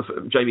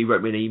 Jamie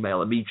wrote me an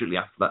email immediately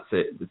after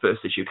the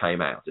first issue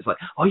came out. It's like,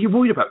 are you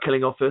worried about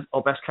killing our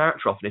best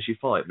character off in issue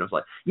 5? And I was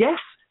like, yes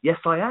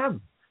I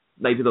am.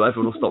 Maybe though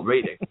everyone will stop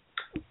reading.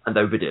 And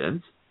they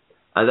didn't.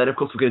 And then, of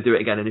course, we're going to do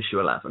it again in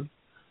issue 11.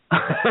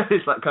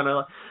 It's like kind of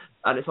like...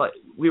 And it's like,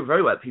 we were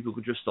very aware people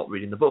could just stop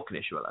reading the book in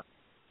issue 11.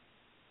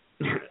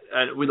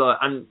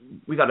 And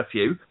we've had a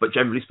few, but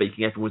generally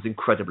speaking, everyone was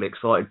incredibly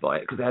excited by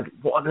it because they had,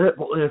 what on earth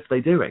are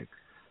they doing?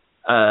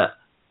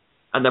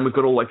 And then we've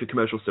gone all the way through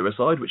commercial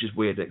suicide, which is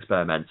weird and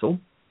experimental.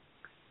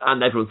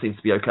 And everyone seems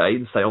to be okay,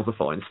 and sales are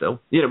fine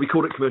still. You know, we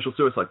called it commercial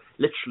suicide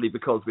literally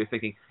because we're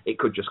thinking it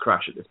could just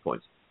crash at this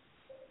point.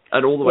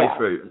 And all the way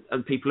through,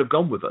 and people have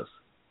gone with us.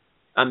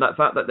 And that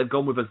fact that they've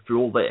gone with us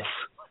through all this,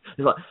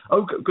 it's like,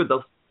 oh, good,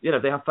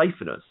 they have faith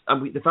in us.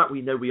 And the fact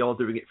we know we are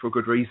doing it for a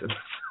good reason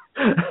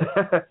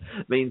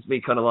means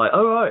me kind of like,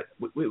 all right,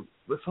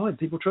 we're fine,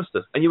 people trust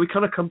us. And we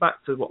kind of come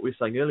back to what we were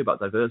saying earlier about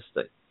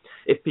diversity.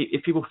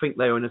 If people think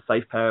they're in a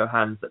safe pair of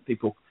hands, that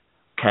people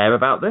care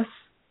about this,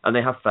 and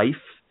they have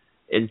faith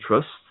in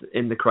trust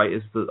in the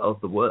creators of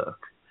the work,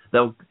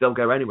 they'll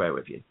go anywhere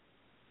with you.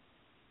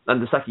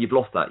 And the second you've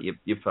lost that,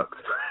 you're fucked.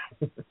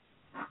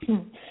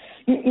 You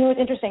know, it's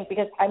interesting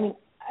because, I mean,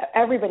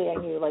 everybody I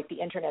knew, like, the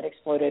internet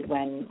exploded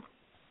when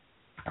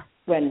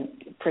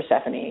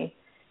Persephone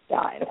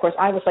died. Of course,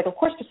 I was like, of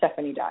course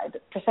Persephone died.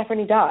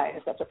 Persephone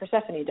dies. That's what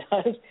Persephone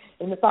does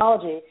in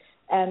mythology.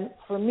 And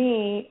for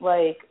me,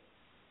 like,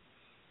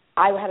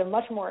 I had a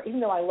much more, even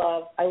though I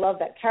love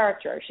that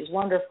character, she's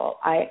wonderful,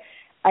 I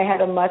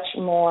had a much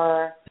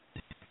more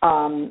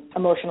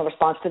emotional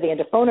response to the end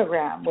of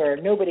Phonogram, where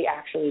nobody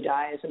actually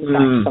dies. In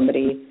fact,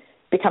 somebody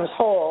becomes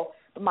whole.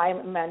 My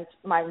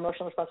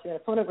emotional response to the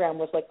Phonogram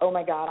was like, oh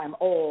my God, I'm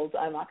old.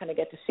 I'm not going to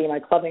get to see my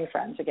clubbing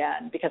friends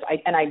again because I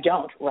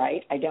don't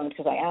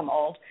because I am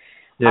old.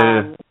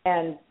 Yeah.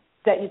 And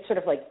that you sort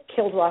of like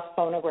killed off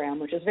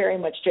Phonogram, which is very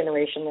much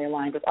generationally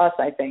aligned with us,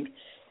 I think.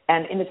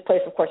 And in its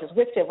place, of course, is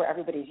Wictive, where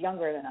everybody's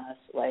younger than us,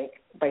 like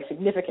by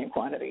significant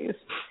quantities.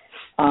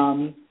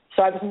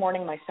 So I was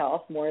mourning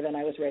myself more than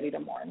I was ready to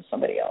mourn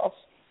somebody else.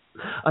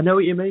 I know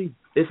what you mean.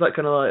 It's like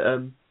kind of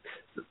like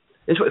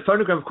it's what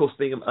Phonogram, of course,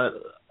 being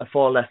a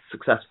far less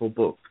successful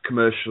book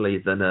commercially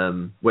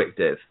than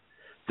Wictive,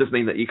 does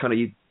mean that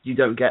you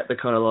don't get the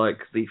kind of like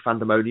the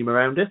fandemonium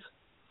around it.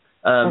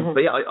 But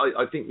yeah,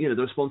 I think, you know,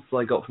 the responses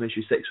I got from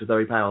issue 6 were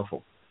very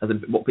powerful, as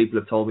in what people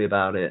have told me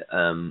about it,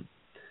 and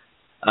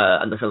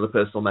the kind of the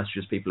personal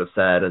messages people have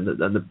said, and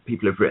the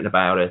people who've written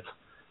about it.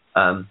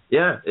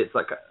 Yeah, it's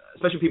like,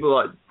 especially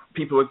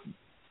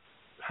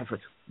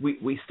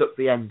we stuck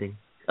the ending.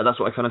 And that's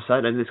what I kind of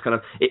said, and it's kind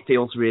of, it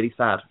feels really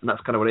sad, and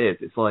that's kind of what it is.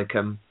 It's like,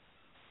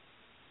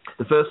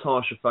 the first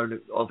half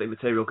of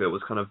Immaterial Girl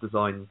was kind of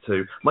designed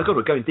to, my God,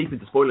 we're going deep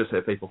into spoilers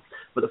here, people,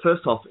 but the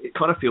first half, it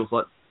kind of feels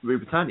like Rue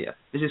Britannia.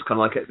 This is kind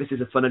of like, this is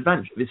a fun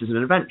adventure, this is an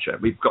adventure.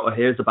 We've got,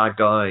 here's the bad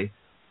guy,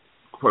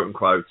 quote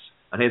unquote,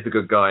 and here's the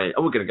good guy,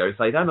 and we're going to go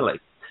save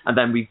Emily. And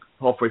then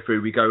halfway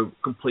through, we go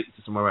completely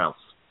to somewhere else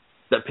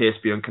that appears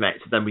to be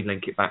unconnected, then we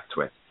link it back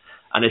to it.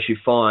 And issue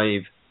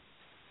 5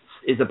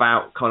 is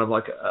about kind of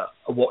like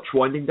a watch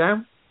winding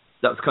down.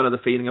 That's kind of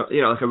the feeling of,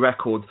 you know, like a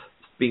record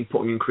being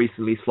put on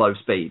increasingly slow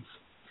speeds.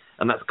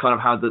 And that's kind of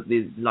how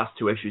the last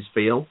 2 issues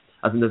feel.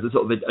 As in there's a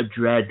sort of a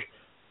dread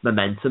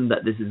momentum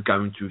that this is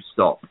going to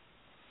stop.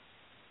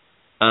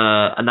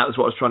 And that was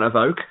what I was trying to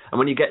evoke. And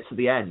when you get to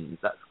the end,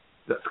 that's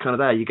kind of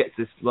there. You get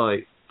this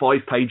like 5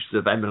 pages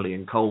of Emily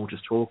and Cole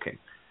just talking.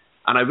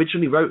 And I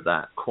originally wrote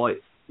that quite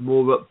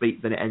more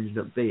upbeat than it ended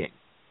up being.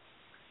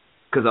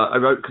 Because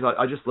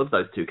I just love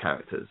those 2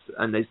 characters,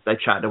 and they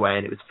chatted away,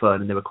 and it was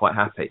fun, and they were quite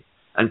happy.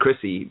 And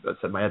Chrissy,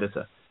 so my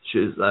editor, she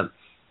was,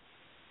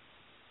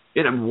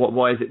 you know,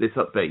 why is it this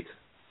upbeat?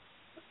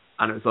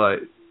 And it was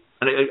like,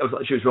 I was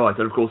like, she was right.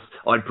 And of course,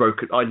 I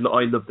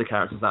loved the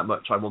characters that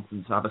much. I wanted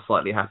them to have a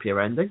slightly happier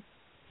ending.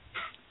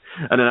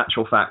 And in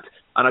actual fact,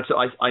 and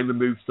I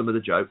removed some of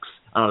the jokes,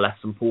 and I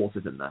left some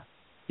pauses in there.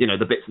 You know,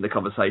 the bits in the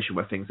conversation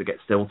where things get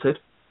stilted,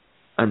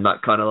 and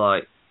that kind of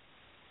like,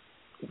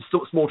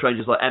 small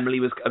changes. Like Emily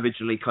was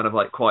originally kind of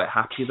like quite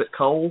happy that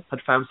Cole had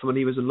found someone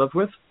he was in love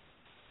with,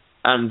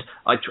 and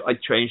I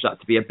changed that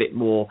to be a bit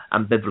more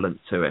ambivalent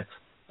to it,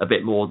 a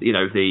bit more, you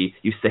know, the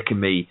 "you sicken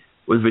me"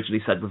 was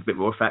originally said with a bit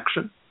more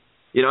affection.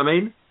 You know what I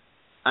mean?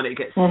 And it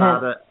gets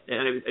sadder,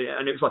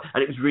 and it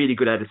was really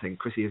good editing.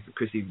 Chrissy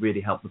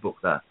really helped the book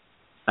there.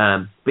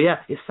 But yeah,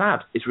 it's sad.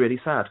 It's really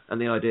sad, and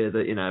the idea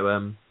that, you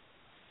know,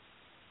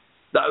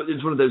 that it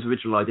was one of those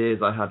original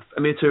ideas I had.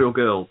 I mean, Material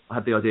Girl, I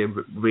had the idea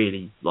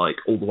really like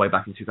all the way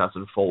back in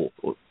 2004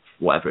 or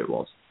whatever it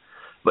was.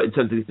 But in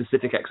terms of the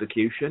specific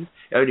execution,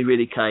 it only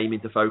really came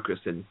into focus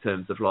in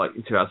terms of like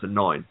in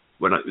 2009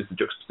 when it was the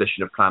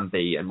juxtaposition of Plan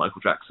B and Michael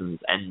Jackson's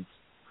Ends,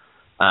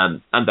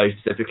 and those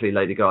specifically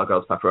Lady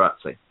Gaga's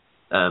Paparazzi.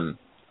 And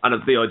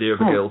the idea of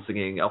a girl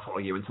singing "I'll follow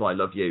you until I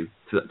love you"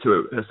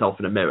 to herself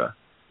in a mirror,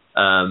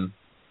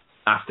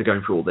 after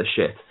going through all this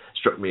shit,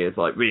 struck me as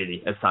like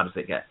really as sad as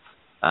it gets.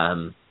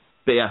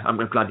 But yeah, I'm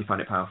glad you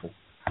found it powerful.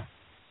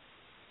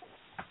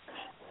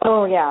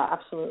 Oh yeah,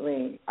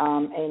 absolutely.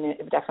 And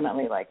it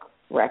definitely like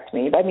wrecked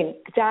me. I mean,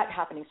 that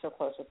happening so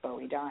close with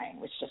Bowie dying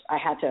was just, I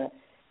had to.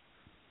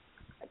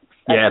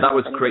 Yeah, that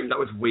was great. That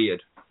was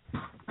weird.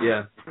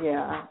 Yeah.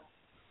 Yeah.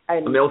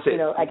 And also, you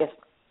know, I guess.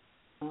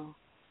 Oh.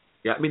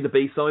 Yeah, I mean the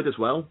B-side as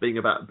well,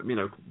 being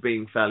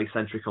fairly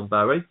centric on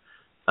Bowie.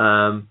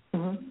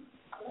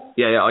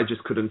 Yeah, I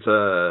just couldn't.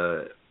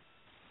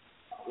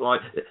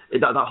 Like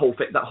that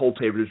whole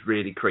period was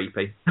really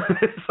creepy.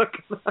 It's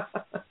like,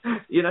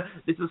 you know,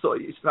 this is sort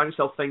of, you find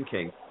yourself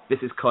thinking this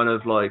is kind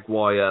of like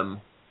why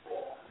Alan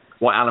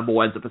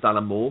Moore ends up as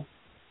Alan Moore,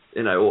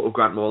 you know, or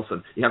Grant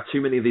Morrison. You have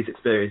too many of these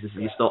experiences,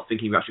 and you start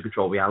thinking you actually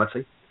control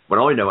reality. When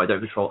I know I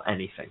don't control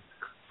anything.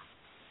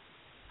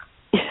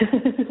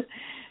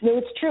 No,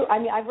 it's true. I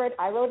mean, I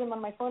wrote in one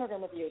of my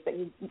Phonogram reviews that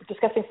you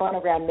discussing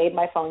Phonogram made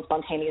my phone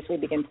spontaneously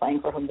begin playing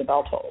For Whom the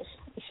Bell Tolls.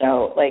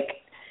 So, like,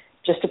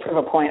 just to prove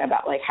a point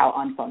about like how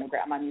on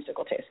Phonogram my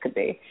musical taste could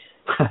be.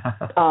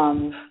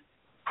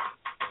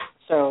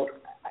 So,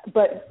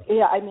 but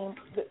yeah, I mean,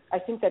 I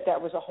think that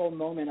was a whole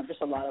moment of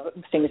just a lot of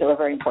things that were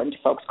very important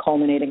to folks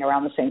culminating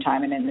around the same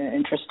time and in an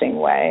interesting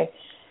way.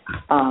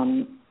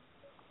 Yeah,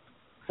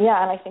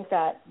 and I think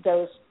that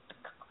those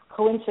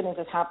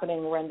coincidences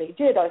happening when they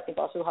did, I think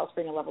also helps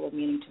bring a level of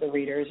meaning to the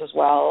readers as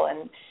well.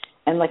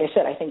 And like I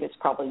said, I think it's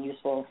probably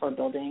useful for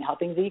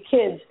helping the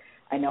kids.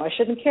 I know I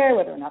shouldn't care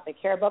whether or not they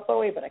care about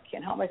Bowie, but I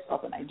can't help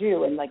myself and I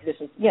do. And like, this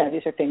is, you know,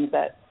 these are things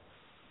that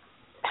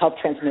help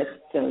transmit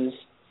those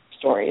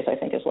stories, I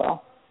think, as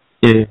well.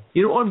 Yeah.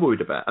 You know what I'm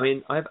worried about? I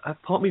mean, I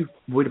have part of me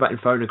worried about in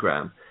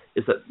Phonogram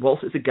is that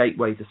whilst it's a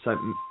gateway to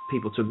some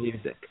people to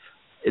music,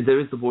 there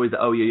is the worry that,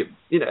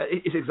 you know,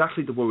 it's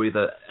exactly the worry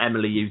that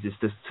Emily uses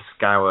to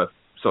scour,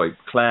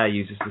 Claire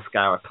uses to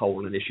scour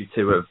Cole in issue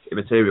 2 of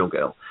Immaterial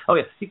Girl. Oh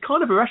yeah, you're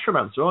kind of a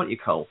retromancer, aren't you,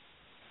 Cole?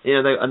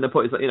 You know, and the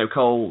point is that, you know,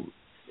 Cole,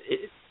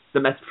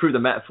 through the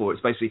metaphor,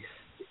 it's basically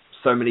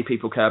so many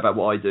people care about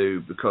what I do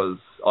because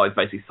I've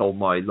basically sold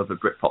my love of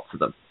Britpop to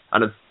them.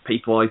 And of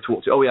people I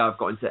talk to, I've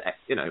got into,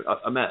 you know,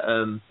 I met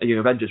a Young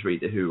Avengers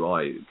reader who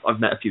I've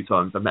met a few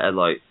times. I met her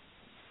like,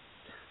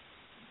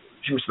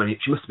 she must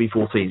have been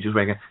 14. She was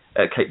wearing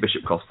a Kate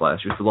Bishop cosplayer.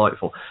 She was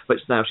delightful. But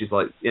now she's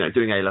like, you know,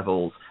 doing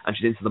A-levels, and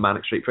she's into the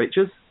Manic Street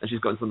Preachers, and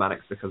she's got into the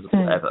Manics because of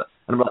whatever.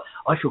 And I'm like,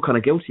 I feel kind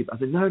of guilty. I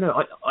said, no,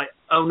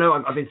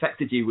 I've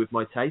infected you with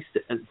my taste,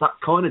 and that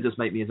kind of does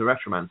make me as a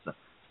retromancer.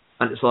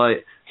 And it's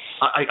like,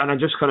 I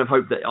just kind of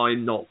hope that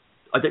I'm not.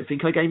 I don't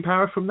think I gain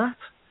power from that,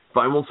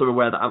 but I'm also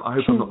aware that I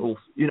hope I'm not all,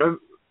 you know.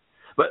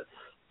 But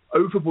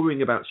over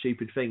worrying about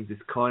stupid things is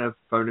kind of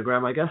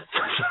Phonogram, I guess.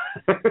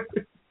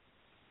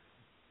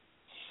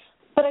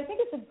 But I think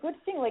it's a good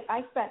thing. Like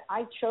I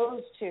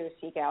chose to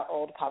seek out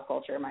old pop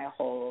culture my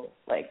whole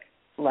like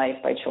life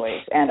by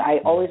choice, and I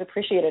always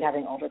appreciated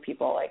having older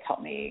people like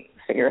help me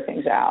figure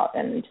things out.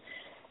 And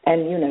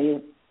you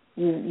know,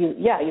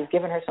 you've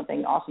given her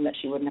something awesome that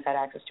she wouldn't have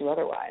had access to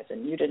otherwise,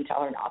 and you didn't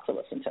tell her not to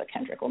listen to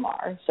Kendrick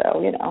Lamar.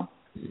 So you know.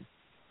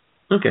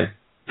 Okay.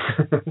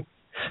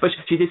 But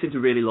she did seem to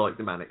really like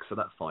the Manics, so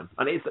that's fine.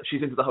 And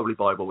she's into the Holy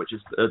Bible, which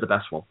is the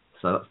best one,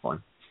 so that's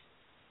fine.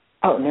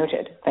 Oh,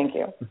 noted. Thank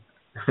you.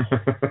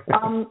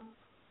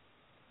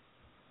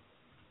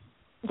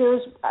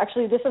 There's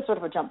actually, this is sort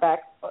of a jump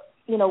back.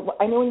 You know,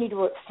 I know when you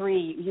wrote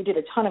 3, you did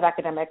a ton of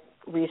academic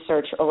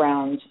research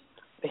around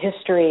the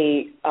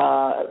history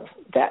of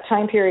that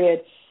time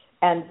period,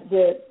 and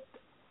there's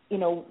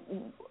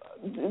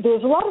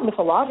a lot of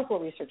mythological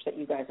research that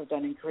you guys have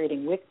done in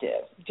creating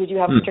Wictive. Did you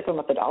have a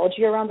particular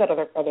methodology around that?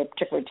 Are there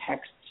particular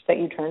texts that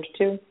you turned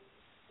to?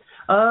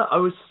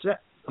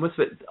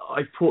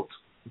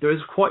 There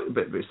is quite a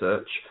bit of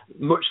research,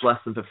 much less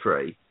than for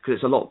free, because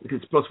it's a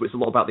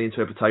lot about the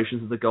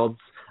interpretations of the gods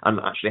and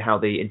actually how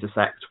they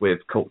intersect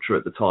with culture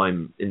at the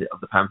time of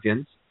the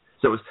pantheons.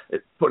 So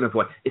put another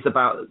way, it's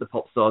about the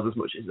pop stars as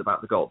much as it's about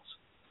the gods.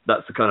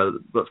 That's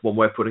one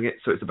way of putting it.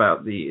 So it's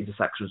about the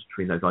intersections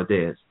between those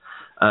ideas.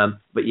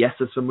 But yes,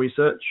 there's some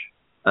research.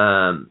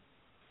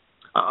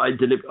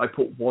 I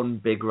put one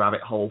big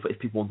rabbit hole for if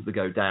people wanted to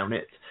go down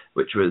it,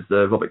 which was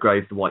Robert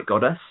Graves' The White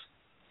Goddess,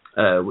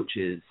 which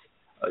is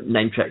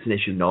name checked in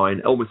issue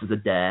 9, almost as a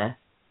dare.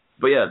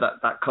 But yeah,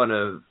 that kind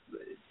of,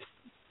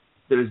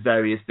 there is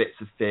various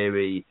bits of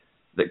theory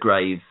that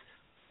Graves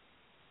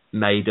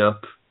made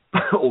up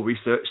or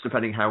researched,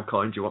 depending how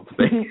kind you want to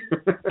be.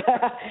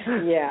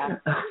 Yeah.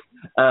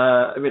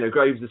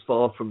 Graves is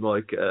far from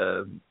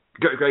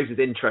Graves is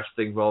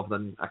interesting rather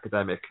than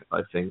academic,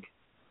 I think.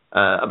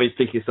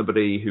 Speaking of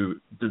somebody who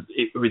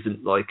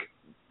isn't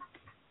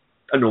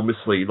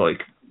enormously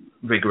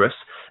rigorous.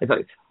 In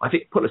fact, I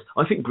think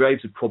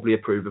Graves would probably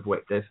approve of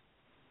Wictive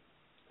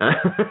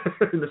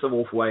in some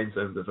awful way in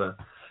terms of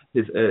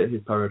his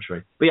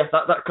poetry. But yeah,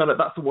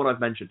 that's the one I've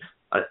mentioned.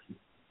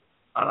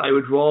 I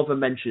would rather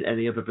mention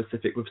any other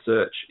specific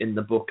research in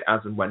the book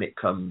as and when it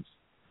comes.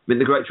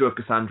 The great joy of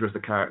Cassandra as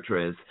the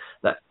character is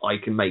that I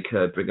can make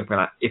her bring up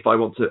if I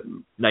want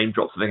to name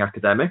drop something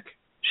academic,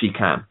 she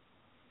can.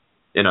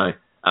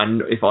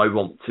 And if I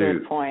want to...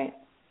 Good point.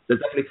 There's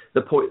definitely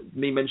the point,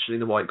 me mentioning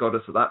the White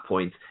Goddess at that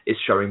point is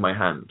showing my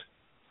hand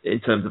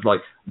in terms of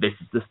this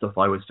is the stuff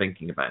I was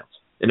thinking about.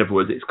 In other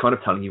words, it's kind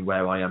of telling you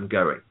where I am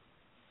going.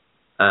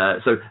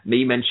 So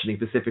me mentioning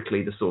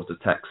specifically the sort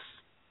of texts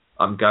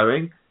I'm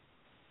going,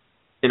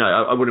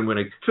 I wouldn't want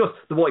to... Sure,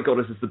 the White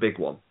Goddess is the big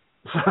one.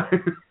 So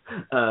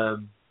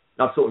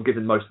I've sort of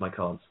given most of my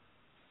cards.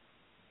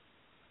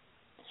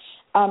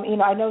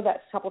 I know that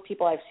a couple of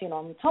people I've seen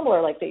on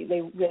Tumblr,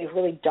 they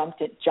really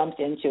jumped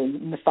into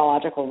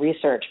mythological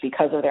research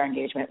because of their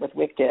engagement with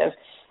Wictive.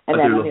 And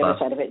then on the other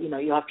side of it,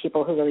 you have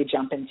people who really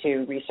jump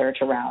into research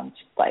around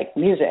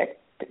music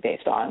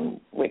based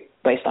on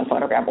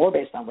Phonogram or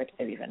based on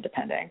Wictive, even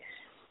depending.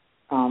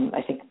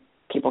 I think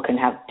people can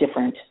have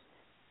different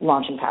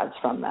launching pads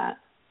from that.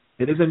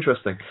 It is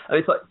interesting.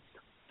 It's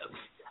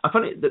I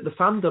find it that the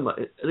fandom,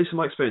 at least in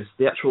my experience,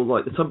 the actual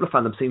the Tumblr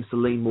fandom seems to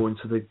lean more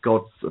into the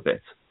gods a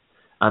bit,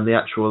 and the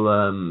actual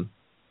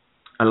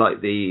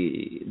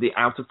the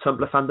out of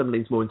Tumblr fandom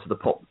leans more into the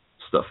pop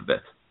stuff a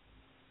bit,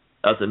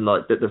 as in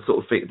the sort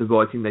of thing, the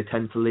writing they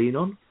tend to lean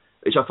on,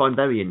 which I find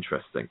very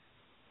interesting.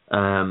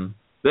 Listen,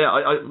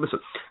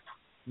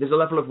 there's a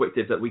level of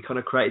Wictive that we kind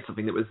of created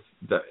something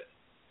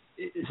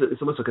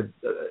it's almost like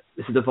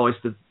it's a device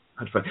to.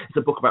 It's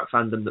a book about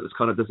fandom that was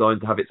kind of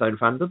designed to have its own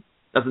fandom.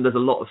 As in, there's a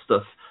lot of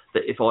stuff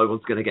that if I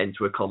was going to get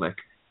into a comic,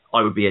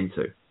 I would be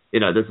into.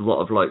 There's a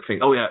lot of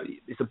things. Oh yeah,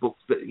 it's a book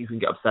that you can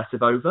get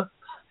obsessive over,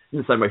 in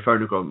the same way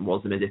Phonogram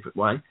was in a different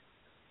way.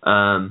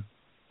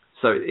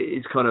 So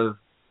it's kind of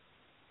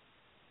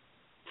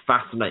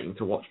fascinating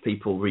to watch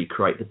people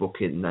recreate the book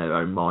in their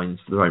own minds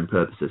for their own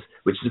purposes,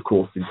 which is of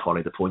course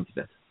entirely the point of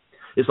it.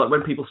 It's like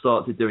when people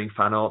started doing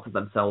fan art of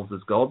themselves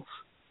as gods.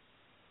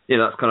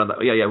 That's kind of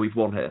we've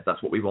won here.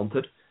 That's what we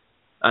wanted.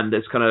 And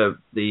there's kind of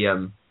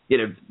the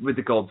with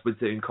the gods, we're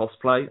doing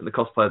cosplay, and the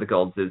cosplay of the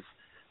gods is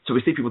so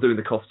we see people doing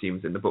the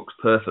costumes in the books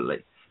perfectly.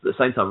 But at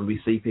the same time, when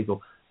we see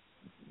people,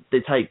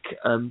 they take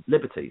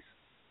liberties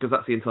because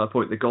that's the entire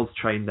point. The gods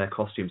train their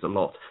costumes a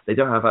lot. They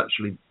don't have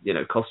actually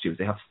costumes;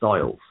 they have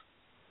styles.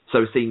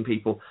 So seeing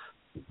people,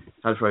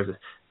 how to phrase this,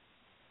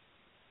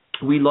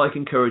 we like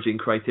encouraging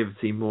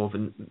creativity more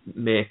than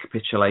mere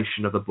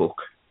capitulation of a book.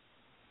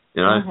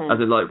 As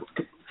in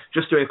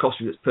just doing a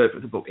costume that's perfect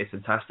for the book is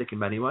fantastic in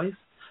many ways,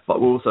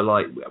 but we're also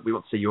we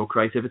want to see your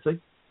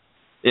creativity.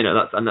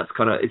 That's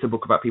kind of, it's a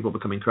book about people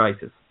becoming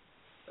creative,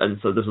 and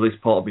so there's at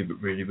least part of me that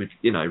really would,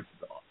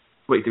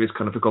 Wictive is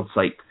kind of for God's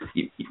sake,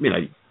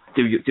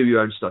 do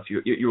your own stuff.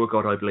 You're a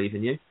god, I believe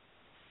in you.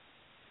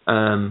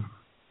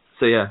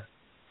 So yeah.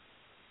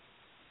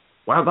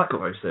 Wow, that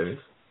got very serious.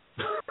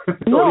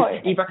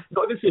 Not even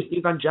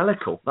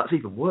evangelical. That's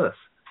even worse.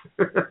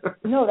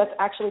 No, that's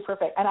actually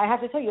perfect. And I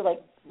have to tell you,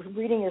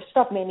 reading your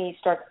stuff made me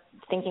start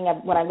thinking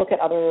of when I look at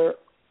other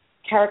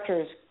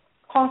characters'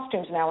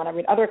 costumes now, when I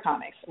read other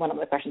comics, one of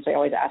the questions I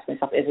always ask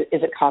myself is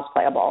it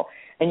cosplayable?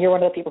 And you're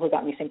one of the people who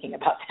got me thinking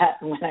about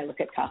that when I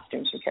look at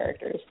costumes for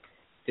characters.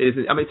 It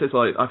is,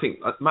 I think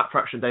Matt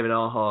Fraction and David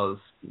Aha's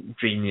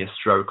genius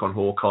stroke on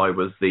Hawkeye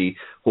was the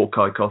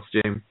Hawkeye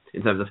costume,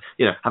 in terms of,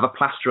 have a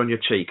plaster on your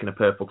cheek and a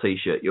purple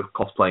T-shirt, you're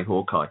cosplaying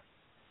Hawkeye.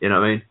 You know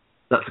what I mean?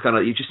 That's the kind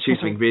of, you just choose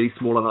something really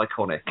small and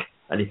iconic,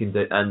 and you can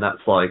do, and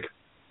that's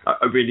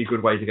a really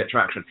good way to get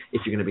traction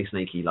if you're going to be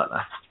sneaky like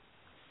that.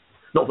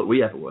 Not that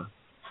we ever were.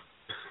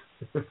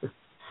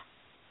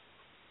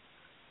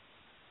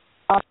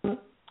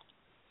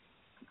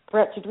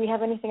 Brett, did we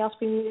have anything else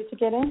we needed to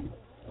get in?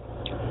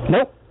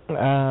 Nope.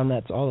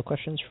 That's all the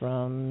questions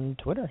from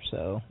Twitter.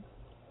 So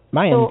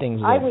my end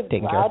things are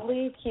taken care of. I would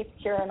gladly keep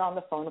Kieron on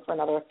the phone for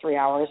another 3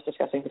 hours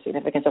discussing the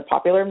significance of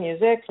popular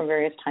music from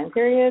various time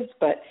periods,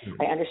 but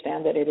I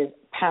understand that it is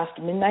past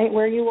midnight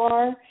where you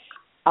are,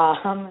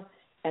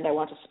 and I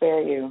want to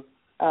spare you.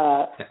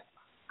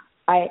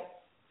 I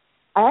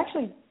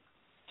actually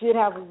did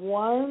have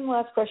one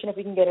last question, if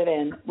we can get it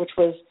in, which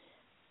was,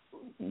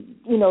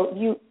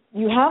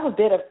 you have a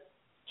bit of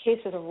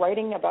cases of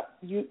writing about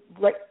you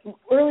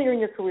earlier in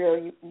your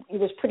career. It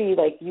was pretty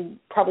like you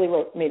probably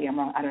wrote. Maybe I'm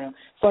wrong. I don't know.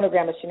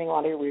 Phonogram, assuming a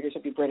lot of your readers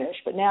would be British,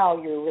 but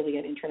now you're really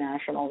an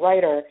international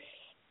writer,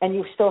 and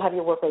you still have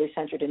your work really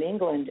centered in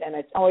England. And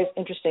it's always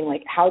interesting,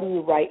 like how do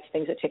you write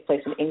things that take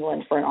place in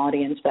England for an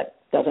audience that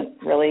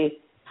doesn't really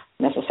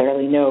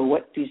necessarily know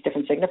what these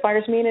different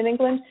signifiers mean in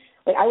England?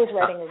 Like I was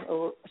writing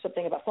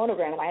something about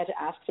Phonogram, and I had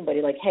to ask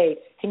somebody, like, hey,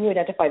 can you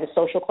identify the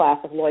social class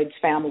of Lloyd's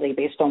family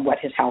based on what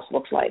his house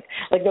looks like?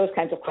 Like those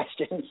kinds of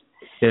questions.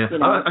 Yeah, you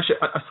know?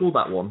 I saw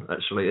that one,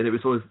 actually, and it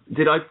was always,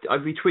 I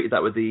retweeted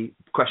that with the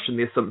question,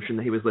 the assumption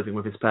that he was living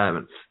with his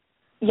parents.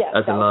 Yes,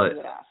 as that in, was like, what you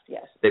would ask,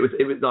 yes. It was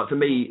like, for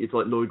me, it's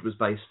like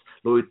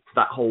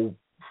that whole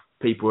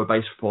people were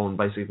based upon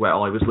basically where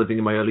I was living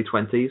in my early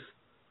 20s.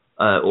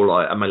 Or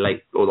like at my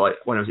late, or like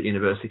when I was at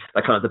university,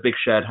 that kind of the big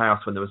shared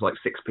house when there was like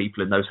 6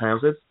 people in those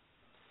houses,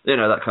 you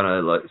know, that kind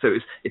of like, so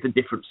it's a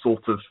different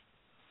sort of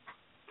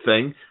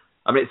thing.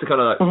 I mean, it's a kind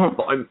of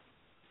like,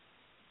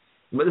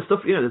 but there's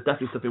stuff, you know, there's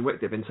definitely stuff in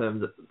Wycliffe in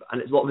terms of,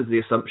 and it's a lot of the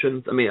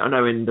assumptions. I mean, I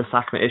know in the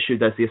Sackmer issue,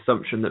 there's the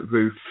assumption that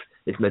Ruth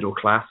is middle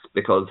class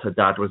because her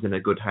dad was in a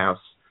good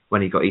house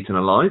when he got eaten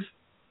alive,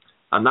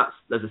 and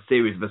there's a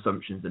series of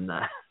assumptions in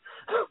there,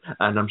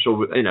 and I'm sure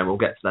we'll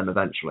get to them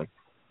eventually.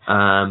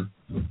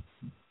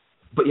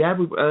 But yeah,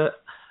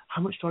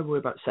 how much do I worry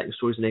about setting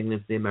stories in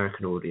England for the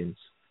American audience?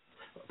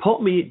 Part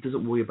of me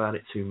doesn't worry about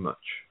it too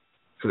much.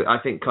 Because I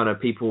think kind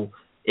of people,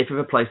 if it's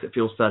a place that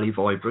feels fairly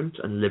vibrant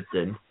and lived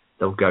in,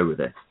 they'll go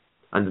with it.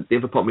 And the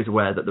other part of me is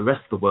aware that the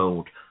rest of the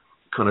world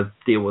kind of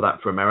deal with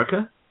that for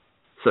America.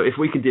 So if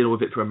we can deal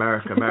with it for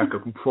America, America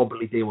can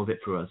probably deal with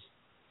it for us.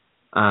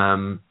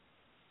 That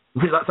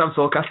sounds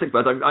sarcastic,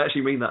 but I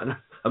actually mean that in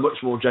a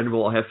much more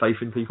general, I have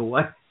faith in people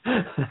way.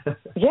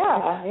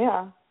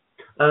 Yeah.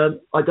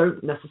 I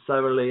don't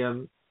necessarily.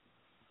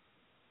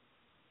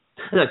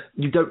 No,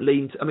 you don't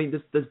lean. I mean,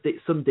 there's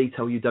some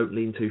detail you don't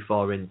lean too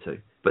far into,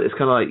 but it's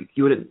kind of like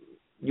you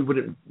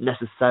wouldn't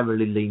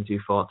necessarily lean too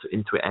far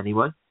into it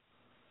anyway.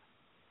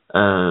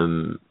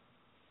 Because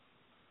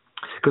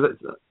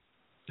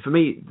for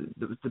me,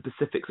 the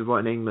specifics of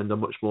writing England are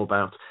much more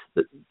about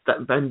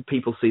that when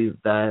people see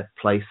their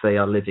place they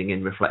are living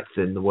in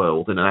reflected in the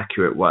world in an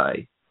accurate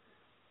way.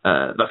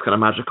 That's kind of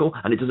magical,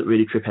 and it doesn't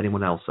really trip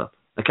anyone else up.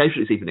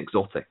 Occasionally, it's even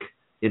exotic.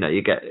 You know,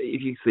 you get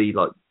if you see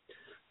like,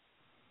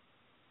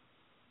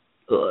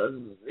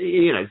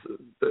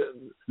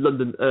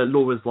 London,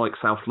 Laura's like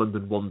South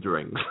London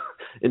wandering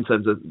in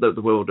terms of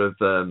the world of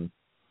her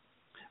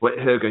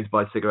going to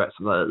buy cigarettes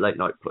from the late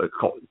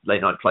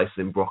night places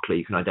in Brockley.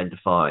 You can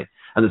identify,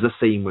 and there's a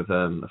scene with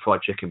a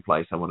fried chicken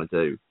place I want to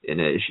do in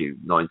issue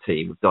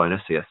 19 with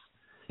Dionysius.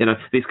 You know,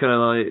 these kind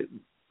of like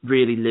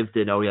really lived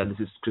in. Oh yeah,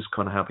 this is just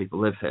kind of how people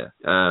live here.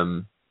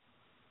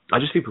 I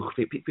just think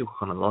people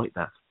kind of like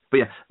that. But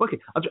yeah, okay.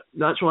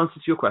 The actual answer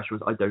to your question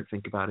was I don't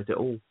think about it at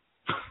all.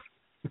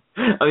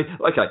 I mean,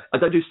 okay, I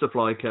don't do stuff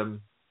like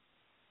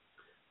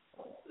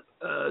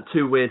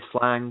too weird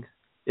slang,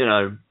 you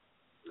know,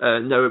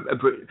 no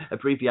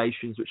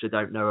abbreviations which I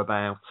don't know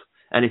about,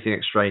 anything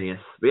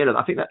extraneous. But yeah,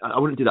 I think that I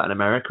wouldn't do that in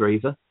America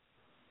either.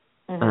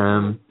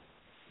 No,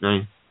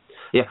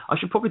 yeah, I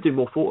should probably do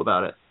more thought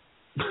about it.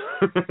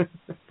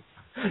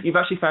 You've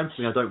actually found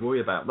something I don't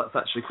worry about. That's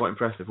actually quite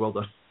impressive. Well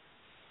done.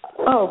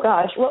 Oh,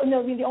 gosh. Well,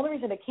 no, I mean, the only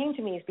reason it came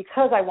to me is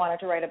because I wanted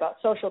to write about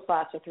social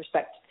class with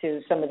respect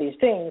to some of these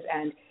things.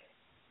 And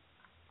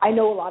I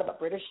know a lot about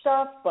British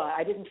stuff, but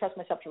I didn't trust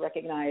myself to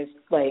recognize,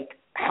 like,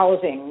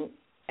 housing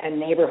and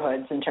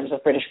neighborhoods in terms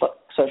of British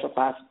social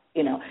class.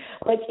 You know,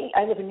 like,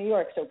 I live in New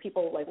York, so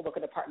people, like, look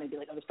at an apartment and be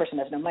like, oh, this person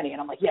has no money.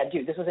 And I'm like, yeah,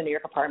 dude, this is a New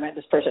York apartment.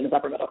 This person is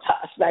upper middle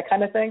class, that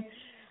kind of thing.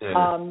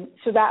 Yeah.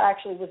 So that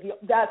actually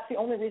that's the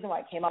only reason why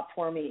it came up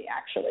for me,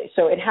 actually.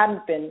 So it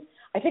hadn't been,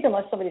 I think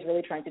unless somebody's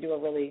really trying to do a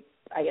really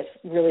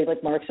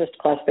like Marxist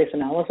class-based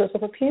analysis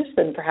of a piece,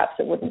 then perhaps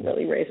it wouldn't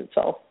really raise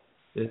itself.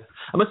 Yeah.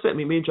 I must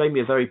admit, me and Jamie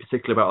are very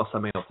particular about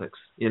our semiotics.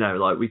 You know,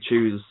 like we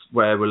choose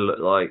where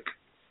we'll, like,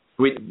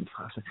 I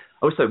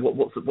always say,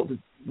 what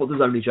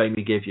does only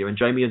Jamie give you? And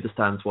Jamie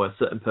understands why a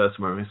certain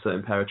person wearing a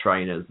certain pair of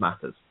trainers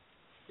matters.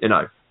 You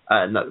know,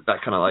 and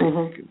that kind of like,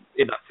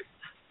 you know,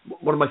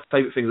 one of my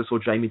favourite things I saw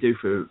Jamie do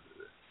for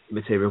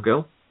Material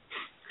Girl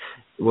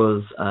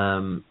was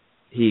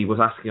he was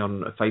asking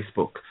on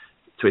Facebook,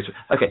 Twitter,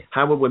 okay,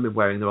 how were women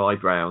wearing their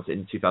eyebrows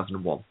in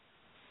 2001?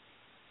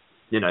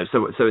 You know,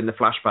 so in the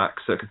flashback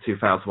circa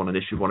 2001 and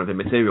issue 1 of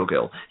Immaterial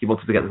Girl, he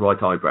wanted to get the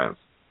right eyebrows.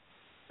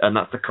 And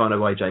that's the kind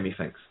of way Jamie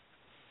thinks.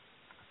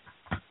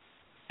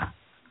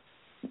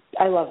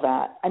 I love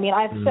that. I mean,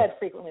 I've said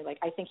frequently, like,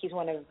 I think he's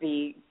one of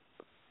the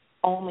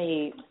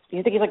only, do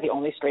you think he's like the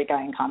only straight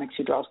guy in comics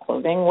who draws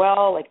clothing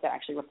well, like that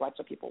actually reflects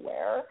what people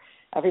wear?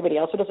 Everybody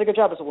else who does a good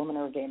job is a woman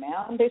or a gay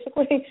man,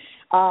 basically.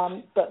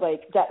 But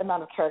like that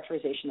amount of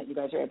characterization that you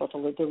guys are able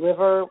to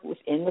deliver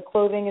within the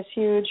clothing is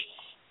huge,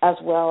 as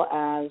well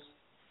as,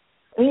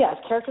 I mean, yeah, as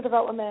character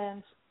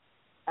development,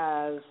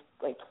 as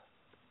like,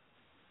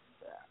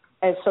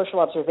 as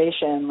social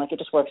observation, like it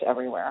just works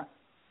everywhere.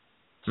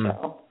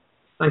 So.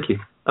 Thank you.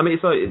 I mean,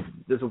 it's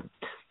like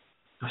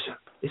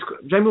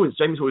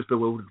Jamie's always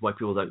bewildered why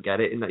people don't get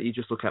it, in that you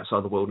just look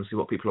outside the world and see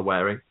what people are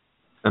wearing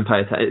and pay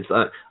attention.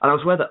 And I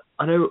was aware that,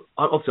 I know,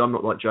 obviously I'm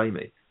not like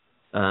Jamie,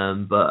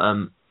 but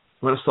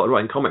when I started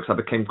writing comics, I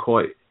became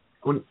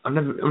I'm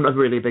never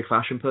really a big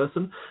fashion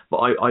person, but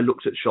I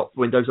looked at shop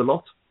windows a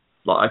lot.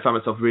 Like, I found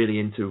myself really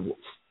into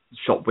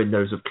shop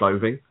windows of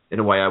clothing in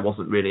a way I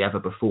wasn't really ever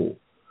before.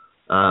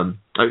 I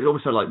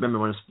also remember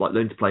when I was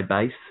learning to play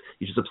bass,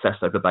 you're just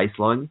obsessed over bass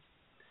lines.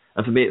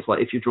 And for me, it's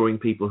like, if you're drawing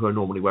people who are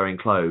normally wearing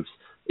clothes,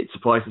 it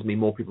surprises me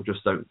more people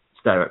just don't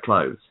stare at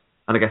clothes.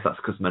 And I guess that's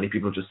because many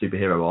people are just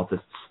superhero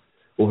artists,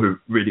 or who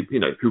really,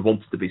 who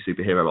wanted to be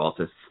superhero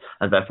artists,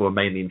 and therefore are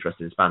mainly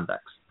interested in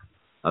spandex.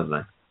 I don't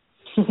know.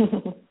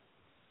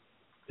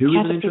 Who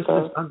isn't interested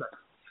in spandex?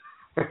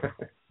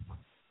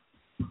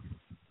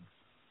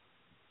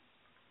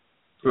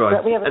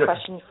 Right. We have a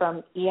question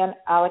from Ian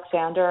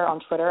Alexander on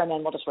Twitter, and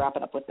then we'll just wrap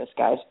it up with this,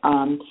 guys.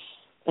 And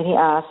he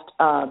asked,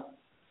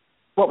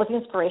 what was the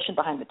inspiration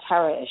behind the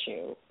Tara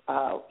issue?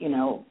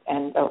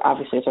 And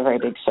obviously it's a very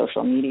big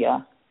social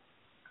media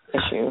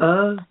issue.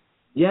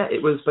 Yeah,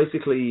 it was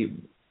basically...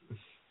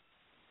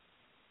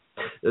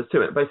 There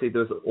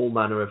was all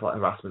manner of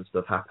harassment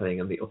stuff happening,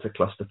 and the utter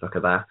clusterfuck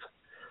of that.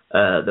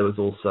 There was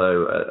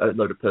also a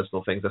load of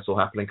personal things I saw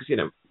happening,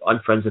 because, I'm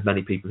friends with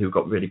many people who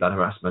got really bad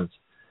harassment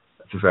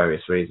for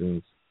various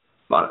reasons.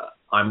 But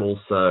I'm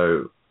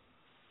also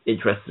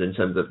interested in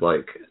terms of,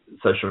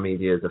 social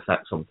media's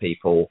effects on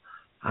people,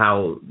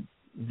 how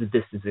the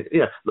distance is,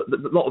 a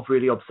lot of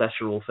really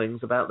obsessional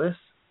things about this.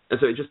 And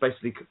so it just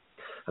basically,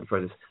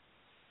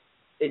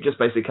 it just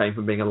basically came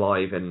from being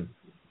alive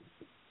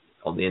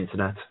on the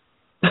internet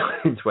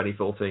in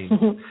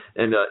 2014.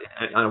 And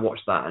I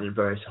watched that in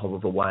various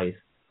horrible ways.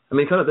 I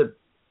mean, kind of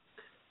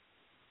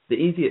the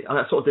easier,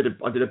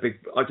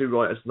 I do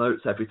write as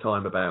notes every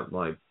time about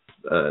my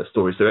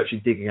stories. So actually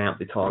digging out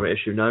the Tara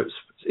issue notes.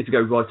 If you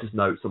go writer's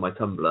notes on my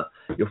Tumblr,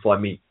 you'll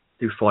find me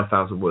do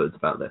 5,000 words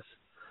about this.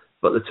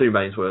 But the two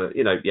mains were,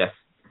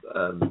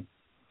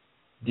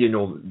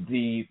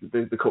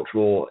 the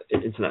cultural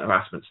internet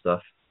harassment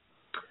stuff,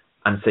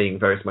 and seeing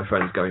various of my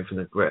friends going from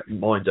the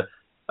reminder.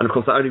 And of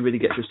course, that only really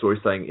gets your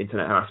story saying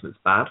internet harassment's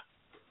bad.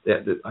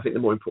 I think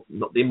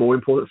not the more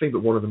important thing,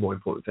 but one of the more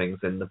important things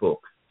in the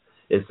book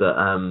is that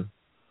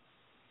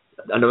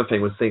another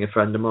thing was seeing a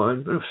friend of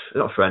mine,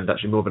 not a friend,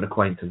 actually more of an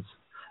acquaintance,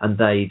 and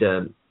they'd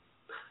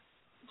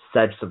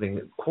said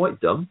something quite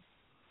dumb.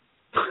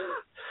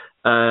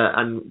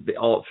 And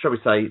shall we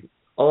say,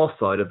 our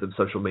side of the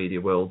social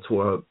media world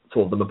tore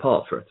them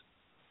apart for it.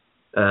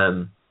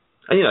 And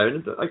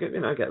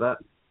I get that.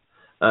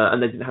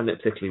 And they didn't handle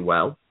it particularly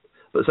well.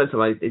 But at the same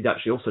time, I did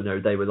actually also know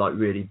they were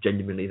really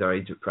genuinely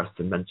very depressed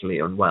and mentally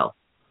unwell.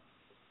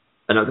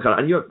 And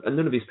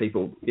none of these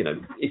people,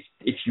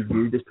 if you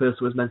knew this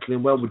person was mentally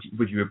unwell,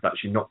 would you have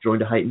actually not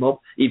joined a hate mob,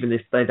 even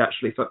if they'd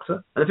actually fucked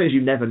her? And the thing is,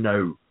 you never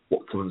know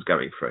what someone's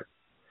going through.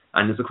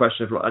 And there's a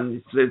question of,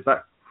 and there's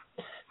that.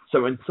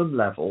 So on some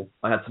level,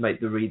 I had to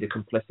make the reader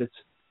complicit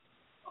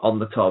on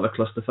the Tara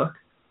clusterfuck,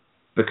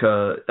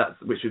 because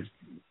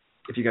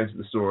if you go into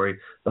the story,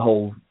 the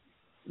whole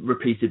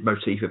repeated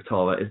motif of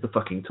Tara is the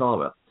fucking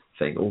Tara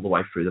thing all the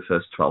way through the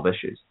first 12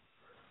 issues.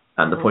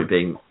 And the point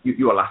being,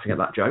 you are laughing at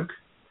that joke.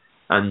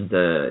 And,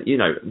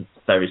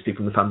 various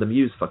people in the fandom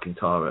use fucking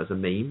Tara as a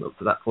meme up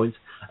to that point.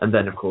 And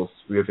then, of course,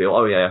 we reveal,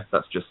 oh yeah,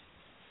 that's just...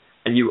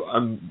 And you,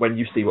 when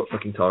you see what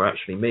fucking Tara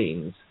actually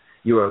means,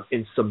 you are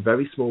in some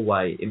very small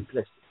way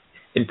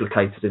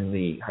implicated in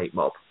the hate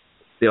mob.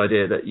 The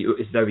idea that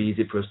it's very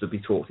easy for us to be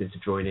talked into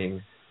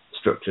joining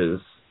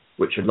structures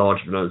which are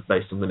larger than us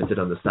based on limited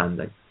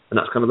understanding. And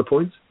that's kind of the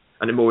point.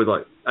 And it more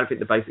I think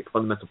the basic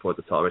fundamental point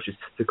of Tara is just,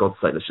 for God's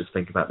sake, let's just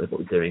think about what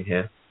we're doing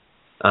here.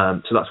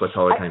 So that's where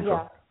Tara came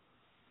from.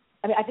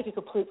 I mean, I think you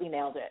completely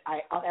nailed it.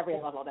 On every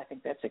level, I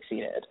think that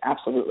succeeded.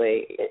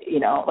 Absolutely.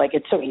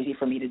 It's so easy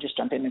for me to just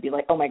jump in and be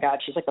like, oh my God,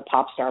 she's like the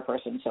pop star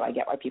person, so I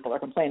get why people are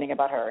complaining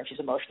about her, and she's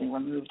emotionally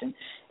removed. And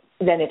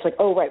then it's like,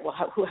 oh, right, well,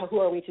 who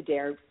are we to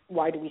dare?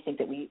 Why do we think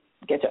that we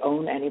get to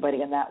own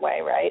anybody in that way,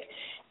 right?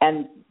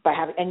 And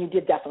you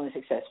did definitely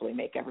successfully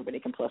make everybody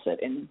complicit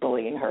in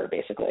bullying her,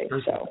 basically.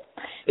 So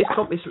it's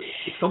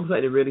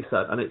complicated and really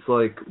sad, and it's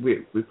like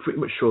we're pretty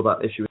much sure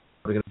that issue is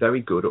either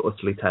very good or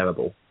utterly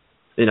terrible.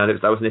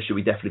 That was an issue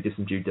we definitely did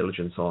some due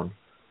diligence on.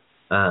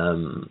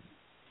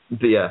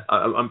 But yeah,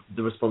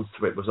 the response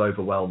to it was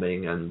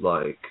overwhelming and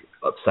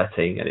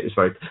upsetting, and it was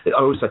very. I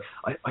always say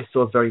I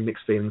still have very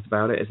mixed feelings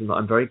about it. As in,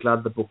 I'm very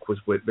glad the book was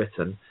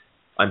written.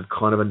 I'm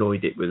kind of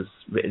annoyed it was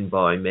written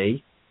by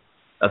me,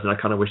 as in I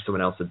kind of wish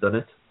someone else had done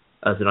it.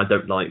 As in, I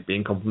don't like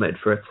being complimented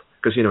for it,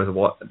 because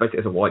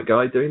as a white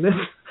guy doing this,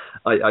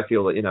 I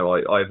feel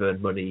that I've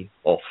earned money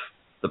off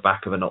the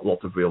back of a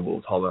lot of real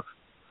world horror.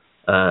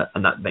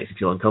 And that makes me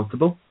feel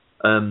uncomfortable.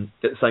 At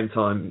the same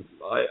time,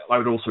 I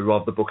would also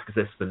rather the book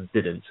exist than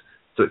didn't.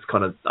 So it's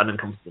kind of an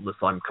uncomfortableness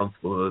I'm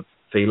comfortable with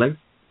feeling.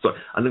 So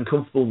an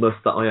uncomfortableness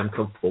that I am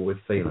comfortable with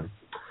feeling.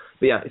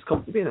 But yeah, it's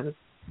comfortable.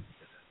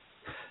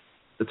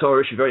 The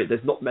Tara issue,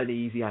 there's not many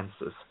easy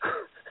answers.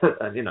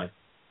 And,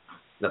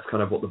 that's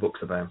kind of what the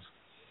book's about.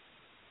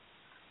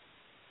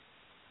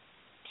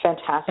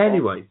 Fantastic.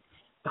 Anyway,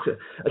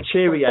 a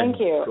cheery end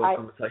thank you. to our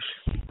conversation.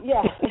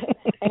 Yeah,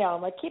 I know.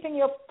 I'm like keeping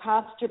you up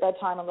past your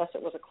bedtime unless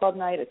it was a club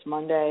night. It's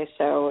Monday,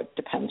 so it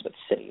depends what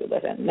city you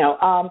live in. No,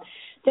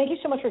 thank you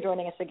so much for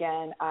joining us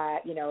again,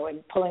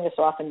 and pulling this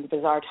off in the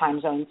bizarre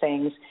time zone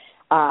things.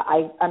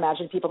 I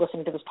imagine people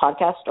listening to this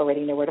podcast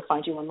already know where to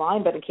find you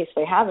online, but in case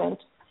they haven't,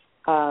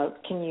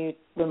 can you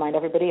remind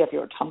everybody of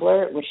your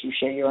Tumblr, which you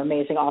share your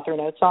amazing author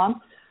notes on?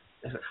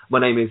 My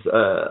name is,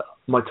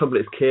 my Tumblr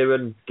is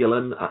Kieron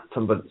Gillen at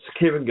Tumblr. It's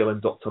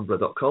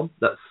KieronGillen.tumblr.com.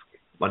 That's,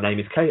 my name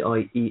is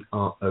KieronGillen.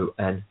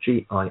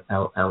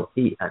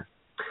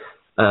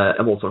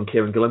 I'm also on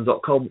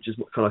KieronGillen.com, which is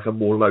kind of like a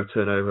more low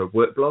turnover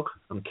work blog.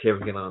 I'm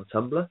Kieron Gillen on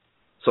Tumblr.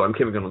 Sorry, I'm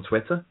Kieron Gillen on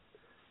Twitter.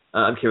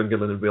 I'm Kieron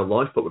Gillen in real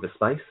life, but with a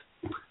space.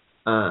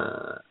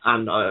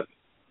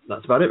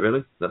 That's about it,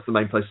 really. That's the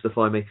main place to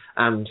find me.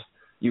 And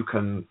you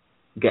can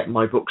get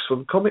my books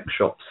from comic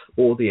shops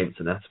or the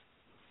internet.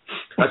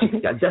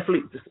 Actually, yeah,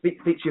 definitely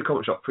speak to your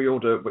comic shop.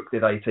 Pre-order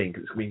Wicked 18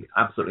 because it's going to be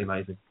absolutely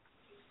amazing.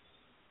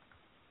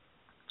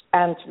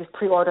 And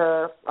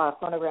pre-order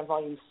Phonogram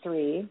Volume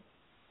 3.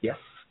 Yes,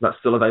 that's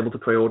still available to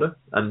pre-order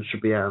and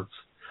should be out.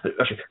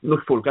 Actually,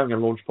 looking forward to going to a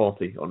launch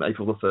party on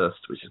April the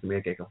 1st, which is going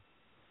to be a giggle.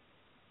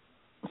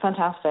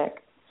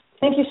 Fantastic.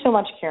 Thank you so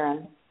much,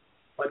 Kieron.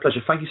 My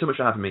pleasure. Thank you so much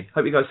for having me.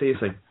 Hope you guys see you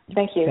soon.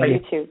 Thank you. You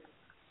too.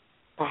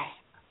 Bye.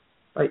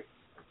 Bye.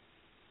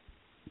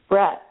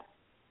 Brett.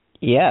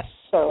 Yes.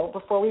 So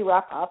before we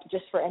wrap up,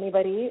 just for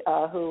anybody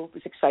who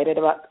is excited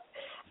about,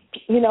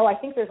 I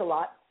think there's a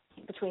lot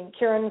between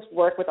Kieron's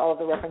work with all of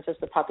the references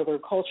to popular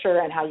culture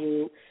and how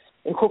you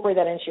incorporate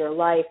that into your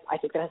life. I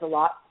think that has a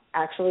lot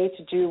actually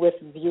to do with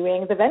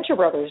viewing the Venture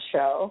Brothers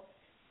show.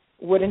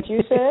 Wouldn't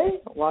you say?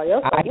 Well,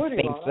 yes, I would. I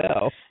think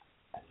so.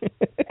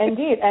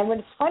 Indeed. And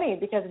it's funny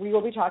because we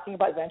will be talking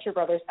about Venture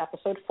Brothers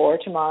episode 4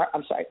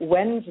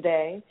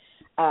 Wednesday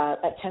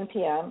at 10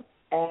 p.m.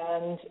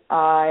 And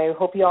I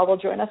hope you all will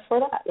join us for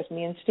that with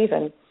me and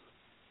Stephen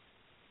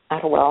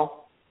at a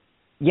well.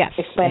 Yes.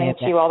 Explaining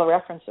to you all the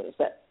references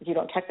that you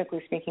don't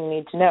technically speaking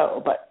need to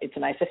know, but it's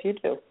nice if you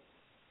do.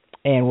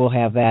 And we'll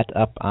have that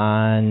up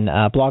on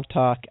Blog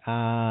Talk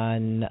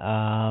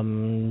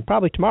on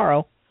probably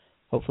tomorrow,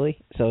 hopefully.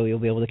 So you'll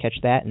be able to catch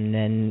that. And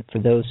then for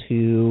those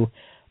who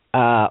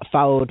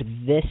followed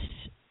this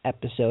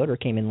episode or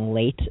came in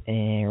late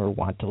or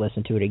want to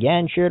listen to it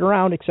again, share it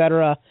around,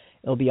 etc.,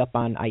 it'll be up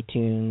on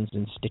iTunes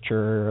and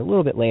Stitcher a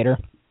little bit later.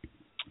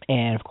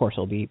 And, of course,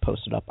 it'll be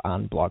posted up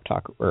on Blog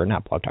Talk, or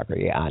not Blog Talk,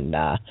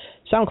 on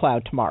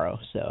SoundCloud tomorrow.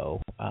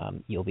 So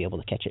you'll be able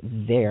to catch it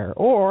there.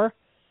 Or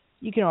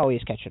you can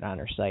always catch it on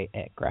our site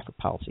at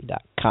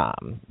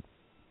graphicpolicy.com.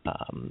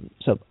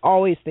 So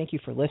always thank you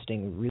for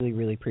listening. Really,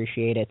 really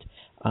appreciate it.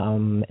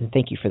 And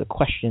thank you for the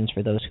questions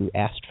for those who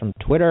asked from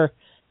Twitter.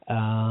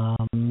 You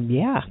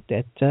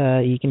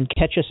can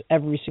catch us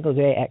every single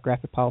day at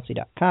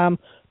graphicpolicy.com.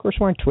 Of course,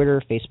 we're on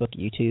Twitter, Facebook,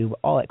 YouTube,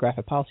 all at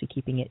Graphic Policy,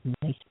 keeping it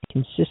nice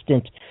and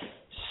consistent.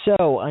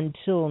 So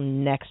until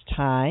next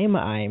time,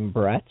 I'm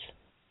Brett.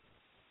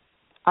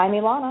 I'm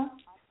Ilana.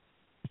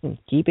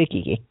 Keep it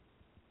geeky.